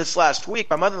happened this last week.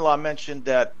 My mother-in-law mentioned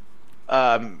that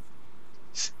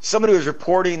somebody was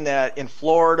reporting that in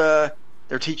Florida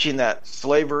they're teaching that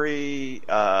slavery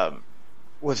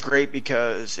was great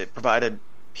because it provided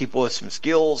people with some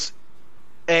skills,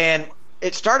 and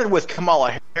it started with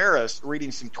Kamala Harris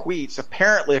reading some tweets.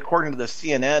 Apparently, according to the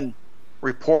CNN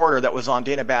reporter that was on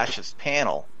Dana Bash's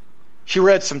panel, she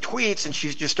read some tweets and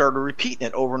she just started repeating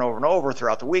it over and over and over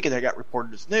throughout the week, and they got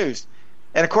reported as news.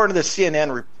 And according to the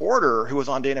CNN reporter who was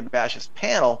on Dana Bash's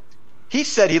panel, he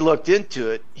said he looked into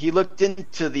it. He looked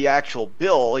into the actual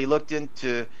bill. He looked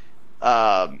into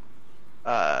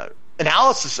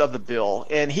analysis of the bill,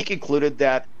 and he concluded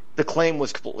that the claim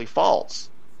was completely false.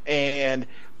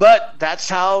 But that's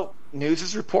how news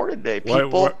is reported today.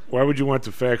 Why would you want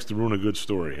the facts to ruin a good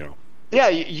story, Hal? Yeah,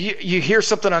 you hear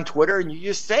something on Twitter and you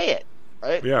just say it,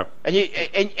 right? Yeah. And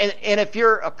if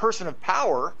you're a person of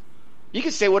power, you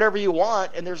can say whatever you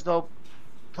want, and there's no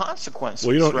consequences.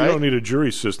 Well, you right? don't need a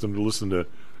jury system to listen to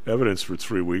evidence for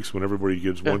 3 weeks when everybody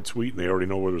gives one tweet and they already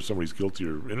know whether somebody's guilty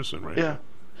or innocent, right? Yeah.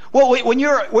 Well, when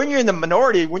you're in the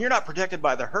minority, when you're not protected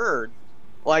by the herd,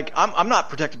 like I'm not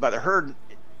protected by the herd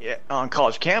on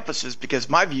college campuses because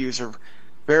my views are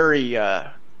very.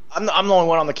 I'm the only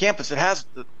one on the campus that has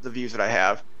the views that I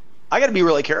have. I got to be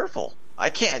really careful. I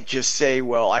can't just say,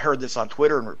 "Well, I heard this on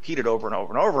Twitter" and repeat it over and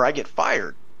over and over. I get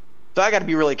fired. So I got to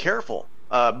be really careful.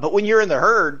 But when you're in the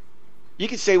herd, you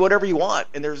can say whatever you want,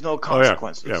 and there's no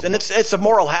consequences. Yeah. And it's a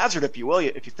moral hazard, if you will.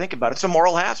 If you think about it, it's a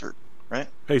moral hazard, right?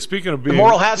 Hey, speaking of being the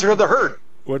moral hazard of the herd.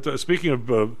 Speaking of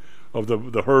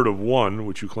the herd of one,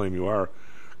 which you claim you are,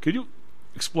 could you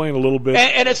explain a little bit?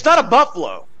 And it's not a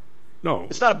buffalo. No,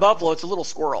 it's not a buffalo. It's a little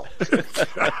squirrel.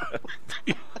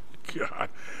 God,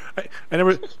 I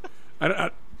never.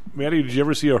 Maddie, did you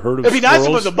ever see a herd of It'd be squirrels? nice if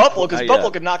it was a buffalo, because buffalo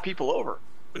could knock people over.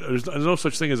 There's no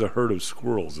such thing as a herd of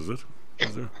squirrels, is it?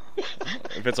 Is there?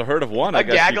 If it's a herd of one, I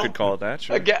guess you could call it that.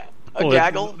 Sure. A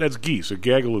gaggle? That's geese. A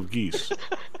gaggle of geese.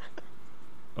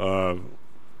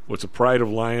 What's a pride of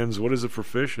lions? What is it for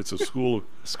fish? It's a school.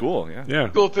 School, yeah. Yeah.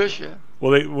 School of fish, yeah.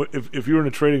 Well, if you were in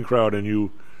a trading crowd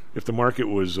and if the market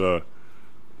was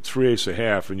 3/8 a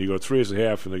half, and you go 3/8 a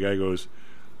half, and the guy goes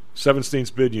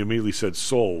 7/16 bid, and you immediately said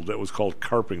sold. That was called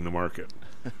carping the market.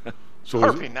 So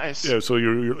carping, nice. Yeah, so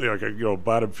you're like a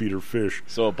bottom feeder fish.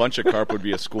 So a bunch of carp would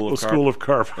be a school of carp. A school of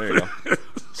carp. There you go.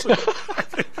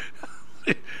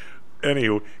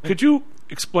 Anywho, could you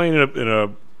explain it in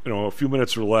a few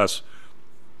minutes or less,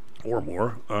 or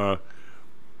more,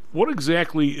 what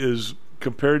exactly is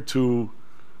compared to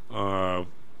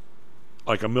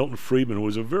like a Milton Friedman, who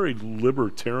was a very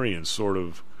libertarian sort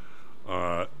of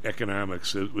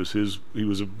economics. He was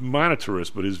a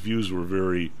monetarist, but his views were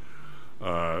very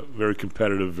very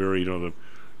competitive, very to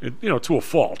a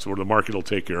fault, where the market will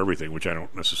take care of everything, which I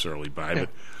don't necessarily buy. Yeah.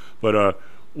 But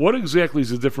what exactly is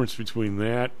the difference between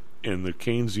that and the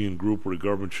Keynesian group, where the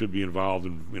government should be involved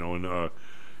in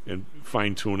in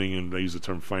fine tuning? And they use the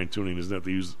term fine tuning. Isn't that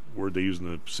the word they used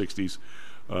in the '60s?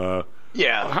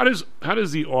 Yeah. How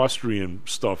does the Austrian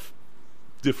stuff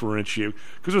differentiate?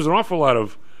 Because there's an awful lot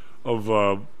of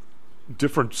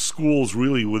different schools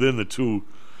really within the two.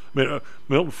 I mean,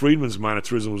 Milton Friedman's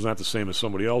monetarism was not the same as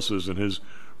somebody else's, and his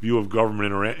view of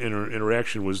government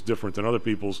interaction was different than other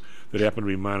people's that happen to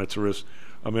be monetarists.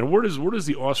 I mean, where does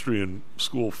the Austrian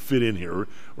school fit in here,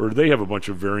 or do they have a bunch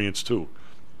of variants too?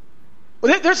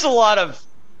 Well, there's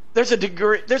a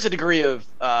degree of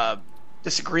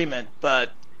disagreement,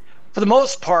 but for the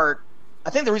most part, I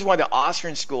think the reason why the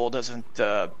Austrian school doesn't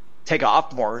take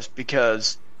off more is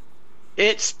because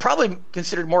it's probably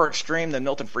considered more extreme than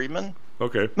Milton Friedman.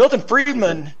 Okay. Milton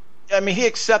Friedman, I mean, he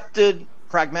accepted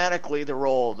pragmatically the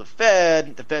role of the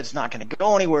Fed. The Fed's not going to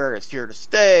go anywhere. It's here to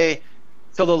stay.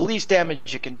 So the least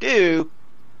damage you can do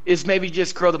is maybe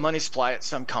just grow the money supply at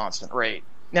some constant rate.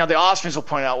 Now, the Austrians will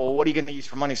point out, well, what are you going to use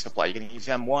for money supply? You're going to use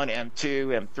M1,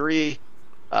 M2, M3,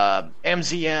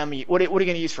 MZM. What are you going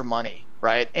to use for money,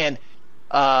 right? And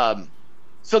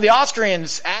so the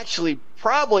Austrians actually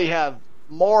probably have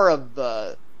more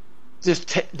of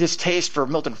distaste for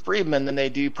Milton Friedman than they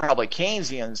do probably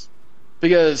Keynesians,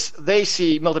 because they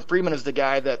see Milton Friedman as the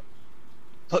guy that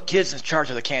put kids in charge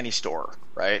of the candy store,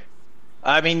 right?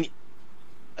 I mean,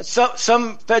 some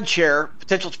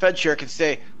potential Fed chair can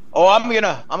say, oh, I'm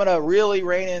gonna really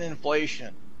rein in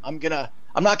inflation. I'm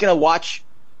not gonna watch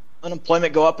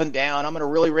unemployment go up and down. I'm gonna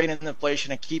really rein in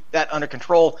inflation and keep that under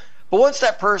control. But once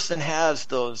that person has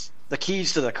the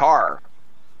keys to the car,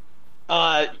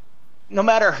 no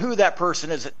matter who that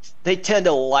person is, they tend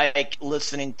to like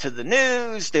listening to the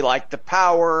news. They like the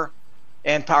power,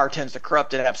 and power tends to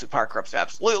corrupt, and absolute power corrupts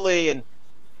absolutely. And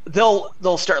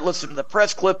they'll start listening to the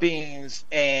press clippings,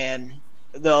 and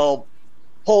they'll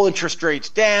pull interest rates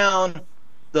down.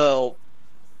 They'll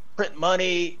print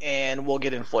money, and we'll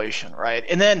get inflation, right?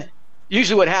 And then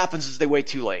usually what happens is they wait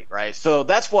too late, right? So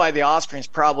that's why the Austrians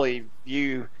probably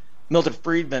view Milton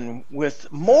Friedman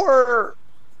with more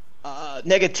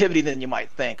negativity than you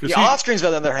might think. The Austrians, on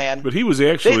the other hand, but he was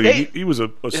actually he was a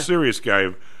serious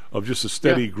guy of just a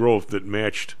steady growth that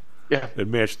matched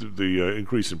the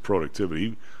increase in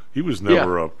productivity. He was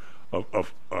never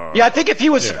I think if he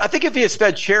was I think if he had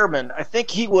Fed chairman, I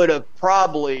think he would have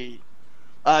probably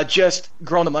just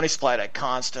grown the money supply at a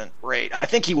constant rate. I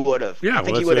think he would have. Yeah, I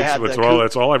think he would have had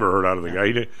that's all I ever heard out of the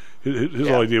guy. His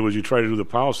whole idea was you try to do the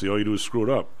policy, all you do is screw it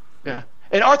up. Yeah.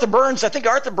 And Arthur Burns, I think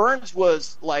Arthur Burns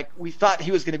was like, we thought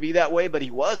he was going to be that way, but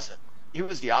he wasn't. He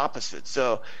was the opposite.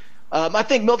 So I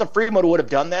think Milton Friedman would have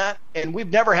done that, and we've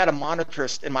never had a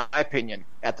monetarist, in my opinion,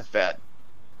 at the Fed.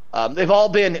 They've all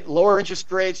been lower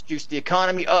interest rates, juice the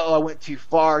economy. I went too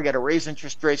far, got to raise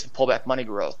interest rates and pull back money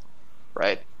growth,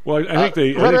 right? Well, I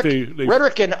think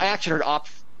rhetoric and action are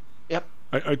opposite. Yep.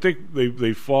 I think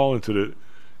they fall into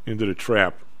the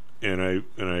trap, and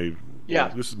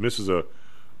this is a.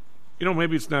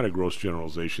 Maybe it's not a gross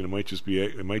generalization. It might just be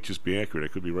accurate. I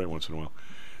could be right once in a while.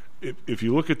 If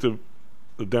you look at the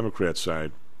Democrat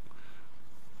side,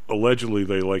 allegedly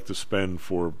they like to spend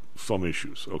for some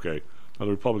issues. Okay, now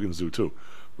the Republicans do too,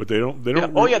 but they don't. They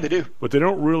do. But they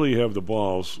don't really have the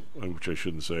balls, which I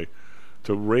shouldn't say,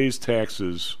 to raise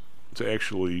taxes to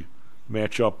actually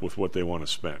match up with what they want to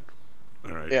spend.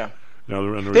 All right. Yeah.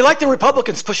 Now they like the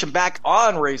Republicans pushing back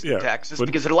on raising taxes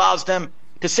because it allows them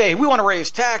to say, we want to raise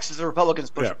taxes, the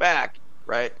Republicans push back,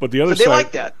 right? But the other side, they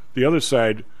like that. The other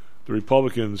side, the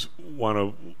Republicans want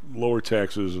to lower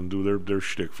taxes and do their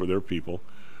shtick for their people.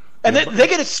 And they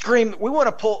get to scream, we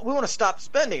want to stop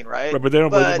spending, right? But they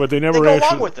don't. But they never go actually.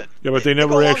 Along with it. Yeah, but they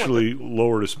never actually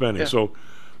lower the spending. Yeah. So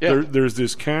there's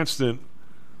this constant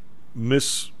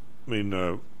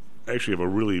I actually have a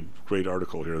really great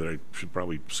article here that I should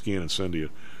probably scan and send to you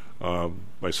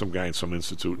by some guy in some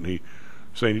institute, and he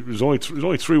saying there's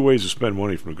only three ways to spend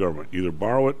money from the government: either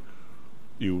borrow it,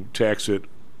 you tax it,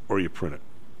 or you print it.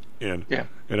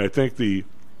 And I think the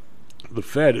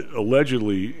Fed,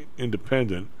 allegedly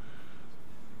independent,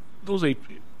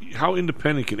 how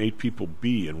independent can 8 people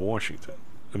be in Washington?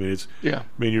 I mean,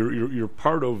 you're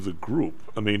part of the group.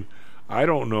 I mean, I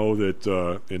don't know that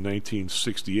in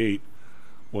 1968,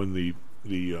 when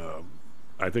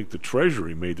I think the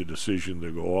Treasury made the decision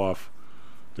to go off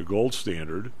the gold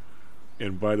standard.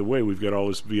 And by the way, we've got all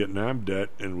this Vietnam debt,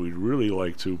 and we'd really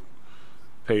like to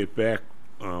pay it back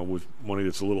with money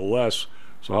that's a little less.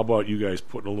 So how about you guys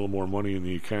putting a little more money in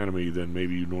the economy than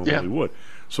maybe you normally would?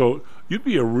 So you'd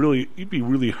be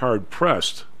really hard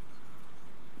pressed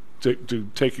to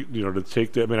take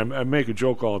that. I mean, I make a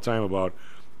joke all the time about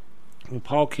when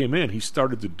Powell came in, he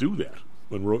started to do that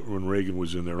when Reagan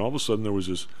was in there, and all of a sudden there was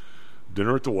this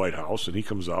dinner at the White House, and he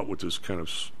comes out with this kind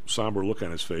of somber look on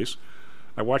his face.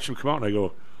 I watched him come out, and I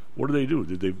go, "What did they do?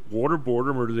 Did they waterboard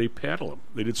him, or did they paddle him?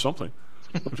 They did something."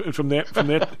 And from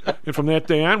that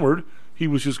day onward, he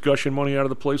was just gushing money out of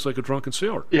the place like a drunken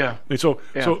sailor. Yeah. And so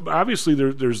obviously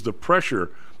there's the pressure.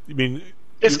 I mean,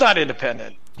 it's not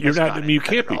independent. You're not. I mean, you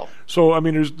can't be. So I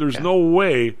mean, there's no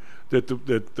way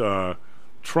that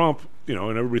Trump, and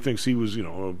everybody thinks he was,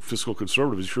 a fiscal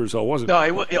conservative. He sure as hell wasn't. No,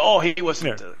 he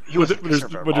wasn't. Yeah. He wasn't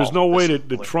conservative. But there's no way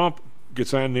that Trump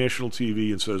gets on national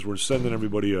TV and says we're sending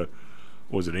everybody a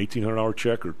 $1,800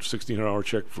 check or $1,600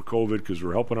 check for COVID because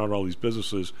we're helping out all these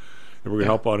businesses and we're going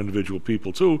to help out individual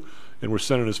people too, and we're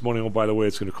sending this money. Oh, by the way,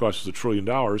 it's going to cost us $1 trillion.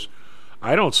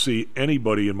 I don't see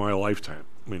anybody in my lifetime.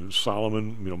 I mean,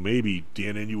 Solomon, maybe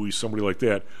Dan Inouye, somebody like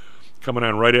that, coming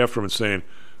on right after him and saying,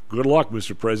 "Good luck,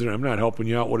 Mr. President. I'm not helping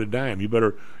you out with a dime. You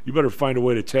better find a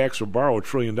way to tax or borrow $1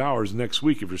 trillion next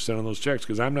week if you're sending those checks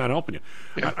because I'm not helping you."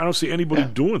 Yeah. I don't see anybody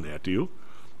doing that. Do you?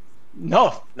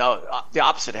 No. The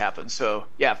opposite happened. So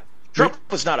Trump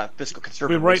was not a fiscal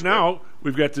conservative. I mean, right now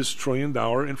we've got this $1 trillion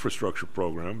infrastructure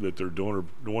program that they're doing, or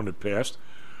the one that passed.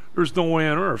 There's no way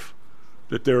on earth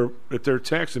that they're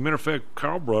taxed. As a matter of fact,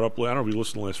 Carl brought up. I don't know if you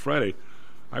listened last Friday.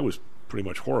 I was pretty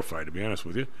much horrified, to be honest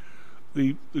with you.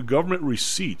 The government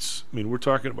receipts, I mean, we're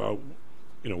talking about,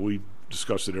 we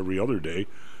discuss it every other day,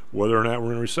 whether or not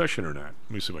we're in a recession or not.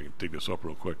 Let me see if I can dig this up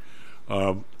real quick.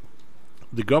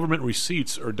 The government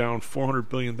receipts are down $400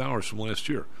 billion from last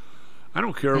year. I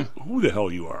don't care who the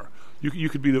hell you are. You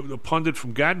could be the pundit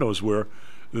from God knows where.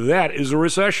 That is a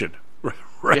recession,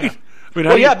 right? Yeah.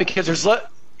 I mean, because there's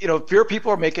fewer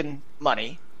people are making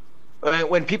money. I mean,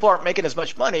 when people aren't making as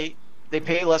much money, they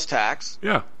pay less tax.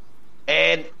 Yeah.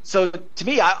 And so, to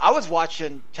me, I was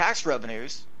watching tax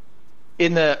revenues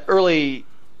in the early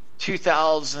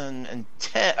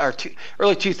 2010 or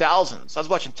early 2000s. I was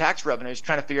watching tax revenues,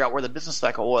 trying to figure out where the business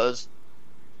cycle was,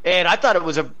 and I thought it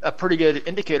was a pretty good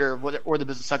indicator of where the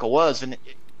business cycle was. And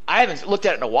I haven't looked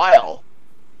at it in a while,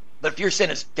 but if you're saying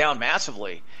it's down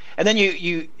massively, and then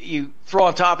you throw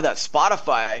on top of that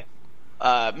Spotify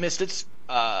missed its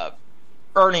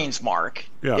earnings mark.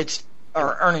 Yeah.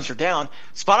 Our earnings are down.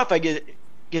 Spotify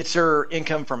gets their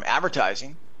income from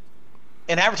advertising,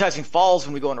 and advertising falls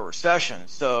when we go into a recession.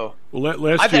 So,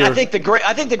 I think the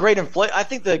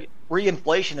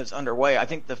reinflation is underway. I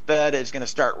think the Fed is going to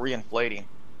start reinflating.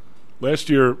 Last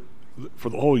year, for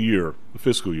the whole year, the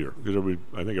fiscal year, because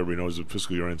I think everybody knows the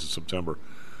fiscal year ends in September.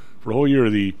 For the whole year,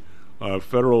 the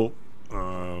federal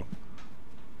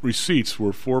receipts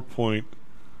were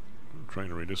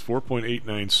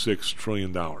 $4.896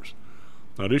 trillion.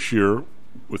 Now this year,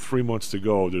 with 3 months to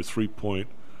go, they're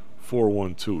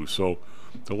 3.412. So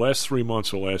the last 3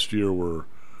 months of last year were,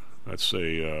 let's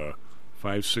say,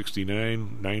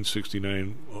 569,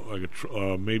 969,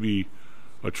 maybe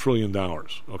 $1 trillion.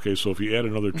 Okay, so if you add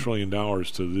another $1 trillion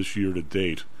to this year to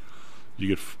date, you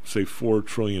get say $4.5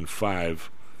 trillion,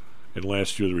 and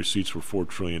last year the receipts were $4.9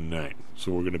 trillion.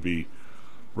 So we're going to be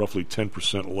roughly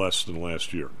 10% less than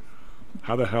last year.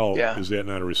 How the hell is that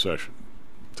not a recession?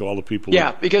 To all the people,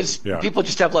 because people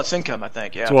just have less income, I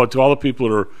think. Yeah. So to all the people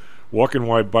that are walking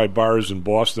by bars in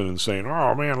Boston and saying,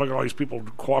 "Oh man, look at all these people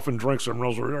quaffing drinks and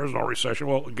there's no recession."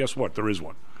 Well, guess what? There is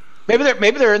one. Maybe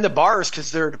they're in the bars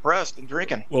because they're depressed and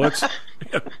drinking. Well, it's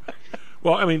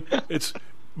well, I mean, it's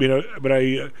but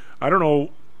I don't know.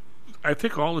 I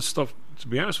think all this stuff. To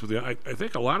be honest with you, I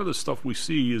think a lot of the stuff we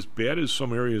see, as bad as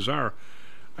some areas are,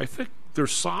 I think they're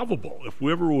solvable if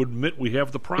we ever would admit we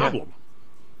have the problem. Yeah.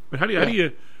 I mean,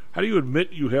 how do you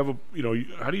admit you have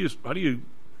how do you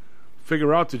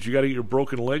figure out that you got to get your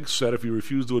broken leg set if you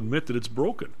refuse to admit that it's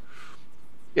broken?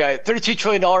 Yeah, $32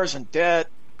 trillion in debt.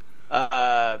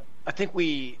 I think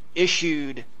we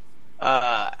issued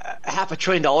 $500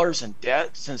 billion in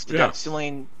debt since the debt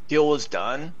ceiling deal was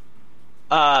done.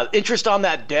 Interest on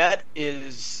that debt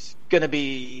is going to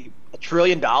be $1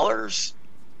 trillion.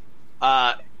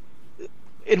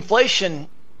 Inflation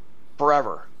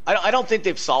forever. I don't think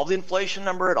they've solved the inflation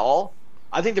number at all.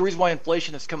 I think the reason why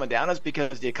inflation is coming down is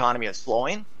because the economy is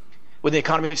slowing. When the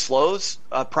economy slows,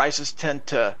 prices tend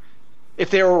to, if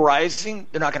they were rising,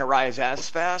 they're not going to rise as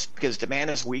fast because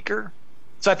demand is weaker.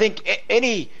 So I think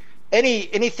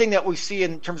anything that we see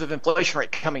in terms of inflation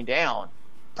rate coming down,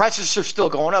 prices are still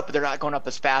going up, but they're not going up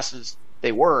as fast as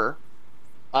they were.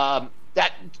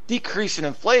 That decrease in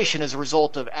inflation is a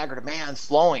result of aggregate demand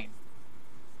slowing.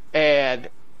 And,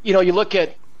 you look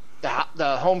at the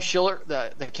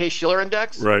the Case-Shiller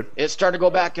index. Right. It's starting to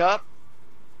go back up.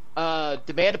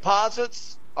 Demand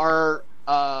deposits are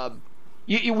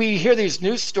we hear these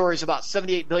news stories about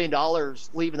 $78 billion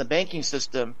leaving the banking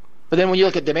system, but then when you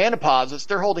look at demand deposits,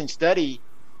 they're holding steady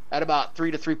at about 3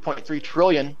 to 3.3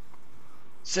 trillion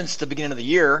since the beginning of the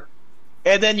year.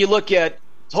 And then you look at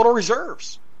total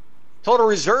reserves. Total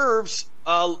reserves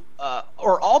or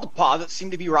all deposits seem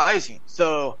to be rising.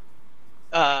 So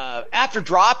after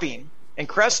dropping and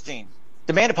cresting,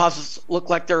 demand deposits look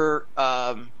like they're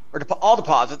all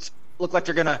deposits look like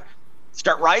they're going to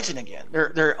start rising again.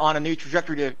 They're on a new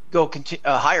trajectory to go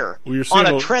higher on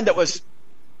a trend that was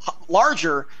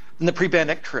larger than the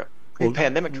pre-pandemic trend.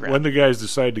 When the guys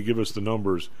decide to give us the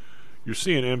numbers, you're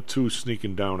seeing M2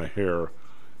 sneaking down a hair,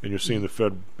 and you're seeing the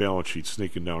Fed balance sheet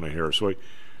sneaking down a hair. So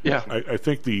I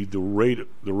think the rate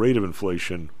of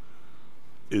inflation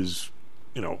is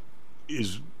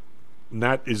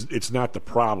not the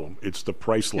problem. It's the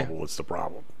price level that's the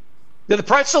problem. The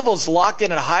price level is locked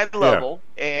in at a high level,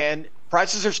 and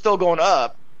prices are still going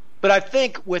up. But I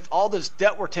think with all this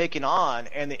debt we're taking on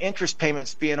and the interest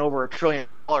payments being over $1 trillion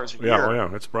a year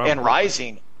that's a problem. and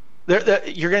rising,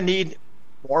 you're going to need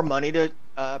more money to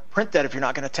print that if you're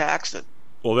not going to tax it.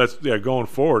 Well, that's going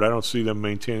forward, I don't see them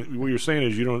maintaining. What you're saying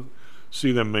is you don't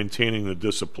see them maintaining the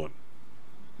discipline.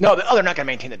 No, they're not going to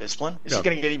maintain the discipline. It's just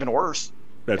going to get even worse,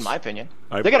 in my opinion.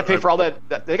 They got to pay for all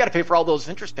that. They got to pay for all those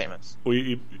interest payments.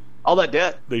 Well, all that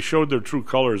debt. They showed their true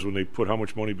colors when they put how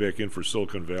much money back in for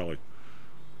Silicon Valley.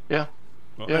 Yeah.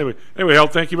 Anyway, Hal,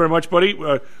 thank you very much, buddy.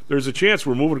 There's a chance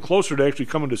we're moving closer to actually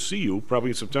coming to see you,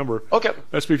 probably in September. Okay.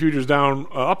 SP Futures down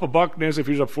up $1. NASDAQ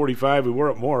Futures up 45. We were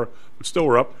up more, but still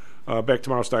we're up. Back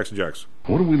tomorrow, Stocks and Jocks.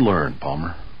 What did we learn,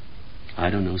 Palmer? I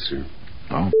don't know, sir.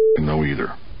 I don't know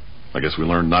either. I guess we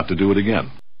learned not to do it again.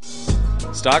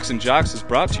 Stocks and Jocks is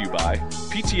brought to you by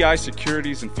PTI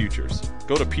Securities and Futures.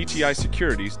 Go to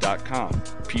PTIsecurities.com.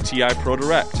 PTI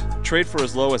ProDirect. Trade for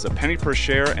as low as a penny per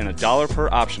share and $1 per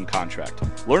option contract.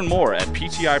 Learn more at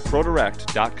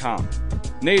PTIProDirect.com.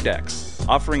 Nadex,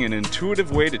 offering an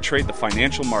intuitive way to trade the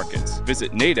financial markets.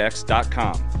 Visit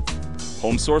Nadex.com.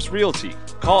 HomeSource Realty.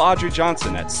 Call Audrey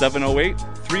Johnson at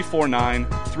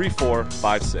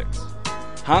 708-349-3456.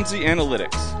 Hamzy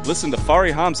Analytics. Listen to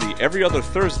Fari Hamzy every other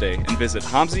Thursday and visit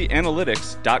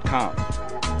HamzyAnalytics.com.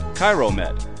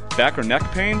 ChiroMed. Back or neck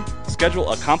pain?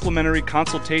 Schedule a complimentary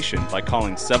consultation by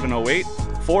calling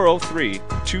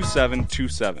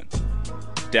 708-403-2727.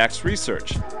 DAX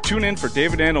Research. Tune in for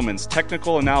David Andelman's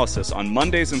technical analysis on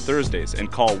Mondays and Thursdays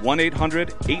and call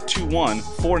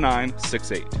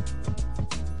 1-800-821-4968.